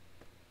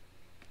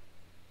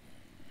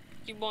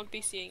 You won't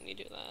be seeing me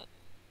do that.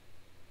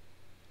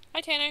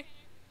 Hi, Tanner.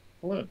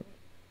 Hello.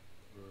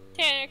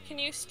 Tanner, can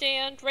you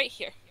stand right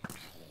here?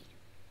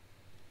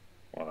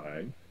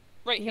 Why?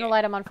 Right You here. gonna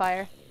light him on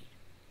fire?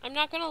 I'm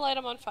not gonna light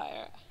him on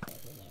fire.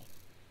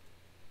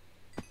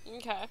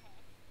 Okay.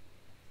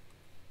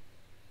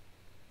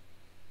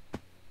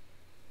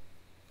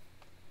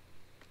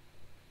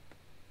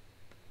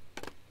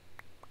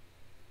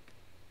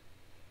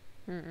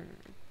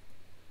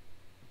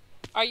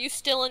 Are you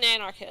still an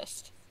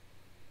anarchist?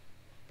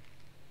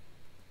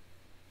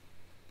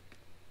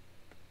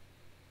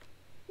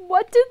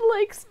 What did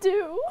Lakes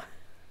do?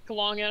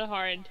 Long and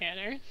hard,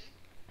 Tanner.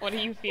 What are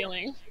you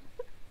feeling?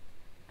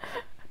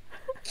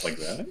 Like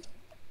that?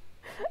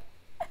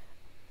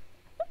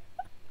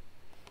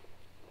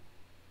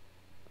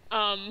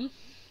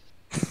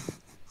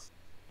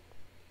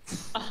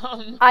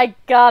 I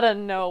gotta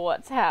know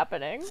what's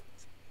happening.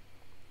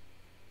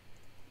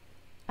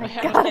 I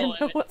have a gotta full know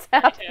image. what's Hi,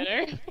 happening.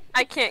 Tanner.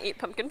 I can't eat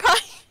pumpkin pie.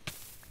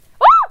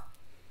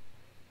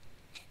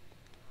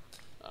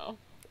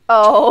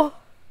 Oh.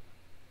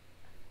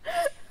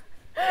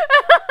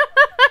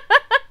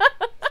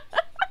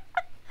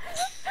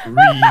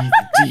 Breathe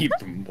deep,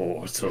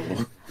 mortal.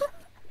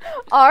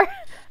 Are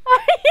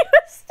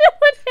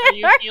you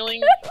still in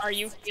here? Are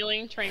you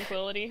feeling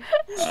tranquility?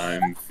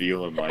 I'm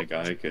feeling like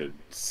I could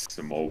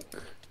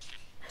smoke.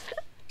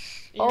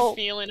 You're Oh.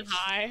 feeling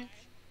high.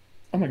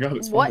 Oh my god,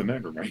 it's What? found the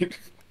netherite.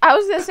 I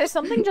was gonna say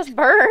something just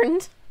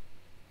burned.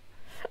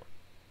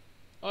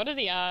 What are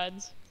the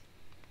odds?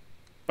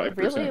 5%,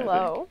 Really I think.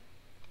 low.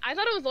 I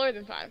thought it was lower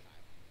than 5.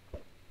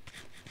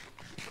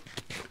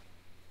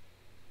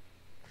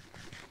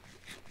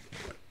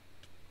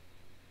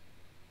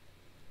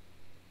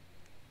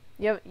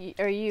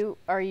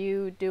 Are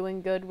you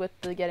doing good with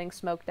the getting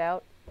smoked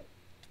out?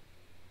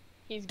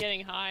 He's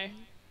getting high.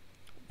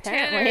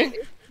 Apparently.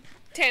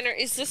 Tanner,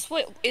 is this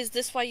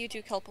why you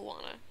do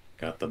Kelpawana?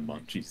 Got the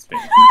munchies thing.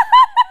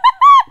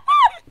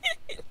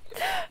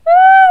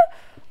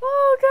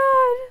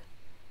 Oh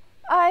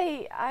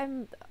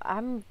god.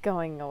 I'm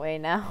going away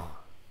now.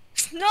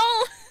 No.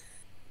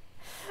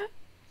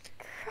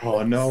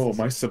 Oh no,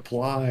 my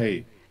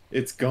supply!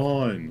 It's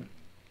gone!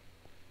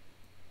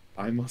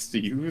 I must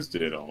have used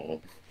it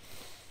all.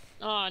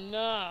 Oh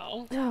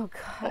no. Oh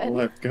god.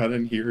 All I've got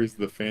in here is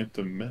the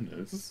Phantom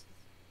Menace.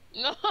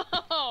 No,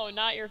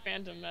 not your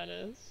Phantom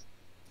Menace.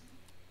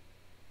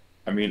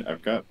 I mean,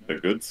 I've got the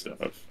good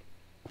stuff,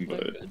 The but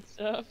good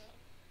stuff.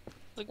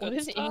 The What good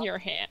is stuff? in your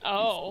hand?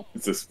 Oh.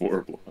 it's a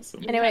Spore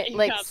Blossom. Anyway, You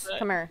Lakes, got the-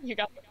 come here. You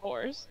got the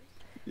pores.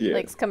 Yeah,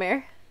 Lakes, come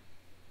here.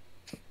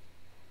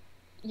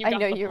 You I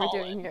got know the you were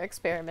pollen. doing your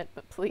experiment,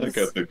 but I please.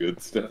 got the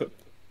good stuff.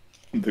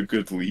 The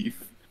good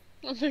leaf.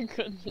 The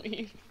good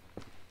leaf.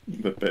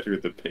 The better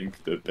the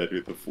pink, the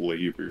better the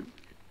flavor.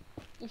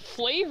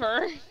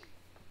 Flavor?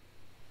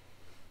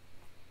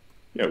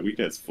 Yeah, wheat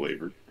has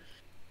flavor.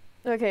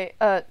 Okay,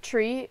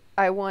 tree,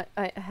 I want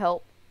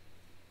help.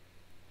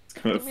 It's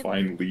got a Give me-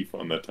 fine leaf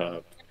on the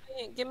top.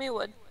 Give me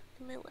wood.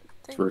 Give me wood.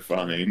 It's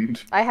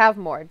refined. I have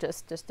more.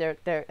 Just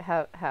there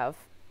have,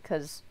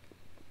 cause,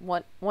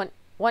 want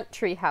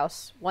tree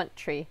house, want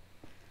tree.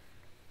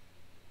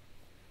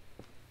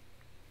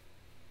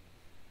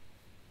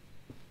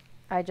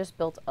 I just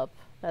built up.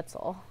 That's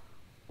all.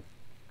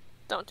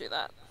 Don't do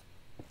that.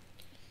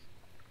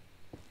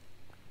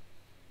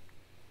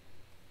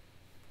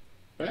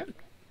 Eh,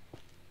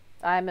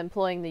 I'm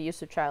employing the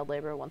use of child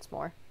labor once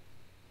more.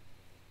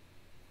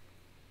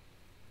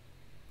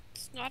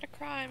 It's not a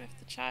crime if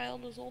the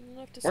child is old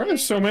enough to Why are say. there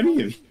so many of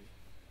these?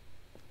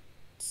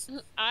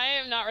 I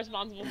am not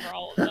responsible for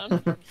all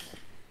of them.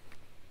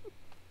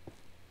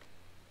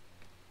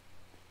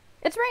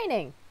 It's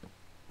raining.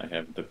 I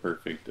have the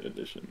perfect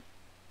addition.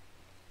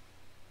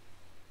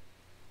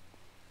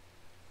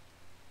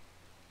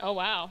 Oh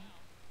wow.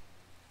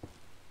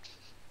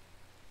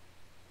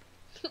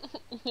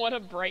 What a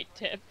bright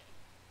tip.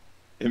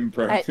 In I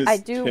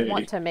brightest do day,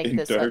 want to make in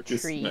this a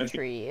darkest tree night.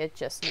 tree. It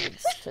just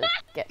needs to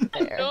get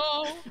there.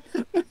 No.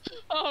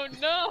 Oh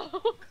no.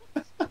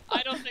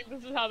 I don't think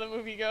this is how the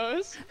movie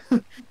goes.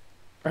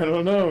 I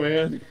don't know,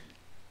 man.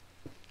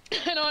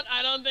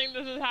 I don't think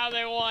this is how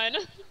they won.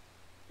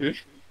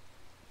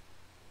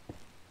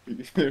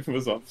 It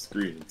was off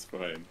screen, it's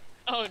fine.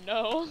 Oh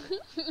no.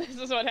 This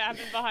is what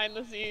happened behind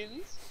the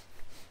scenes.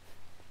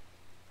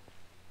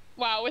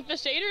 Wow, with the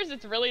shaders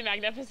it's really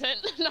magnificent.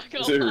 Not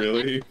gonna Is it lie.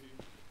 really?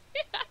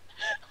 Yeah.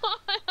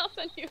 I'll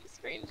send you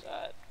a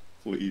screenshot.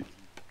 Please.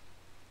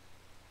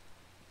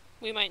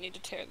 We might need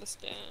to tear this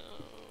down.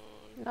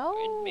 No.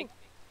 And make,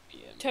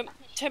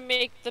 to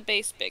make the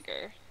base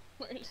bigger.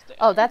 Where's the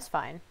Oh, that's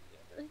fine.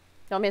 You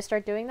want me to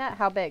start doing that?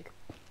 How big?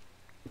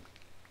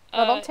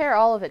 No, don't tear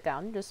all of it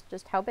down.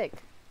 Just how big?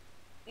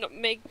 No,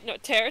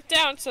 tear it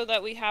down so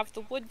that we have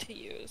the wood to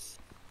use.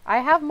 I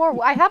have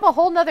more. I have a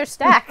whole nother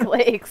stack,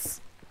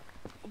 Lakes.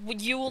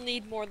 You will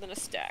need more than a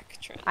stack,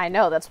 Trent. I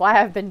know. That's why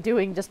I've been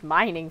doing just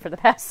mining for the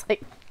past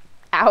like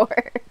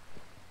hour.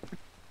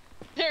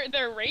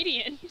 They're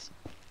radiant.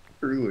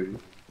 Truly.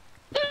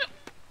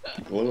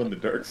 Glow in the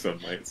dark, some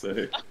might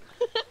say.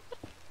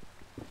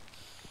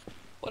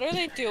 What are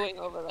they doing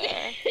over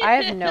there? I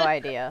have no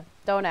idea.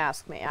 Don't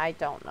ask me. I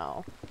don't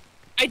know.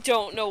 I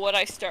don't know what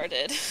I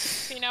started.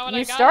 You know what You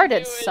I gotta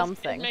started do is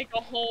something. make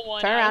a whole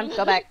one. Turn out around. of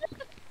Go back.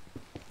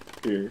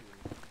 Here.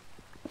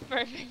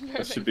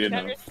 Perfect. should be Have your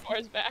enough.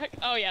 scores back.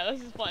 Oh yeah,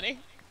 this is plenty.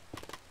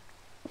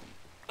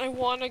 I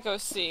wanna go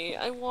see.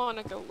 I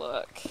wanna go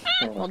look.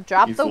 Oh, Well,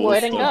 drop he's the a little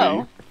wood and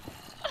go.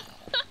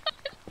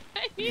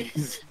 stubby.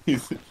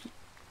 He's...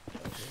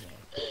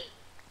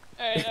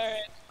 Alright.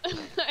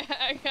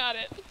 I got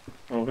it.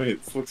 Oh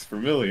wait, this looks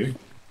familiar.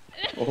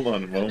 Hold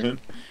on a moment.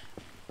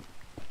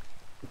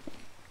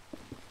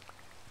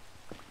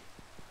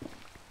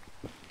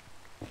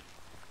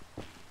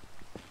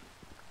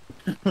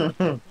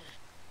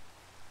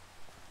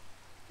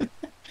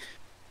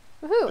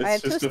 Woohoo! I have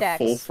It's two just a stacks.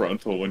 full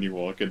frontal when you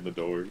walk in the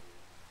door.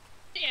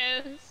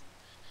 Yes.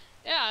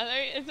 Yeah,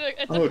 it's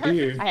a Oh, perfect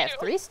dear. I have view.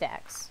 3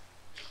 stacks.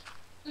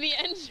 The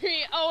entry.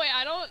 Oh wait,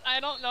 I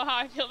don't know how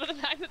I feel about the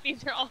fact that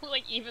these are all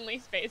like evenly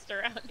spaced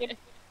around it.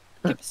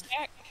 Give a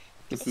stack.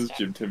 This Give a is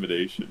stack.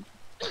 intimidation.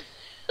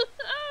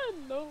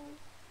 No.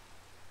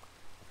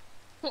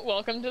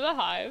 Welcome to the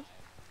hive.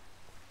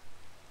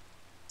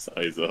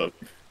 Size up.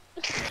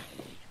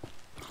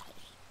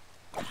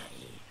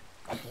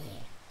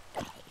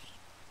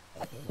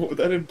 What would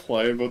that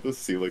imply about the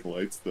ceiling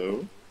lights,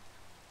 though?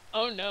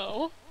 Oh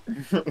no.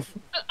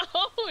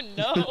 Oh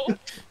no.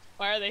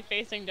 Why are they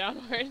facing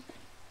downward?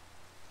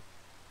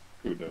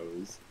 Who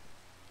knows?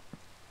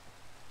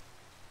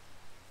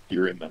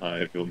 You're in the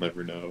hive, you'll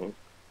never know.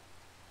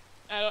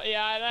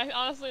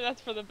 Honestly,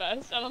 that's for the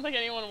best. I don't think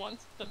anyone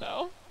wants to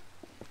know.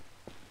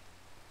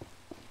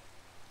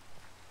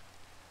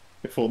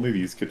 If only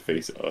these could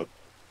face up.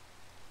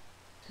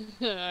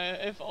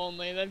 If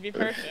only, that'd be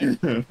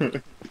perfect.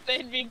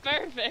 They'd be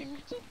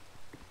perfect.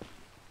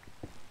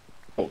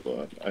 Hold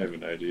on, I have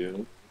an idea.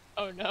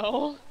 Oh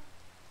no.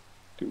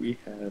 Do we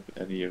have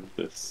any of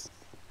this?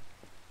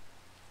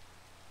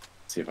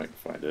 Let's see if I can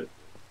find it.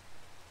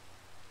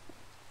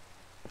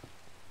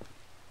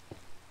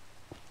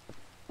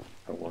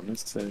 I want to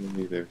say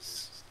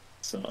there's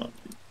some.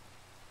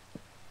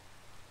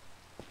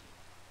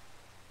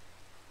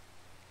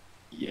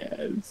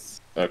 Yes.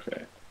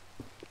 Okay.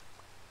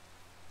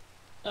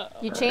 Uh-oh.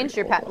 You Alright, changed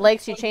your hold on.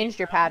 Lakes, you changed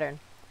your pattern.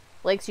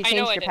 Lakes, you I know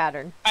changed I your did.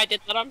 pattern. I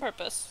did that on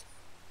purpose.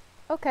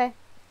 Okay.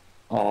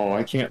 Oh,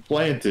 I can't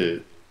plant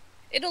it.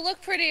 It'll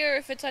look prettier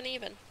if it's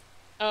uneven.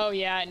 Oh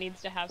yeah, it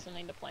needs to have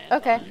something to plant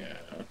Okay. on.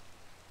 Yeah.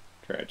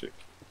 Tragic.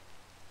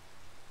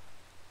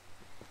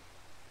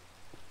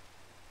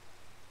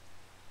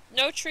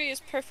 No tree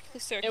is perfectly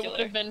It circular.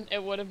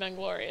 would have been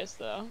glorious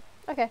though.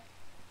 Okay.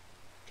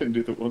 Couldn't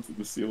do the ones in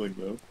the ceiling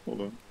though.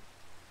 Hold on.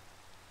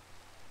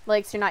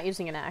 Lakes, you're not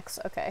using an axe.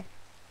 Okay.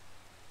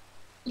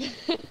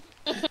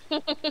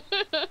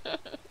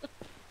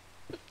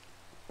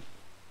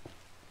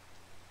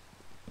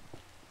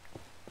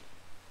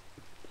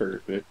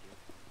 Perfect.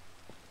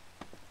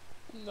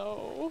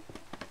 No.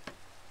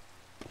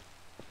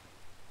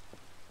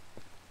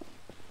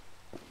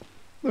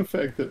 The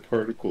fact that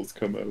particles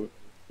come out.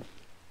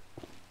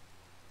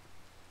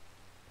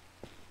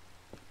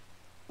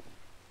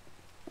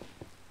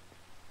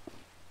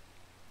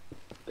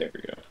 There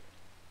we go.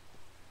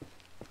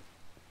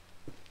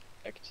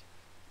 Perfect.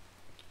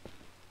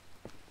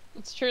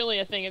 It's truly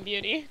a thing of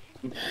beauty.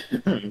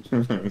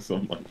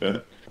 Something like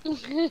that.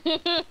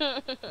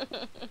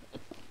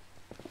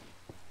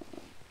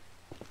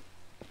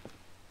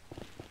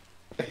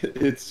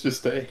 It's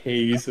just a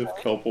haze of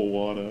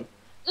Kelpawana.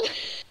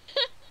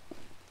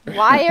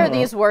 Why are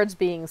these words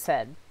being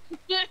said?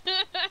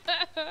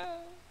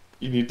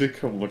 You need to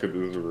come look at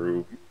this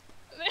room.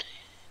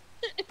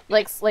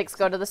 Lakes,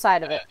 go to the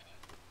side of it.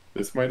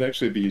 This might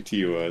actually be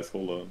TOS.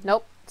 Hold on.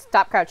 Nope.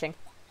 Stop crouching.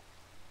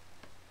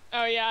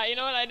 Oh yeah, you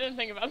know what? I didn't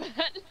think about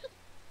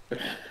that.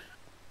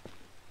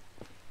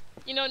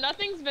 You know,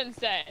 nothing's been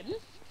said.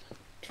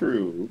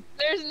 True.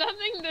 There's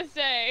nothing to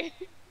say.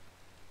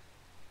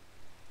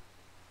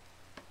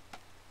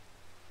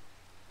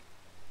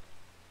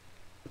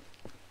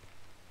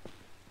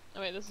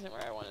 Oh wait, this isn't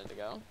where I wanted to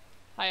go.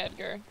 Hi,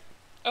 Edgar.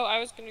 Oh, I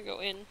was gonna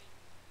go in.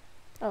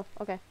 Oh,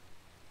 okay.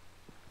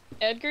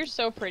 Edgar's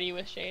so pretty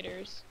with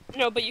shaders.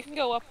 No, but you can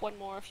go up one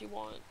more if you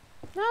want.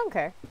 I don't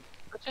care.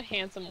 Such a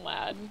handsome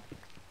lad.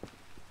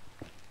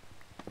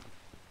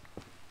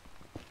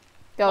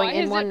 Going Why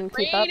in is one it and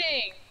keep up.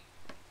 raining?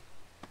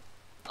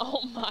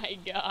 Oh my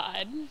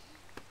god.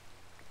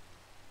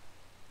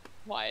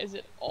 Why is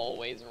it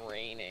always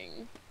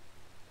raining?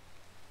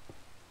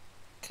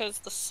 Because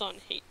the sun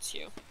hates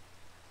you.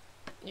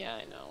 Yeah,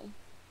 I know.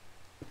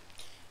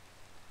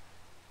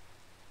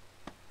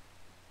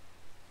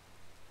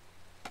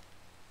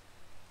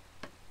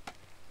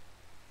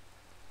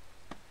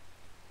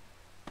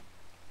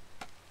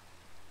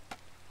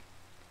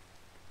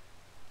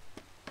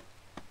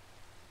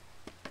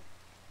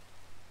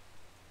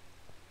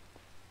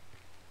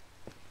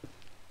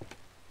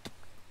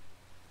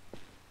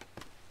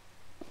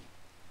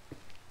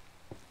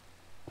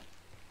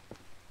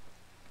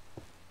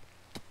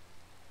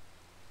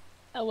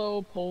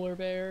 Hello, polar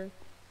bear.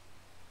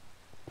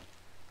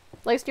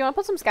 Lakes, do you want to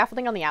put some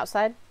scaffolding on the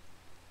outside?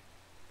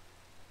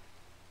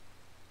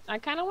 I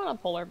kind of want a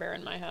polar bear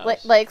in my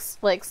house.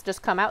 Lakes,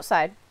 just come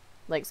outside.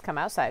 Lakes, come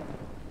outside.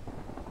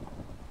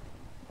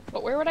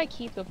 But where would I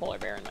keep the polar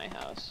bear in my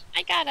house?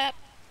 I got up.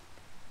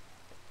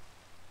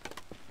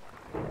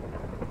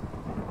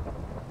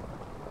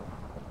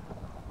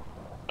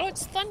 Oh,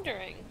 it's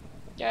thundering.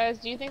 Guys,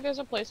 do you think there's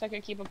a place I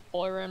could keep a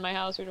polar bear in my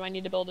house, or do I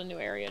need to build a new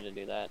area to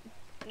do that?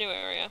 New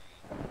area.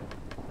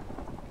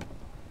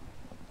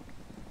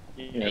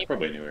 Yeah,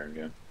 probably a new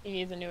area. He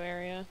needs a new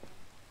area.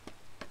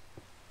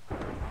 Where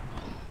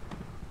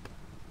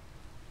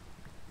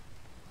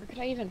could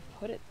I even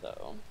put it,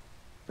 though?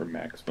 For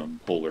maximum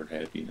polar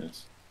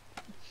happiness.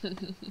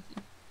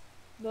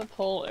 The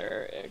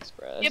Polar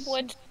Express. Yep,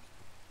 wood.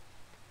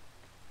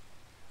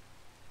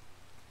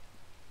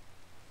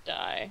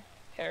 Die.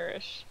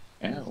 Perish.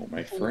 Ow,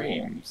 my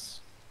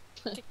frames.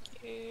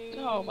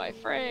 No, my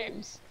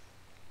frames.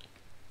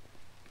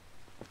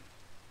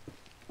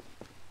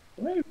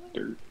 Do I have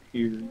dirt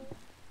here?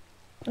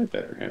 I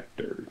better have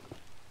dirt.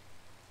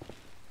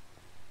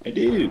 I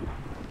do.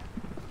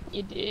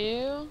 You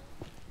do?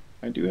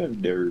 I do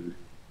have dirt.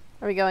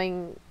 Are we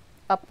going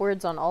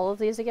upwards on all of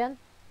these again?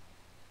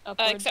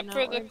 Upwards except and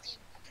for outwards?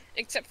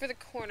 except for the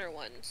corner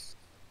ones.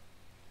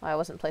 Well, I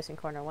wasn't placing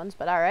corner ones,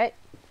 but alright.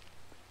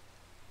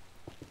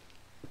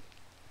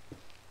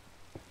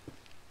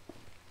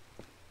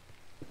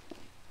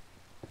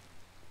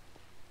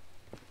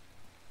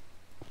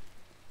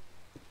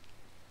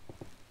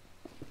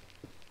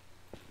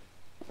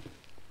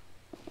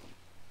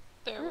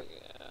 There we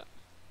go.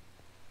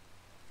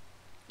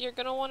 You're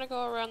gonna want to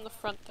go around the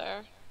front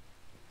there.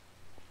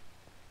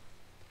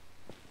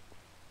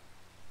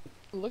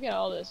 Look at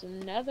all this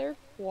nether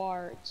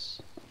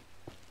quartz.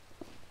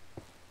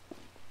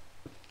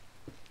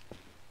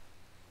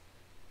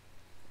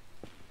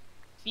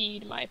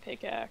 Feed my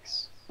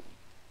pickaxe.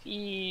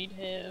 Feed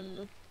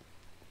him.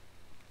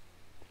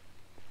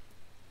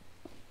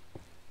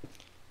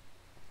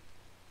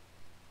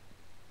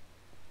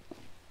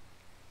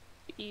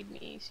 Feed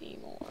me,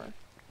 Seymour.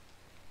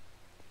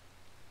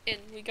 In,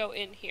 we go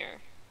in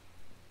here.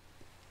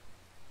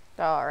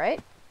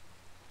 Alright.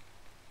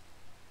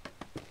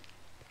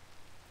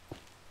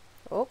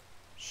 Oh,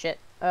 shit.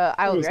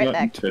 I will was be right not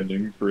back.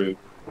 intending for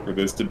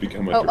this to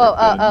become a Oh,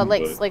 direct end,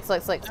 Lakes,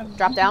 but Lakes.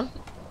 Drop down.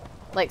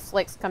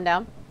 Lakes, come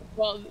down.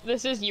 Well,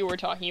 this is you were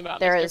talking about,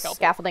 There Mr. is Kelpie.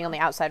 scaffolding on the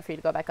outside for you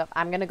to go back up.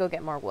 I'm gonna go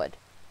get more wood.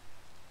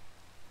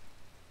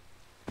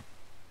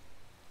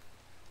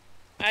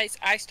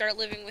 I start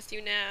living with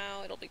you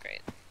now. It'll be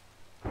great.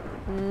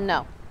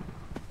 No.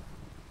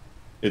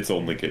 it's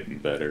only getting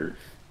better.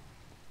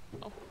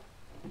 Oh.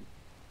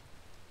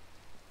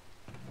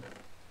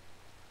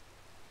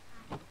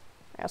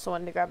 I also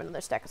wanted to grab another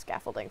stack of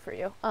scaffolding for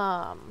you.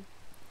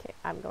 Okay,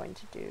 I'm going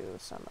to do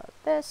some of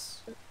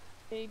this.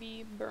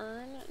 Baby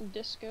burn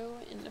disco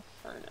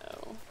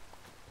inferno.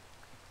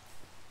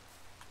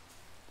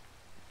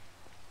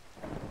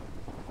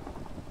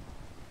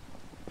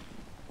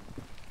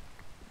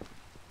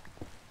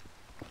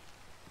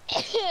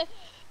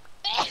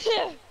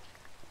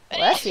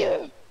 Bless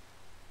you.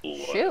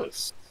 Shoot.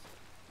 Bless.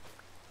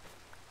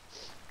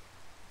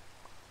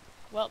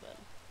 Well then.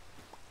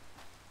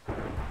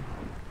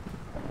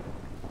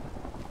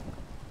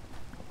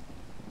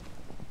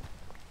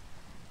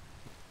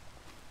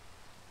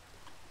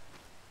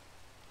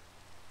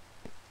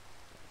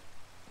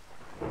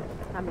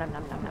 Nom nom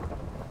nom nom nom.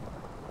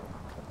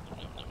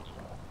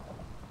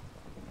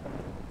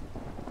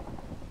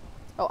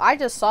 Oh, I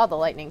just saw the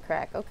lightning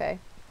crack. Okay.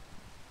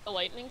 The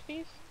lightning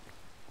thief?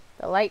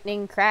 The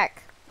lightning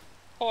crack.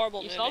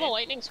 Horrible You movie. saw the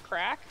lightning's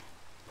crack?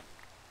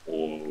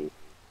 Oh,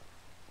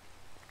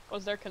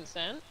 Was there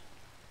consent?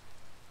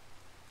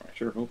 I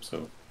sure hope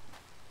so.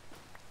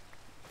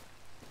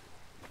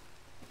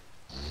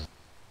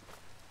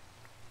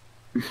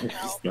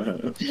 What's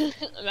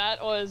that?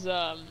 That was,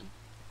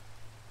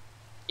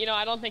 you know,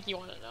 I don't think you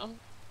want to know.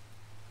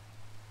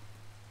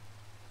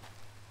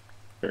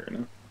 Fair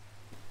enough.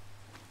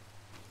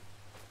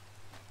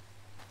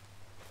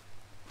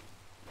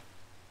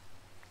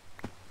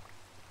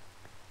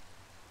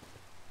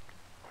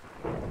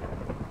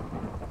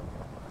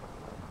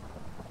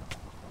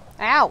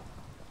 Ow!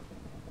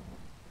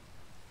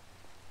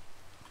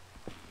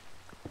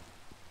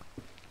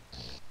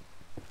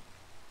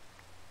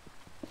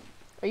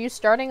 Are you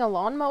starting a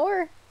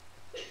lawnmower?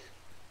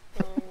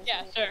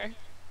 Yeah, sure.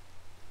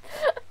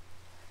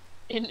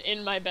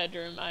 In my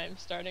bedroom, I'm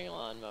starting a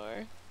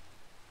lawnmower.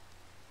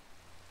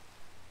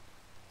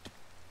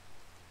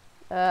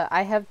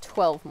 I have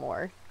 12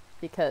 more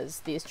because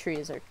these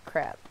trees are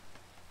crap.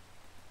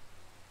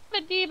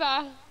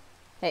 Madiba!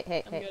 Hey,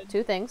 hey, I'm hey. good.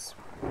 Two things.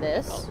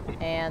 This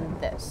and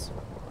this.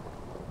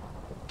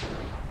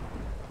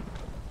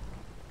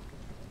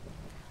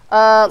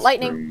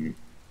 Lightning.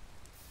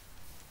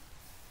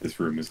 This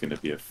room is gonna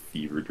be a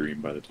fever dream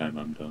by the time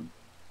I'm done.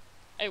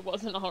 It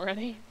wasn't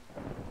already.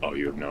 Oh,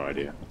 you have no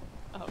idea.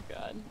 Oh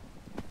god.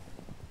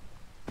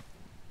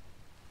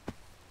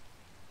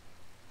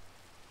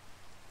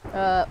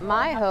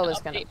 My I'll hoe have is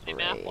to gonna update my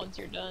map break. once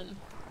you're done.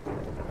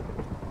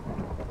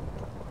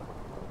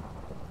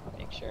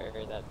 Make sure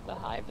that the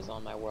hive is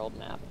on my world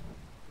map.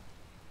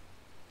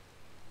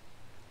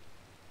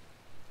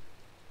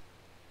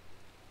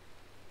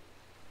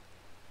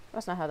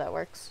 That's not how that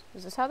works.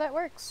 Is this how that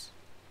works?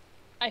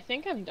 I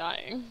think I'm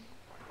dying.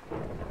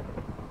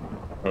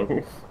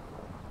 Oh,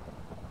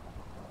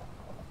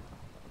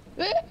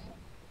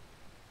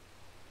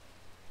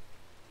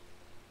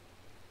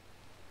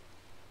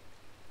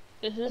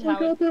 This is oh my how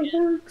god, it that begins.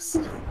 works!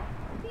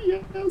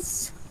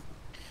 Yes!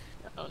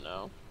 Oh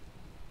no.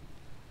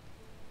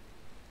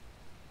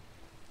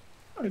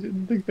 I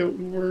didn't think that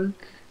would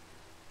work.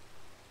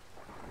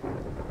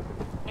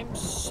 I'm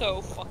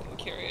so fucking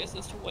curious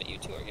as to what you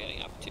two are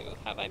getting up to.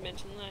 Have I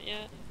mentioned that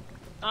yet?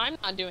 I'm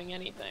not doing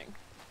anything.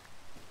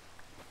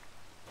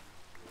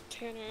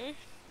 Tanner?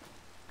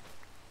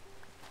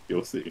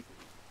 You'll see.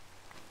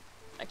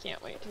 I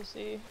can't wait to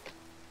see.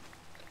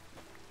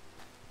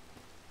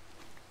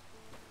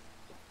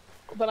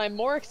 But I'm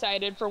more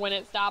excited for when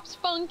it stops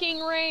funking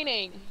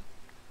raining.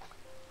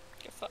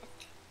 Get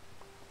fucked.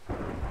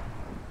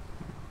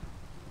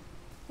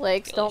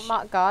 Lakes, don't Delicious.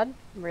 mock God.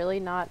 Really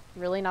not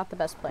the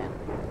best plan.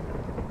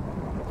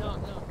 No,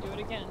 no, do it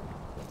again.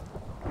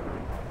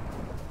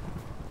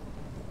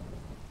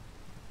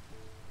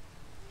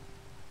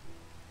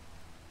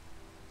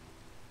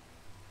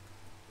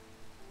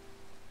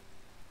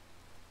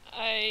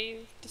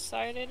 I've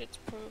decided it's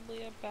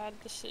probably a bad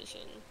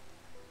decision.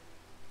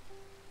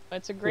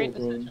 It's a great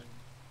Hold on. decision.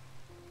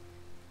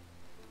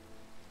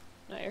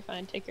 No, you're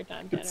fine. Take your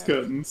time, Tanner. It's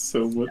gotten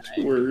so much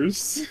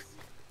worse.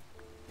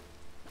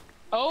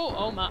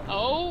 Oh my.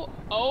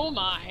 Oh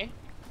my.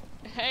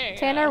 Hey.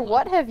 Tanner,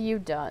 what have you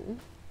done?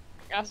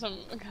 Got some.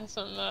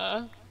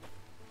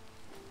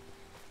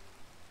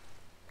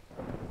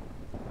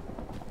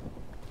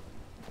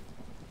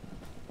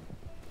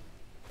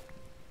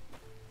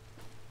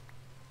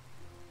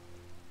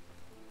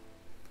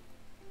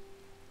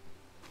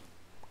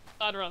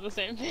 Glad we're on the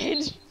same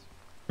page.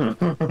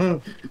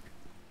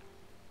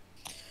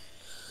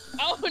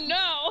 Oh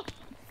no!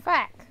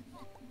 Fuck.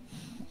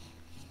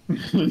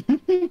 Let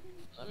me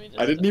just.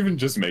 I didn't even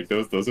just make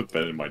those. Those have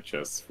been in my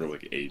chest for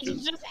like You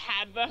ages. just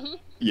had them.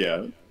 Yeah.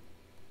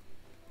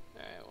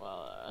 Alright,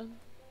 well,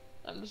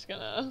 I'm just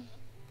gonna.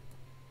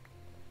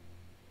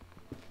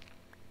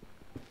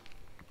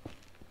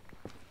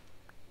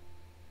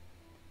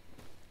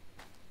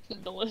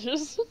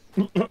 Delicious.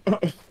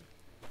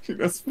 You're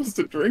not supposed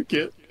to drink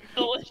it.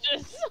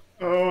 Delicious.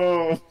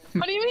 Oh.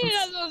 What do you mean you're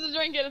not supposed to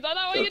drink it? Is that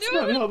not what you That's do?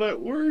 not how that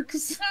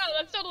works. No,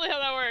 that's totally how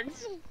that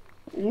works.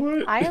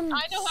 What? I am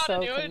I know how to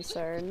so do it.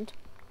 concerned.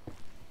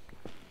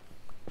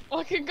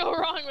 What could go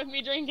wrong with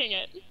me drinking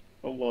it?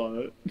 A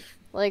lot.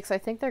 Lakes, I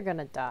think they're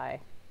gonna die.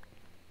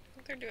 I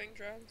think they're doing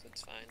drugs,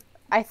 it's fine.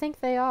 I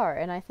think they are,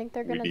 and I think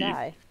they're gonna need-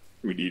 die.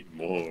 We need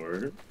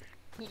more.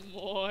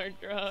 More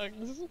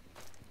drugs.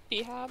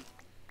 Behab?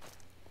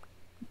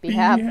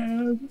 Behab.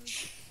 Behab.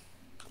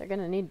 They're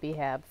gonna need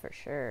Behab for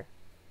sure.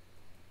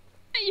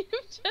 You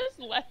just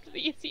left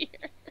these here.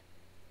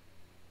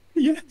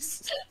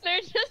 Yes.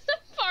 They're just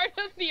a part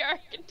of the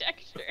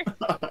architecture.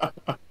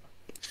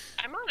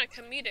 I'm on a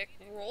comedic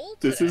roll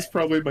This today. is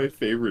probably my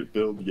favorite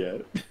build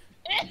yet.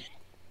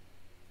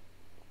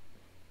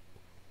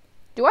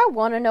 Do I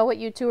want to know what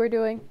you two are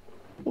doing?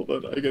 Hold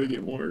on, I gotta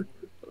get more.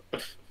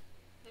 Of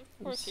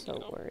I'm course you so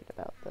do. worried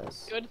about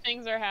this. Good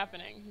things are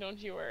happening. Don't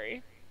you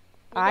worry.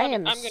 I gonna-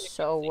 am I'm gonna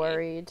so concede.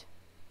 worried.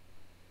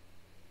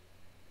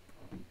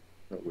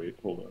 Oh wait,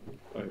 hold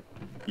on.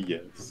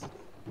 Yes.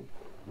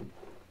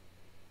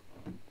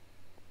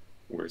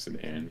 Where's an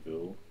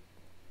anvil?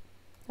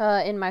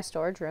 In my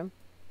storage room.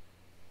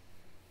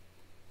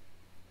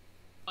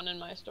 One in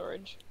my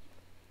storage.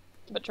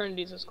 But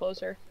Trinity's is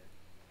closer.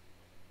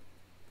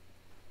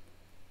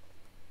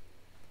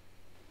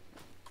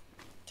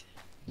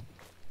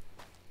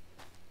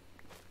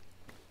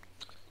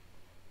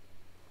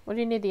 What do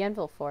you need the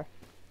anvil for?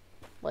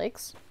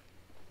 Lakes?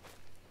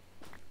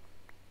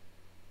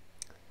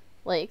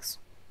 Lakes?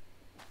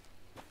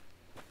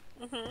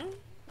 Mm-hmm.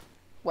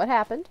 What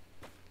happened?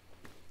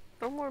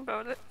 Don't worry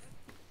about it.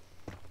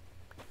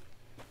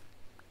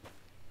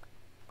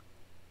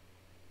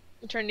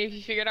 Trinity, have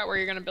you figured out where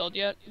you're gonna build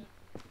yet?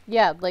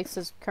 Yeah, Lakes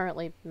is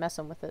currently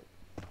messing with it.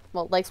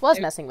 Well, Lakes was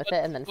Okay, messing with what's-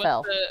 it and then what's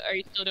fell. Are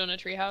you still doing a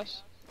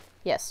treehouse?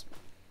 Yes.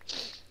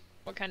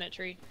 What kind of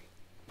tree?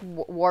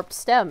 Warped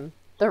stem.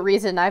 The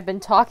reason I've been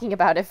talking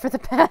about it for the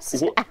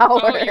past Wha- hour.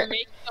 Oh, you're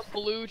making a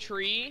blue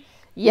tree?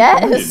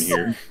 Blood in Yes!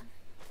 here.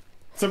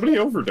 Somebody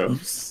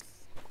overdosed.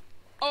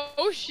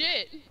 Oh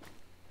shit!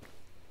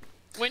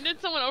 When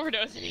did someone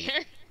overdose in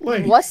here?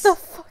 Like, What the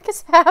fuck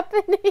is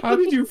happening? how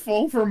did you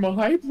fall from a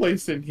high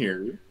place in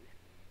here?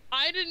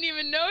 I didn't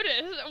even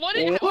notice. What?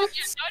 What?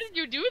 How did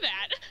you do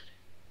that?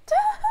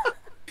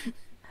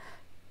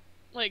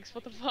 Lakes,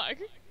 what the fuck?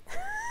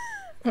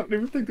 I don't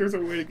even think there's a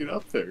way to get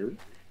up there.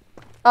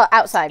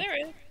 Outside.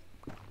 There is.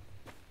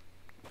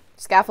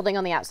 Scaffolding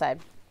on the outside.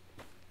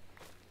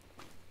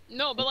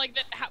 No, but like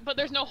that. But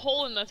there's no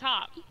hole in the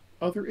top.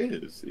 Oh, there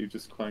is. You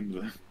just climbed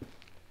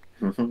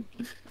the.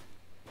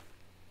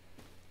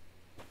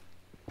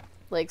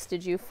 Lakes,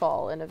 did you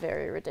fall in a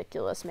very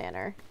ridiculous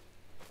manner?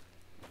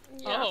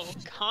 Yeah. Oh,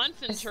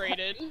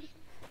 concentrated.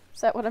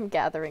 Is that what I'm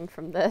gathering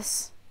from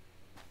this?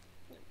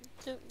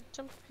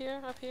 Jump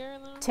up here,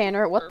 and then...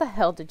 Tanner, what the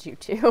hell did you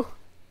do?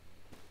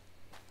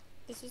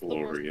 This is the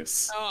worst.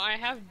 Glorious. Oh, I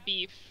have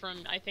beef from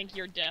I think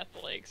your death,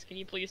 Lakes. Can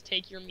you please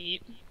take your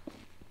meat?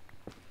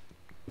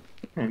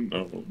 Oh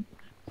no.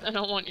 I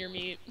don't want your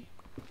meat.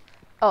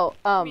 Oh,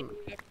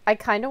 I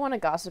kind of want to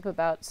gossip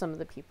about some of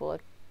the people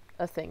at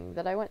a thing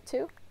that I went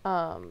to.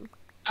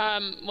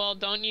 Well,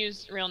 don't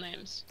use real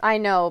names. I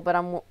know, but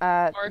I'm,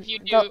 Or if you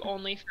do, the-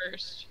 only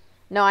first.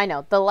 No, I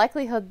know. The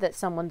likelihood that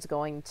someone's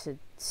going to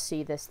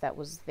see this that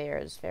was there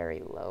is very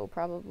low,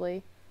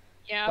 probably.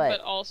 Yeah, But-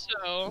 but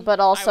also... But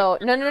also,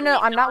 I would no,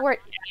 I'm not worried.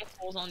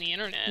 assholes on the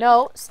internet.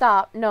 No,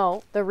 stop.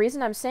 No, the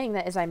reason I'm saying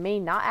that is I may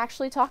not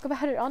actually talk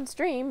about it on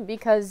stream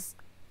because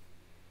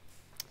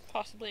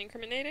Possibly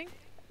incriminating?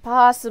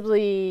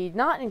 possibly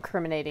not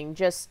incriminating,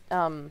 just,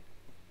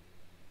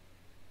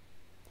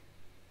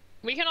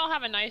 We can all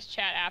have a nice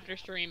chat after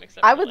stream,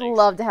 except I for would Legs.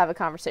 love to have a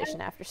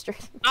conversation after stream.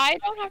 I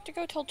don't have to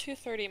go till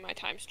 2:30 my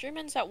time. Stream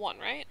ends at 1,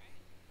 right?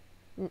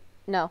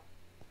 No.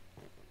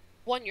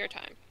 1 your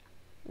time.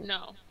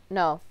 No.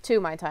 No. 2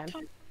 my time.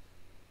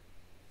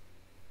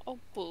 Oh,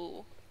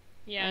 boo.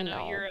 Yeah, I no,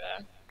 know. you're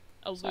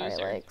a Sorry,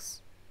 loser.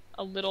 Legs.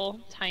 A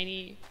little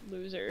tiny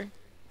loser.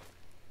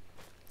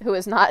 Who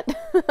is not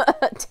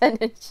 10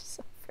 inches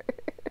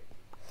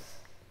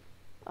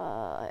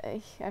over.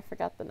 I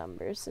forgot the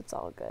numbers. It's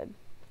all good.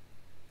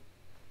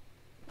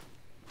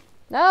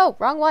 No!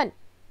 Wrong one!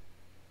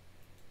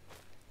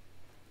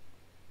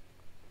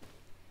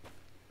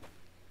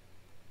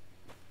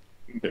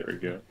 There we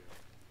go.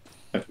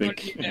 I What think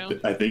did you do?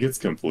 I think it's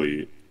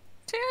complete.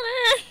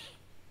 Tanner!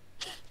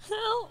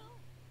 Help!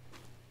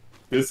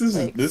 This is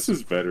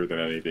Thanks. better than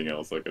anything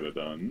else I could have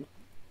done.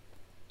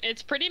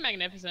 It's pretty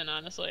magnificent,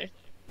 honestly.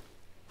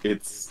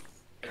 It's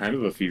kind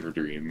of a fever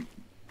dream.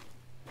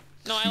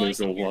 No, I like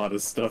There's a it. lot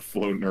of stuff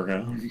floating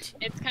around.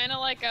 It's kind of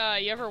like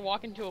you ever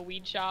walk into a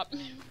weed shop.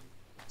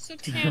 So,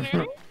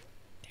 Tanner?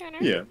 Tanner?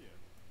 Yeah.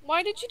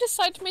 Why did you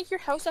decide to make your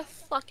house a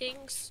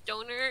fucking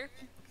stoner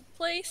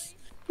place?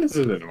 This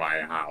isn't my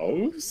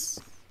house.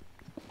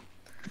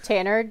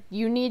 Tanner,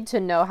 you need to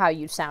know how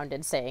you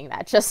sounded saying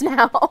that just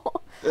now.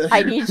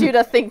 I need you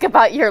to think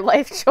about your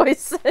life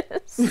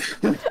choices.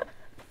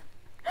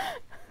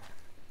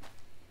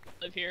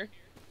 Live here.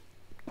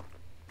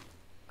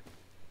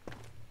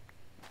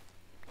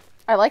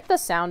 I like the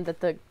sound that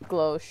the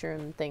glow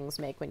shroom things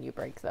make when you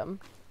break them.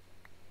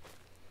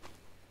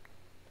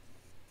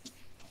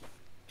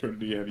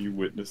 Trinity, have you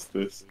witnessed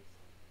this?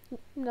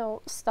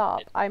 No,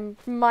 stop. I'm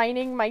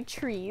mining my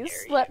trees.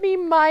 Let me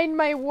mine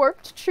my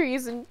warped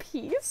trees in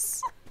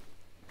peace.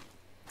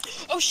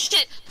 Oh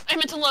shit! I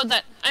meant to load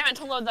that! I meant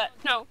to load that!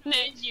 No,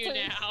 Nick, Did you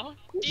please. now?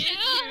 Did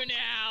Yeah. you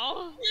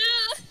now?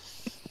 Yeah.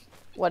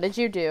 What did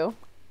you do?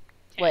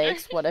 Tanner?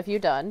 Lakes, what have you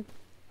done?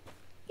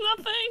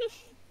 Nothing!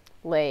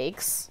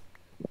 Lakes.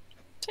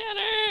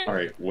 Tanner!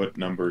 Alright, what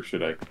number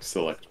should I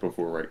select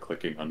before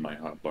right-clicking on my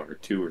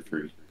hotbar? 2 or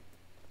 3?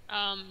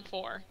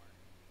 4.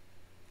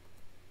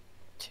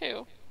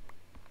 2.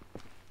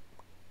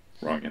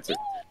 Wrong answer.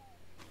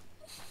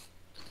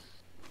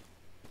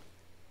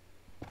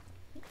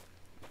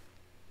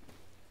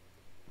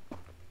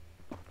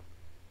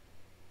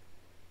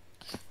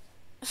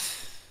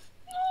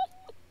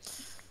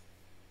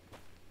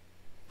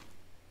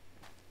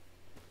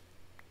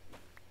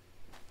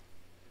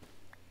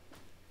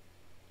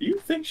 Do you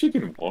think she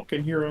can walk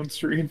in here on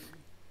stream?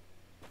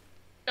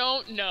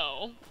 Don't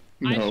know.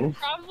 I No. should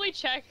probably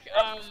check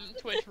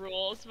Twitch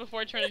rules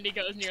before Trinity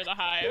goes near the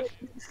hive.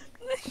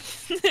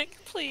 Nick,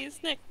 please,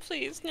 Nick,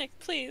 please, Nick,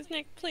 please,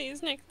 Nick,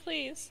 please, Nick,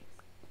 please.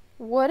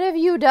 What have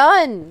you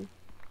done?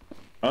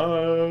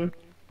 No,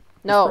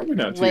 probably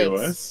not Lakes.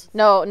 TOS.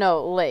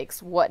 No,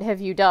 Lakes. What have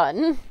you done?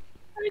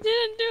 I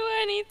didn't do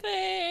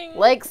anything!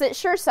 Lakes, it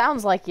sure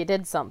sounds like you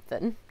did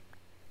something.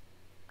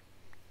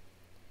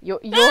 You're...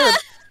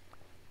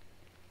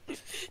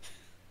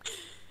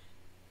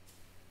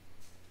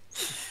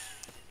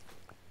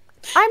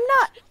 I'm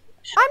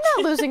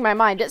not losing my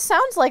mind. It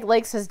sounds like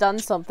Lakes has done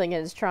something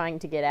and is trying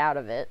to get out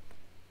of it.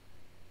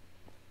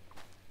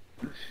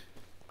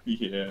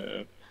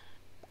 Yeah.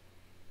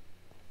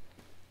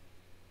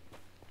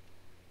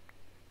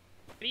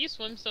 Why do you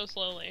swim so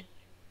slowly?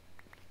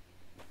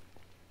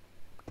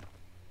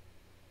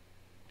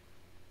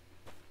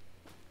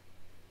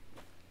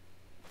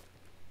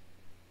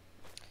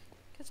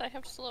 Because I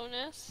have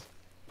slowness.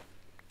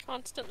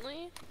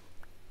 Constantly.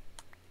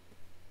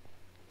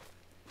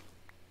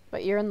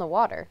 But you're in the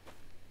water.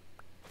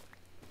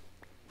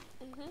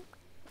 Mm-hmm.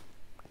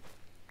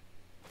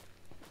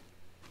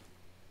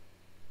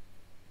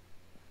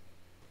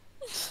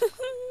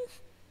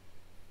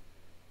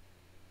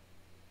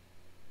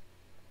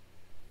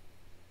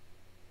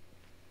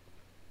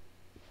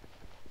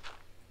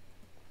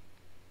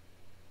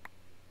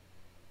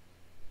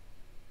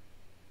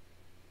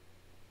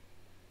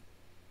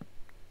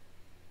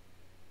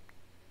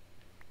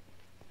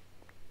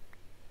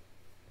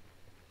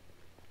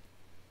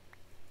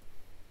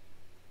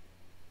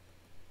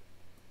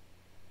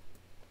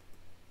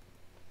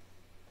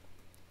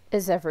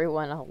 Is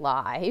everyone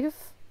alive?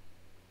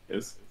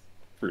 Is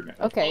for now.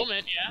 Okay.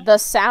 Moment, yeah. The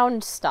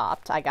sound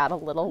stopped. I got a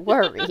little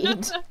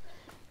worried.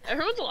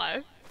 Everyone's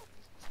alive.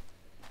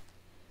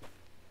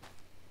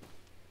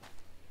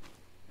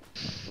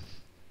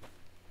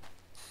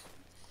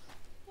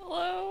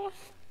 Hello?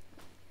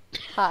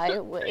 Hi,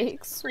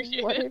 Lakes.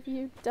 Appreciate What it. have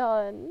you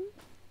done?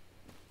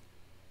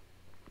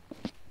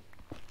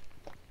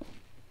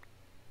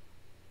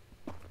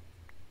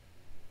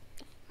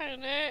 Hi,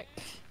 Nick.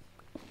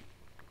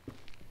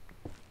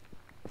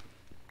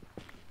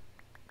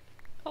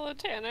 Hello,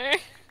 Tanner.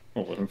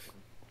 Hold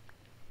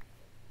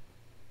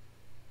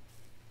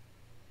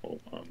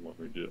on, let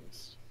me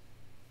just...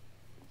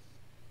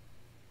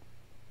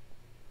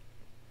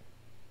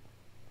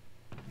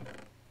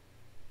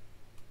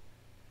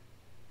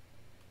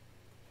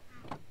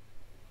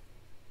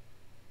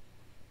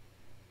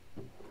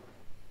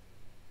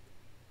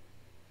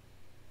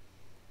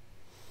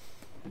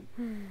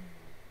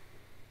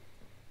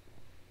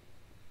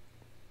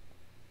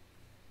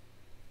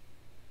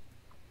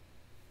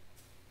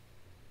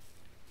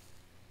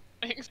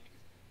 legs.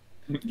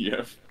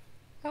 Yeah.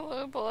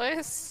 Hello,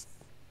 boys.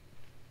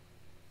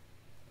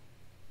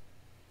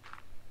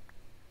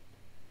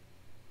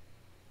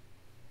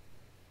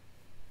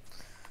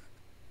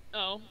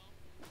 Oh.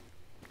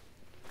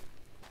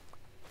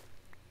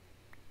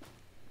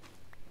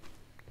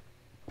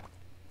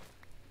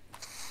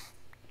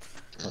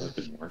 Oh, that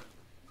didn't work.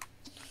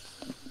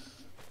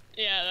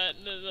 Yeah,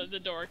 the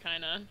door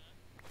kinda.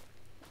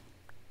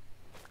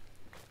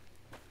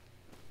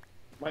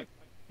 Mike.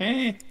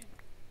 Hey.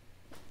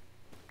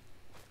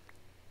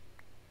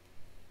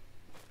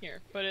 Here,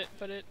 put it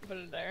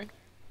there.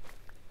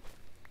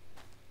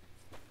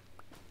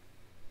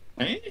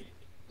 Hey.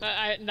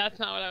 That's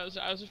not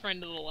what I was referring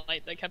to the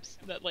light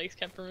that Lakes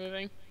kept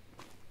removing.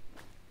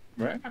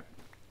 Right. That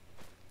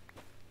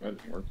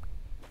didn't work.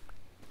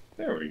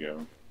 There we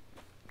go.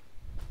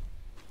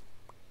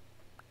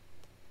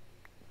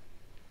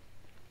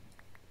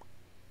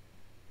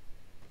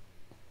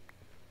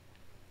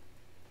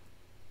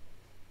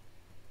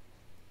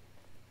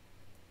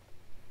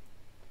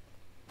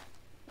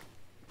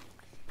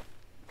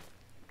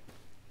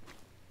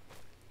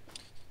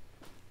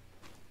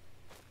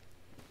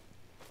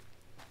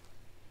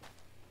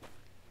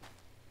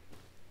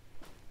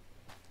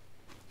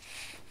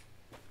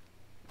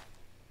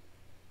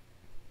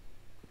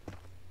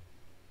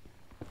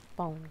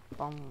 Boom,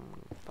 boom,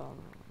 boom,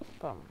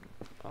 boom,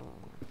 boom,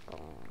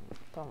 boom,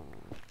 boom,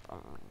 boom.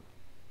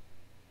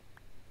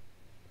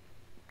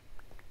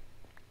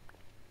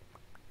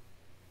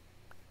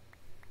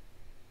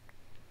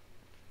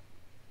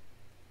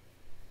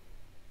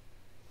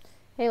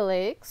 Hey,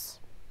 Lakes.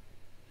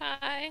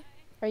 Hi.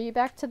 Are you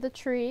back to the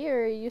tree,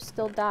 or are you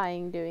still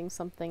dying doing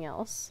something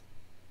else?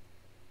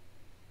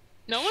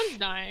 No one's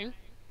dying.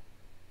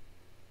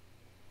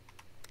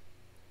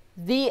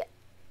 The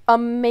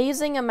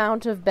amazing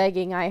amount of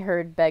begging I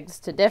heard begs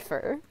to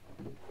differ.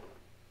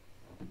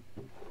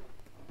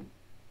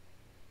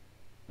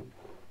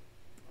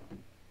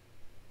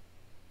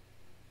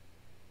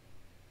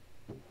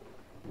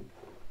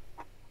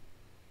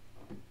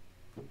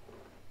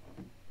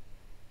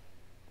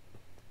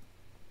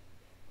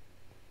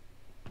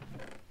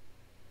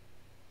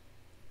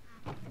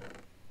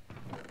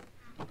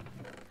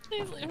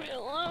 Please leave me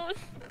alone.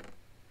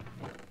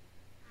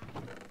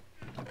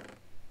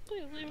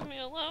 Please leave me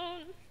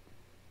alone.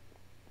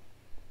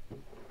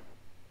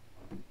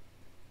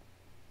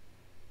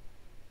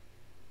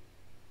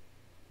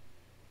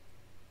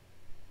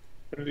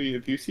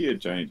 If you see a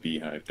giant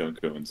beehive, don't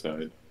go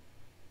inside.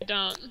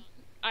 Don't.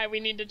 We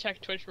need to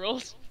check Twitch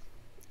rules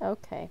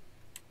Okay.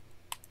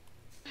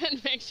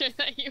 and make sure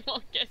that you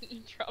won't get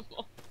in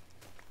trouble.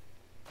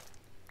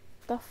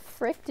 The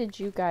frick did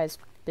you guys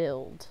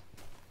build?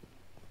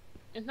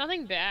 It's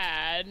nothing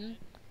bad.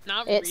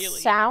 Not It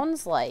really.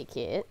 sounds like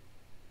it.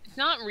 It's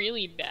not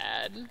really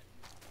bad.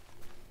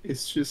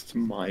 It's just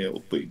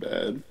mildly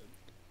bad.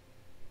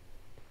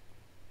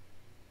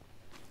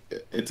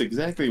 It's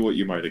exactly what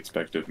you might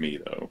expect of me,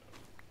 though.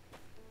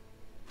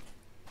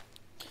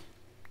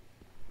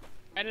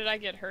 Why did I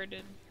get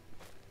hurted?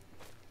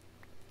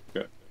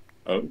 Okay.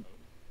 Oh.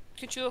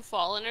 Could you have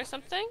fallen or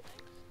something?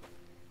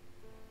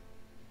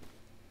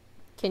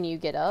 Can you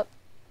get up?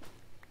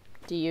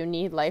 Do you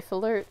need life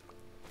alert?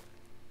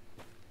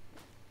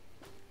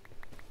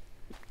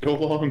 Go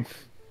along.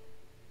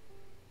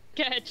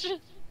 Catch.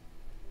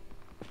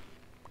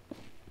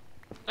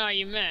 Oh,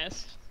 you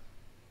missed.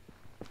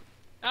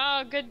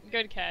 Oh,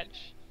 good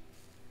catch.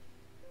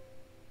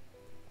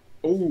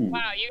 Oh.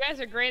 Wow, you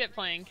guys are great at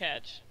playing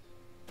catch.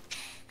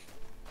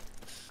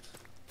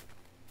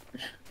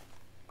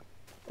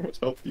 How much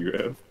health do you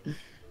have?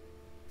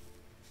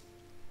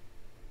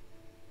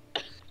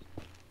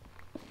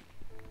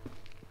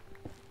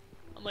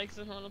 Alex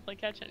doesn't want to play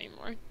catch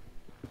anymore.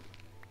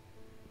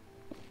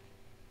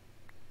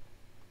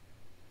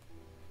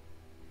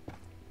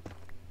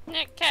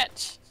 Nick,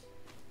 catch.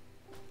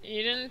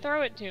 You didn't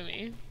throw it to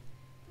me.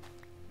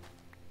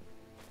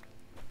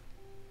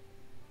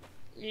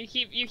 You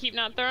keep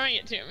not throwing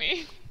it to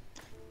me.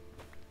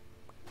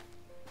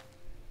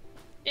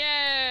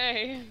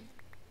 Yay!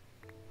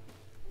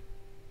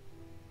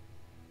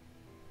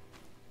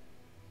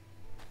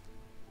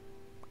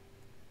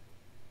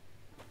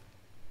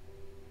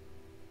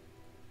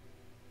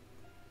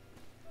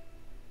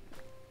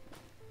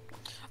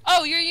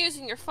 Oh, you're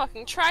using your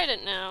fucking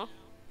trident now.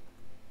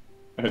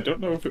 I don't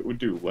know if it would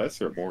do less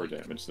or more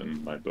damage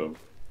than my bow.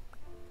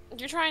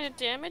 You're trying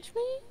to damage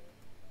me?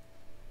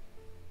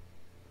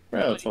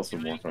 Well, it's also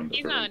more fun to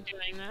He's throw. not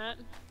doing that.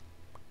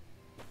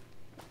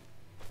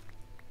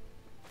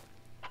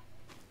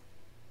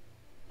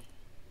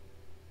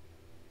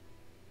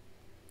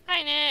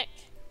 Hi, Nick.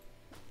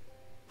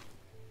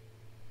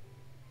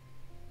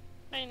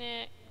 Hi,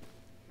 Nick.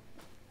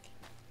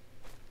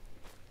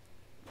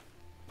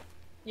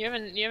 You have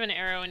an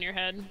arrow in your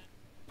head.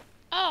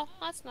 Oh,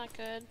 that's not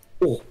good.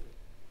 Oh.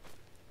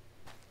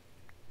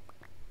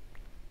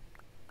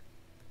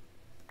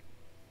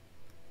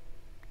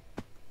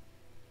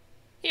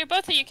 Here,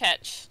 both of you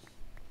catch.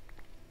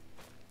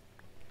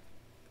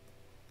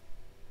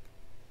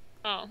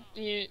 Oh,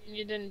 you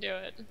didn't do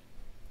it.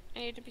 I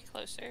need to be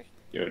closer.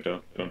 Yo,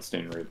 don't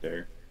stand right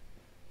there.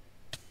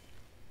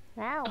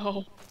 Wow.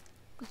 Oh.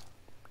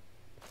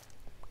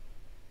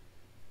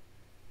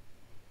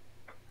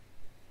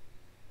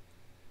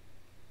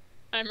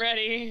 I'm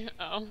ready.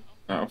 Oh.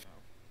 Oh.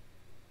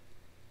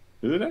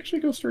 Did it actually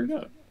go straight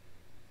up?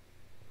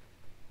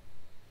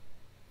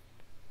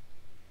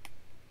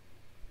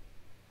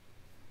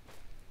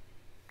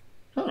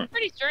 Huh.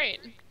 Pretty straight.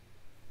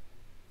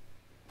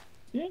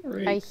 Yeah,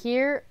 right. I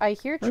hear Right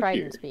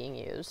tridents here. being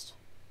used.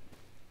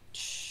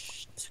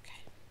 Shh, it's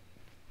okay.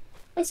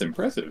 That's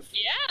impressive.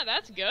 Yeah,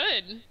 that's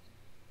good.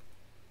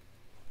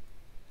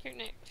 Here,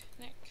 Nick.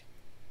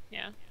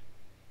 Yeah.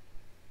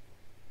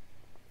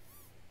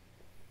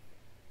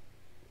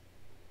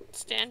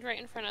 Stand right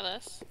in front of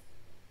this.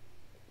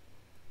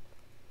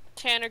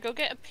 Tanner, go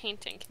get a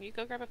painting. Can you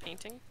go grab a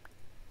painting?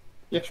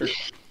 Yeah, sure.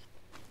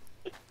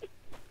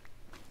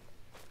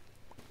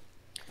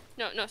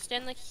 No,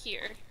 stand like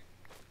here.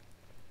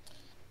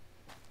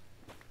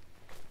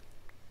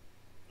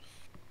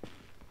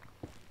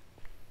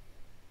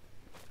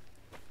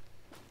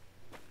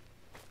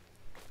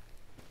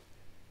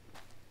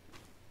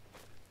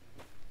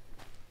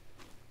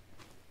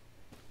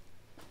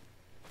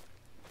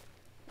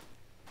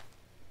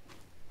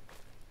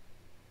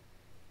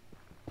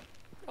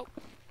 Oh.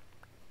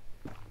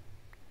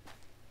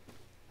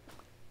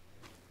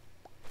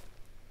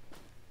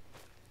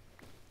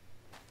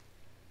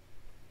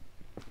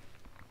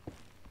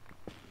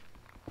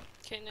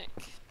 Okay, Nick.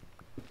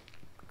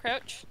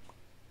 Crouch.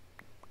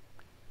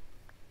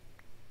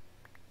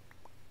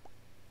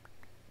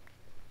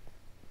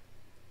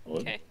 Hello?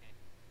 Okay.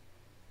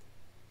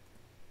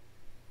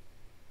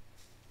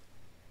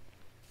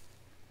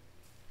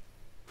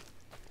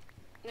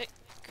 Nick,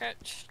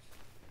 crouch.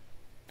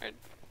 Or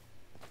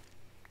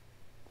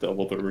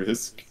Double the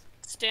risk.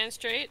 stand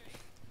straight.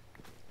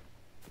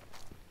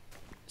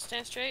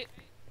 Stand straight.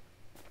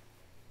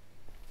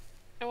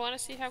 I want to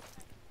see how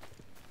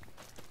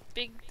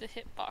big the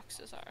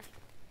hitboxes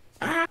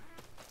are.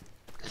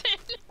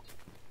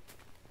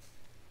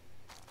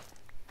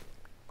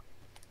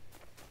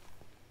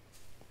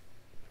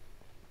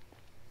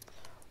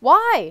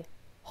 Why?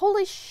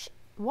 Holy sh...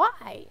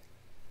 Why?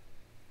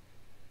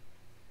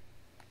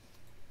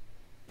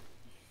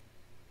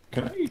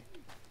 Can I...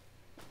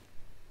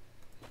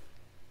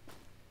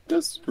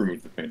 Just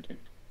remove the painting.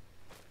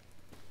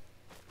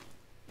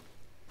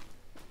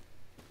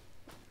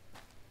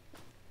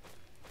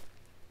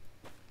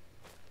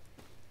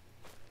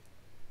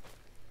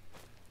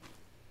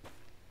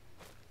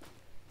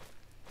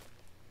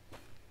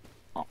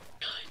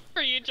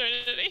 For you,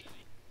 Trinity.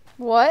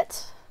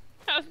 What?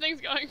 How's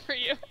things going for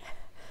you?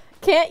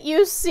 Can't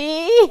you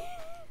see?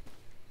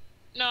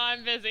 No,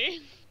 I'm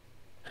busy.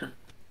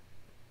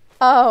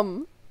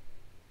 Oh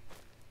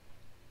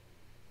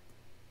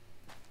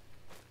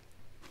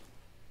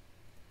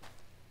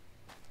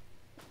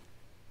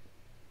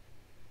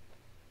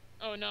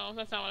no,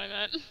 that's not what I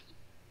meant.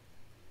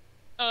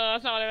 Oh,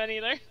 that's not what I meant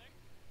either.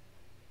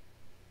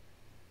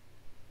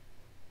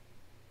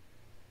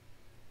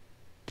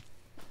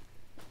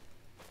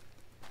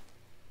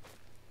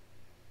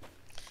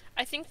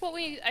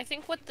 I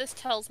think what this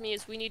tells me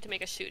is we need to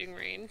make a shooting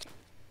range.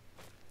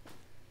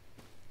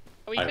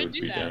 We I could would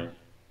do be that. down.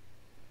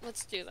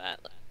 Let's do that.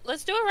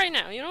 Let's do it right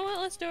now. You know what?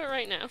 Let's do it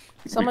right now.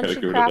 Someone we gotta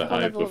should go to craft the one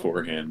of hive the...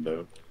 beforehand,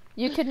 though.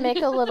 You could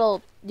make a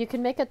little... You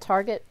can make a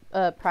target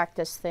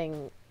practice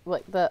thing.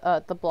 Like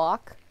the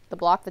block. The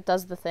block that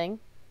does the thing.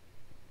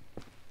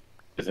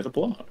 Is it a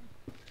block?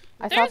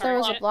 I There's thought there a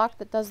was a block. block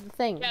that does the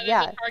thing. Yeah, there's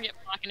Yeah. a target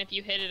block, and if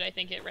you hit it, I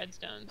think it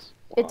redstones.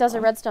 It does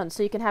a redstone,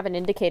 so you can have an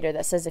indicator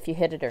that says if you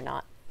hit it or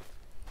not.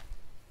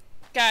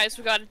 Guys,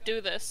 we gotta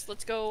do this.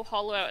 Let's go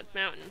hollow out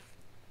mountain.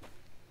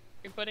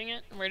 You're putting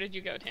it? Where did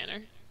you go,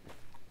 Tanner?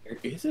 There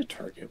is a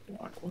target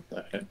block. What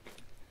the heck?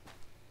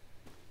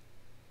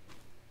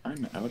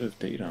 I'm out of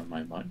date on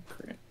my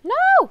Minecraft.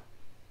 No!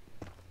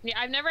 Yeah,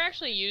 I've never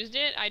actually used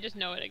it. I just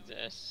know it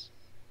exists.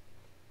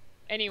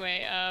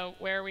 Anyway,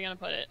 where are we gonna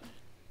put it?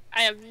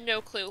 I have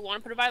no clue. Want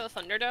to put it by the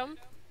Thunderdome?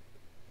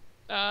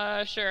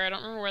 Sure. I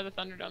don't remember where the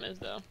Thunderdome is,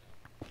 though.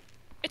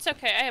 It's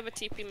okay. I have a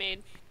TP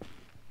made.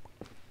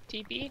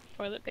 TP?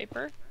 Toilet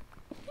paper?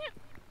 Yeah.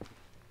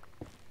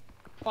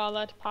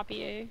 Toilette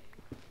papier.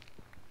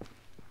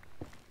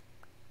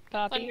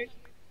 Poppy?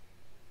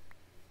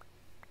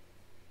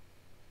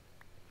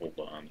 Hold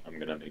on. I'm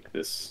gonna make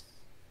this...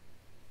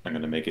 I'm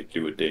gonna make it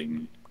do a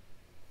ding.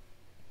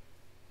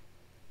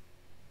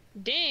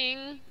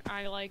 Ding!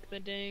 I like the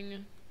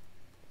ding.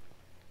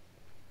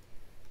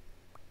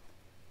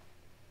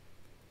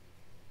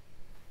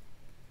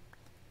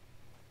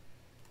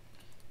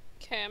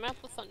 Okay, I'm at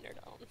the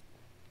Thunderdome.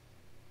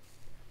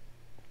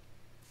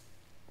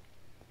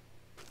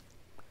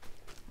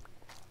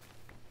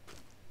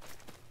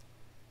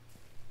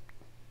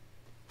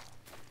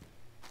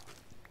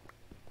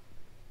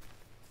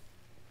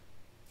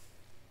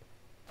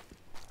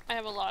 I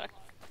have a lot of...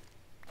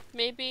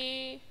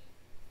 Maybe...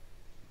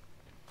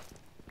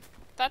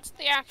 that's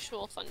the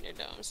actual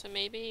Thunderdome. So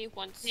maybe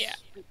once we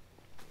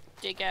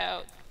dig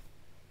out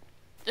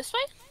this way.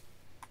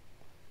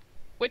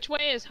 Which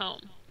way is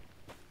home?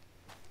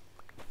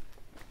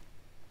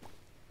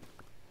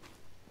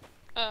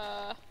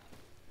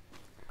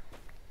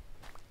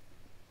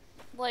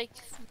 Like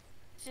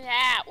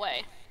that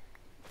way.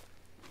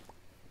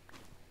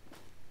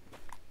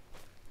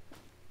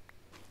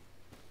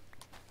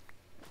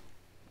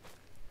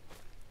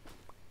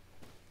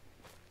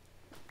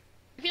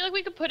 I feel like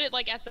we could put it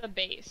like at the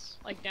base,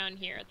 like down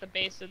here at the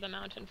base of the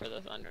mountain for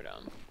the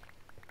Thunderdome.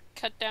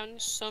 Cut down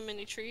so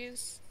many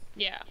trees.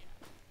 Yeah.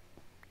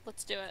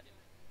 Let's do it.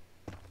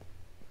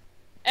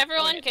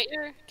 Everyone, Okay.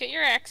 get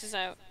your axes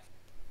out.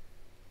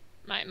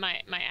 My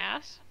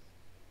ass?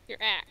 Your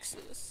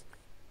axes.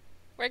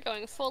 We're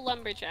going full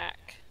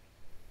lumberjack.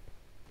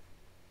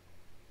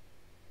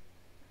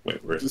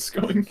 Wait, where is this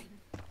going?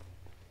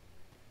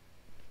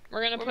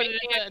 We're gonna We're put it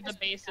making at a the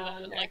base of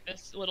calendar. like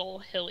this little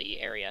hilly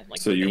area.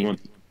 Like So the you base.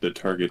 want the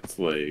targets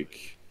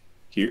like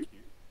here?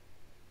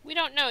 We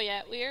don't know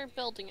yet. We are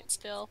building it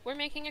still. We're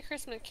making a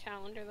Christmas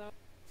calendar though.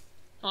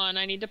 Hold on,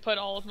 I need to put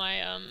all of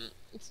my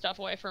stuff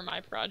away for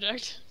my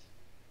project.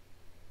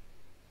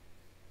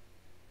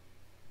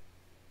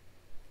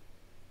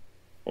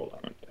 Hold on,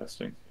 I'm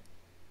testing.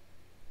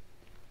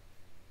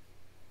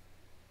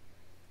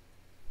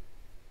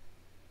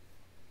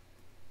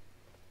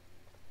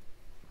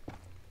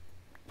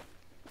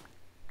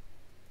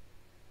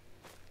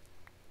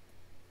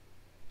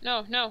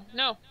 No, no,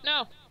 no,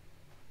 no.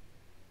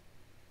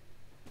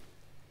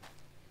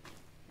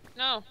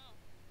 No.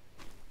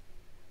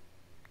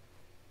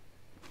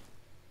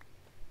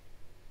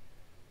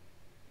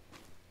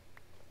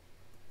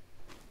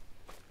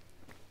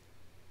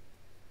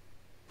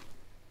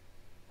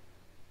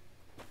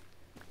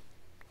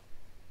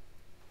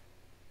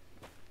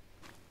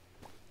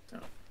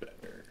 Not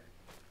better.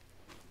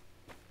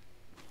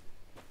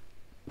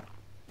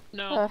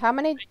 No. How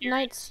many You're-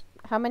 nights?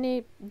 How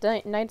many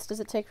nights does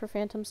it take for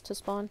phantoms to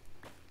spawn?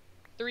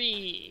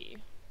 3.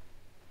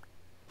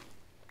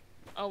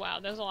 Oh wow,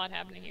 there's a lot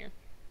happening here.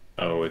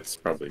 Oh, it's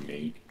probably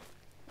me.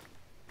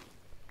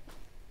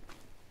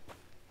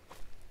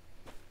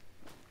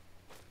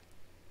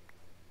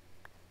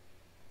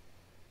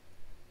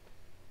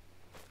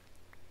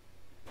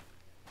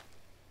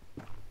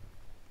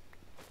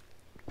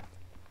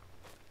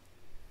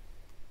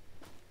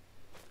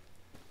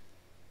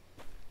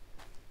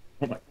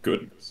 Oh my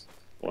goodness.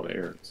 A lot of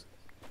errors.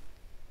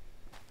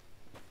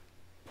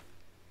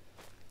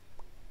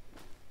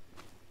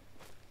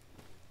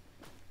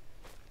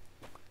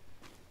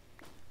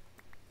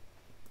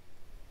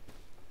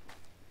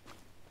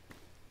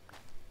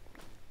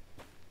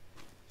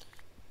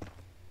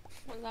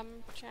 We're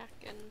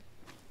lumberjacking.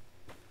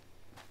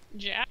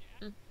 Jack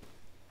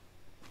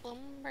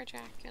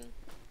Lumberjacking.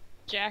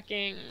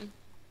 jacking.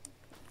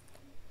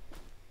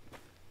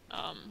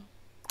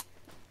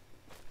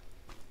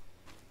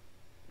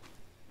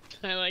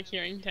 I like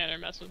hearing Tanner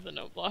mess with the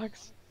note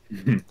blocks.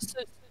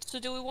 So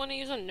do we want to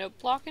use a note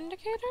block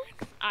indicator?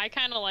 I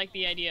kind of like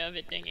the idea of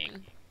it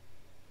dinging.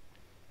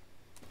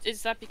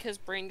 Is that because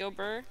brain go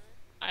burr?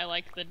 I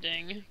like the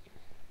ding.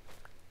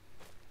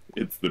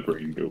 It's the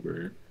brain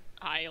gober.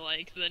 I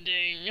like the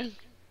ding.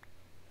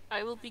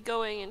 I will be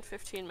going in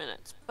 15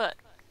 minutes, but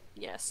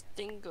yes,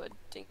 ding good,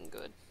 ding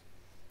good.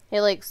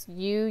 Hey, like,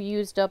 you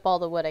used up all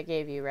the wood I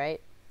gave you,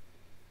 right?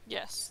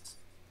 Yes.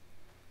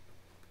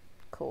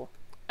 Cool.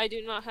 I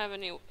do not have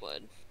any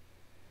wood.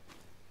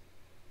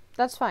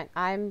 That's fine.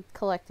 I'm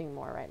collecting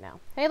more right now.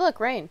 Hey, look,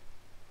 rain.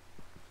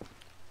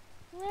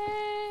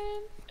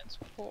 Rain. It's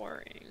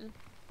pouring.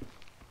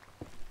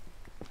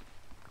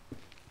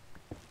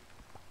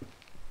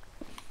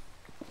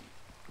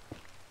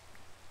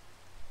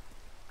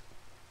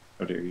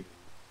 How dare you?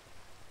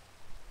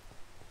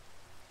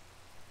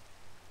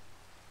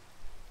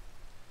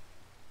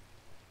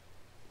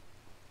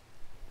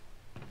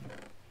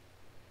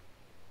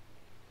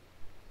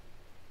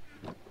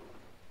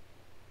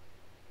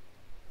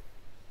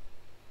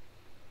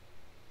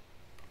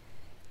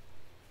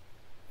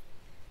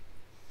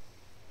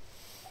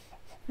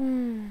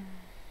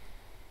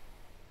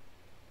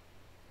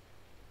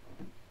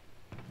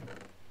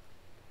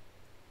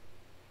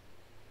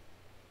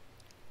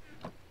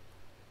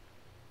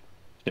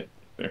 Yeah,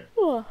 there.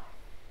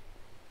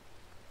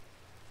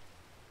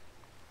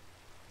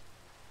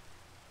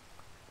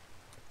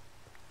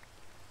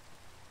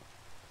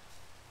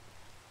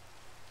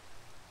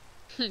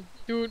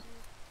 Dude.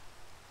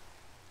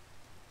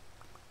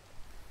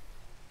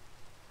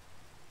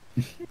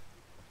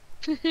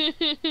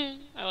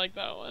 I like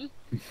that one.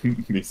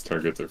 These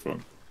targets are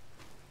fun.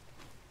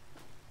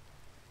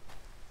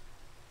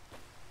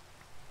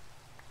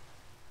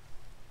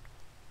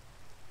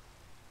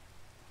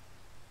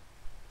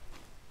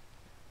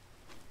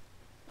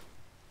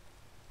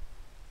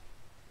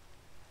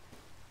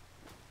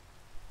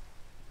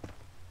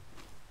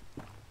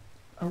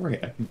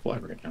 Alright, I can fly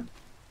right now.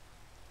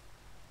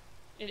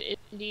 It is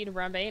indeed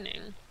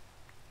remaining.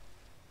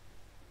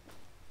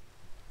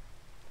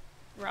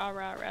 Rah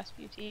rah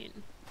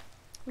Rasputin.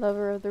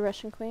 Lover of the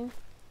Russian queen.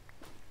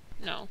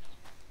 No.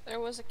 There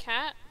was a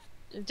cat.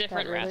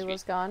 Different That really Rasputin.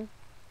 was gone.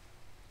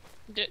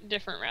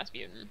 Different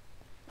Rasputin.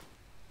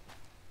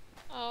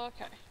 Oh,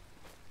 okay.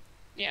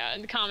 Yeah,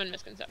 and common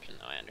misconception,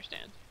 though, I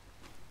understand.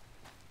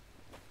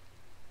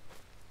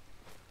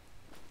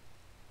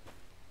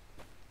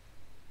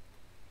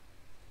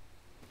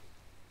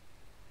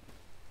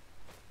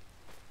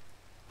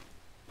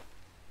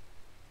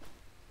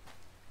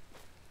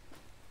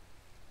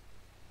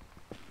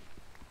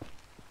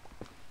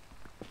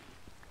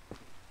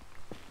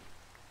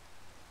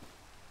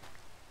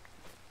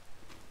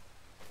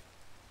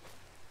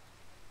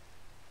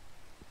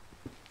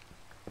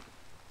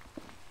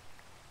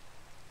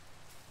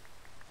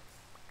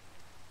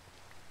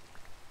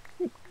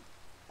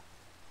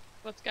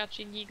 What's got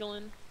you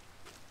giggling?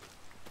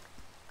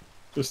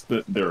 Just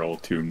that they're all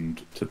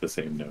tuned to the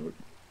same note.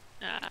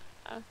 I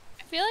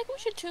feel like we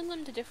should tune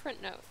them to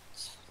different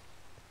notes.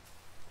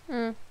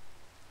 Hmm.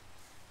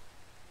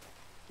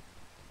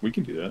 We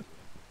can do that.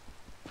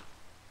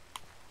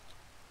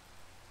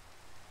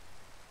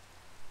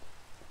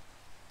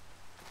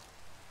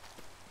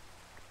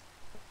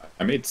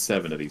 I made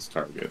 7 of these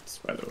targets,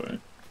 by the way.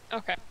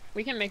 Okay,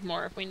 we can make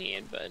more if we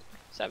need, but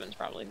 7's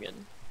probably good.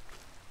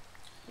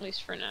 At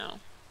least for now.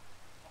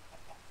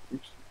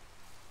 Oops.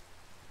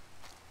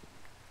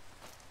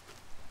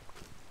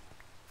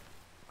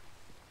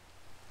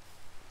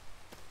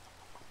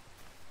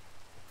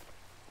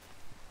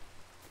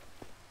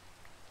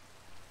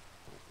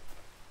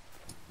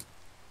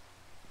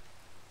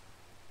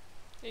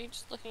 Are you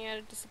just looking at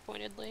it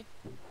disappointedly?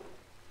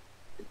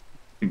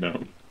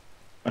 No.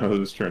 I was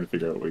just trying to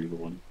figure out what you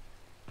want.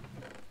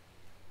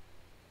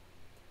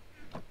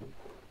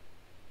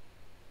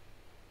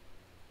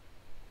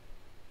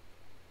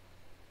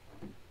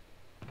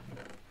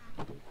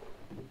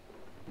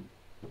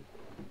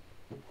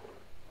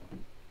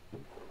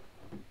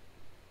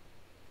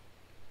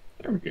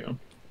 There we go.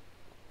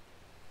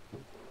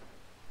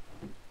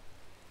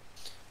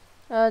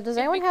 Does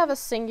anyone have a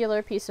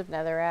singular piece of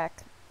netherrack?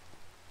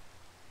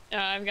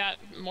 I've got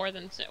more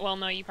than... Well,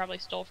 no, you probably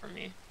stole from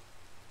me.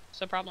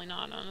 So probably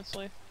not,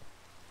 honestly.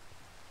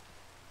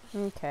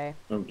 Okay.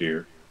 Oh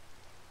dear.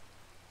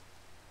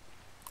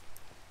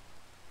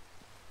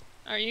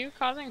 Are you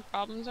causing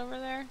problems over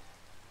there?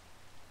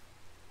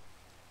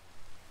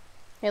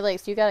 Hey,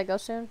 Lakes, you gotta go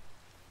soon?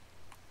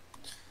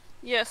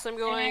 Yes, I'm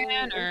going.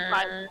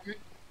 Tanner.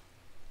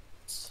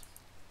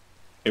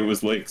 It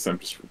was lakes, I'm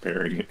just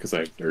repairing it because I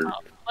have dirt.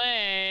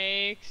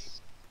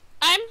 Lakes.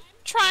 I'm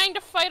trying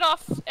to fight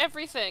off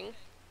everything.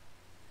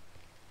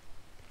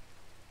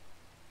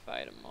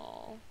 Fight them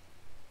all.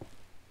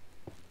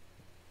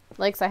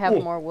 Lakes, I have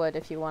Cool. more wood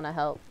if you want to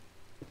help.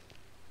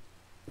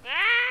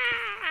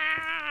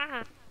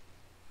 Ah!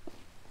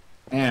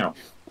 Ow.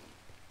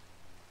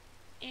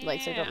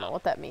 Lakes, I don't know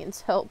what that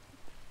means. Help.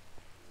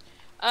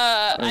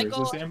 Oh, I there's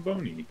go. a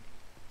Zamboni.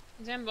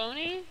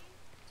 Zamboni?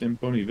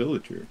 Zamboni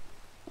villager.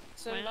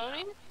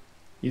 Zamboni?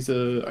 He's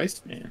a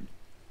Iceman.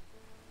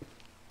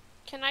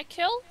 Can I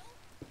kill?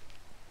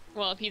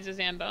 Well, if he's a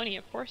Zamboni,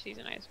 of course he's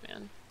an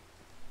Iceman.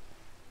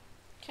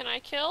 Can I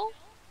kill?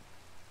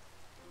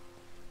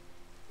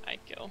 I'd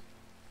kill.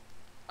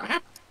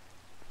 Ah.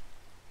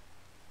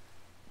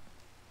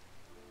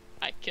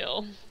 I'd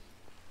kill.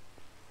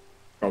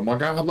 Oh my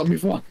god, let me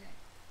fly.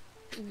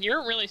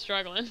 You're really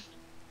struggling.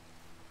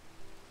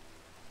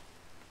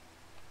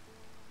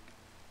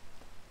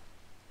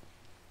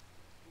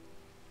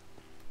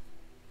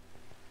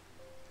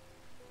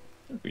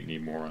 We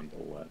need more on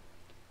the left.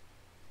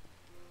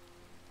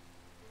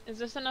 Is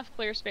this enough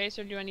clear space,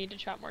 or do I need to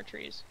chop more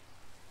trees?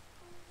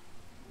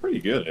 Pretty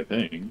good, I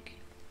think.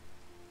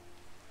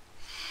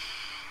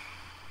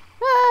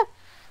 Ah!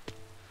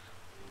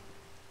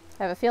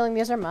 I have a feeling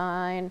these are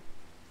mine.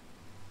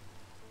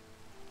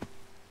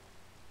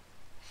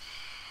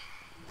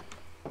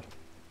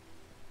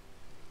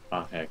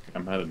 Ah heck,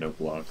 I'm out of no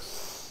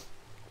blocks.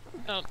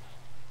 Oh. What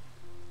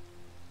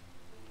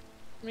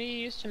do you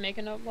use to make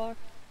a note block?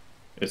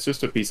 It's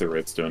just a piece of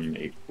redstone and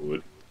 8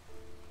 wood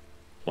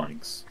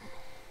planks.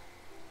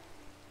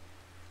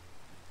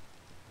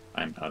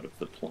 I'm out of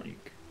the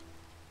plank.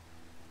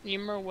 Need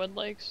more wood,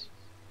 Lakes?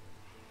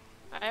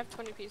 I have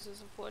 20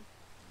 pieces of wood.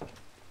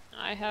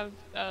 I have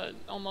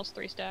almost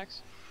 3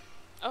 stacks.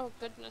 Oh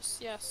goodness,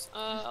 yes.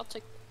 I'll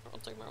take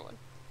more wood.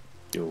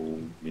 Yo,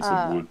 me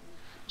some wood.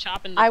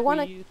 Chopping the I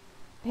wanna- trees.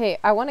 Hey,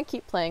 I want to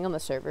keep playing on the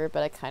server,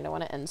 but I kind of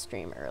want to end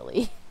stream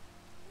early.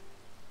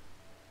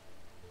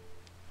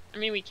 I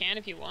mean, we can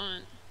if you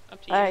want.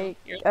 Up to you. I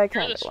You're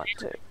kind the of want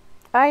streamer. to.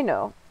 I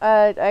know.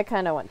 I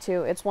kind of want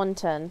to. It's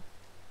 1:10.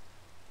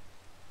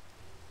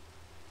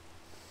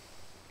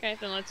 Okay,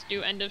 then let's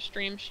do end of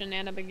stream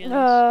shenanigans.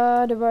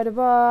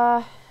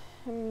 Da-ba-da-ba.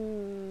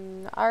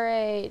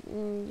 Alright,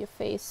 your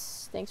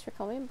face. Thanks for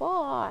coming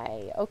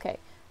by. Okay.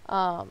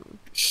 Oh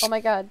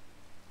my god.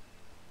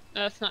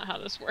 That's not how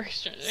this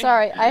works, Trinity.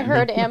 Sorry, I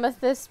heard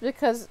amethyst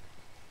because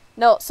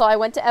No, so I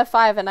went to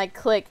F5 and I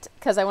clicked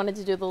because I wanted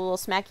to do the little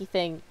smacky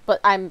thing, but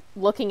I'm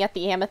looking at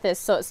the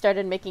amethyst, so it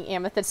started making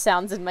amethyst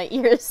sounds in my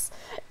ears.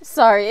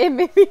 Sorry, it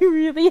made me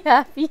really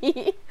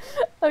happy.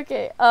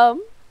 Okay,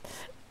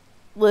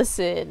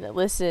 listen,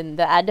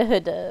 the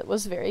Adahuda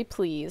was very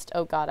pleased.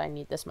 Oh god, I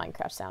need this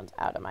Minecraft sound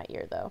out of my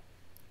ear, though.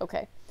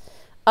 Okay.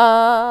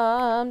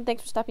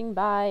 Thanks for stopping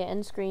by,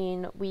 End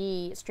Screen.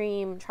 We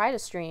try to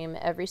stream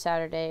every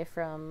Saturday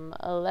from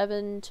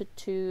 11 to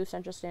 2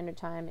 Central Standard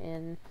Time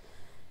in,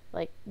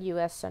 like,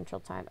 U.S.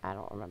 Central Time. I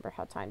don't remember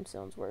how time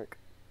zones work.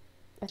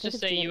 I think Just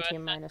it's say GMT US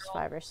minus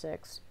Central. 5 or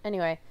 6.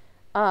 Anyway,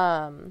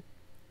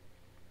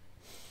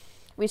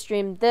 we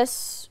stream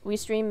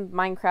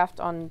Minecraft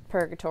on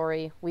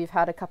Purgatory. We've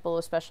had a couple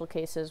of special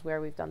cases where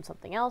we've done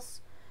something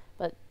else,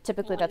 but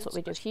typically that's what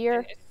we do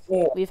here.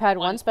 We've had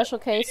one special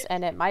case,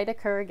 and it might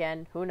occur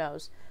again. Who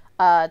knows?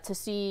 To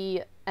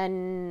see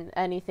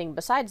anything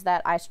besides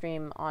that, I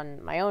stream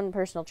on my own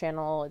personal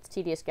channel. It's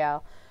Tedious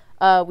Gal.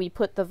 We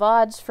put the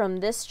VODs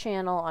from this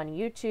channel on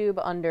YouTube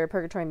under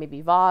Purgatory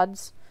Maybe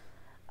VODs.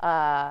 We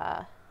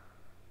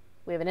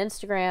have an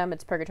Instagram.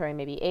 It's Purgatory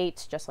Maybe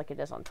 8, just like it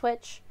is on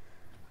Twitch.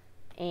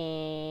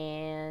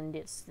 And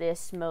it's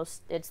this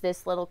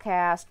little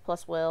cast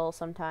plus Will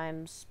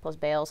sometimes, plus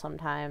Bale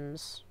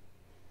sometimes.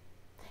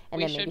 And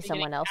We then should maybe be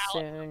someone getting else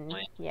Cal at some soon.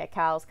 point. Yeah,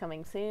 Cal's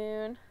coming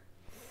soon.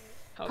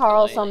 Hopefully.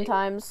 Carl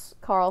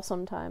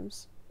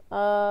sometimes.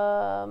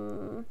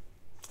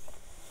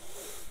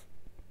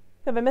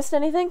 Have I missed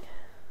anything?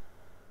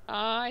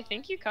 I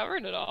think you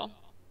covered it all.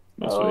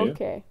 Most of it,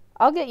 Okay.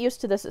 I'll get used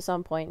to this at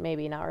some point,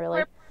 maybe, not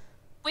really.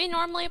 We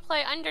normally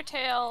play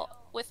Undertale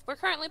we're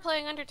currently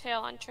playing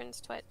Undertale on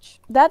Trin's Twitch.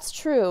 That's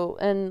true,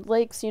 and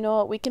Lakes, you know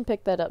what, we can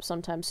pick that up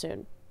sometime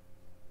soon.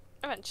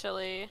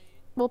 Eventually.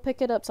 We'll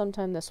pick it up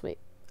sometime this week.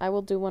 I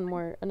will do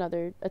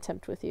another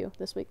attempt with you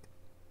this week.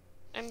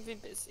 I'm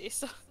busy,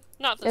 so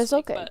not this It's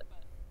week, okay. but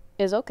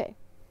Is okay.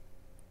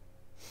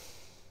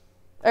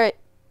 Alright.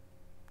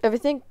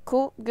 Everything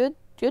cool? Good?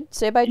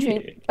 Say bye,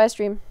 Trin. Yeah. Bye,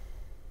 stream.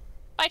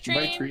 bye, Trin.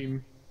 Bye,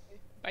 Dream.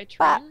 By Trim.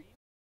 Bye.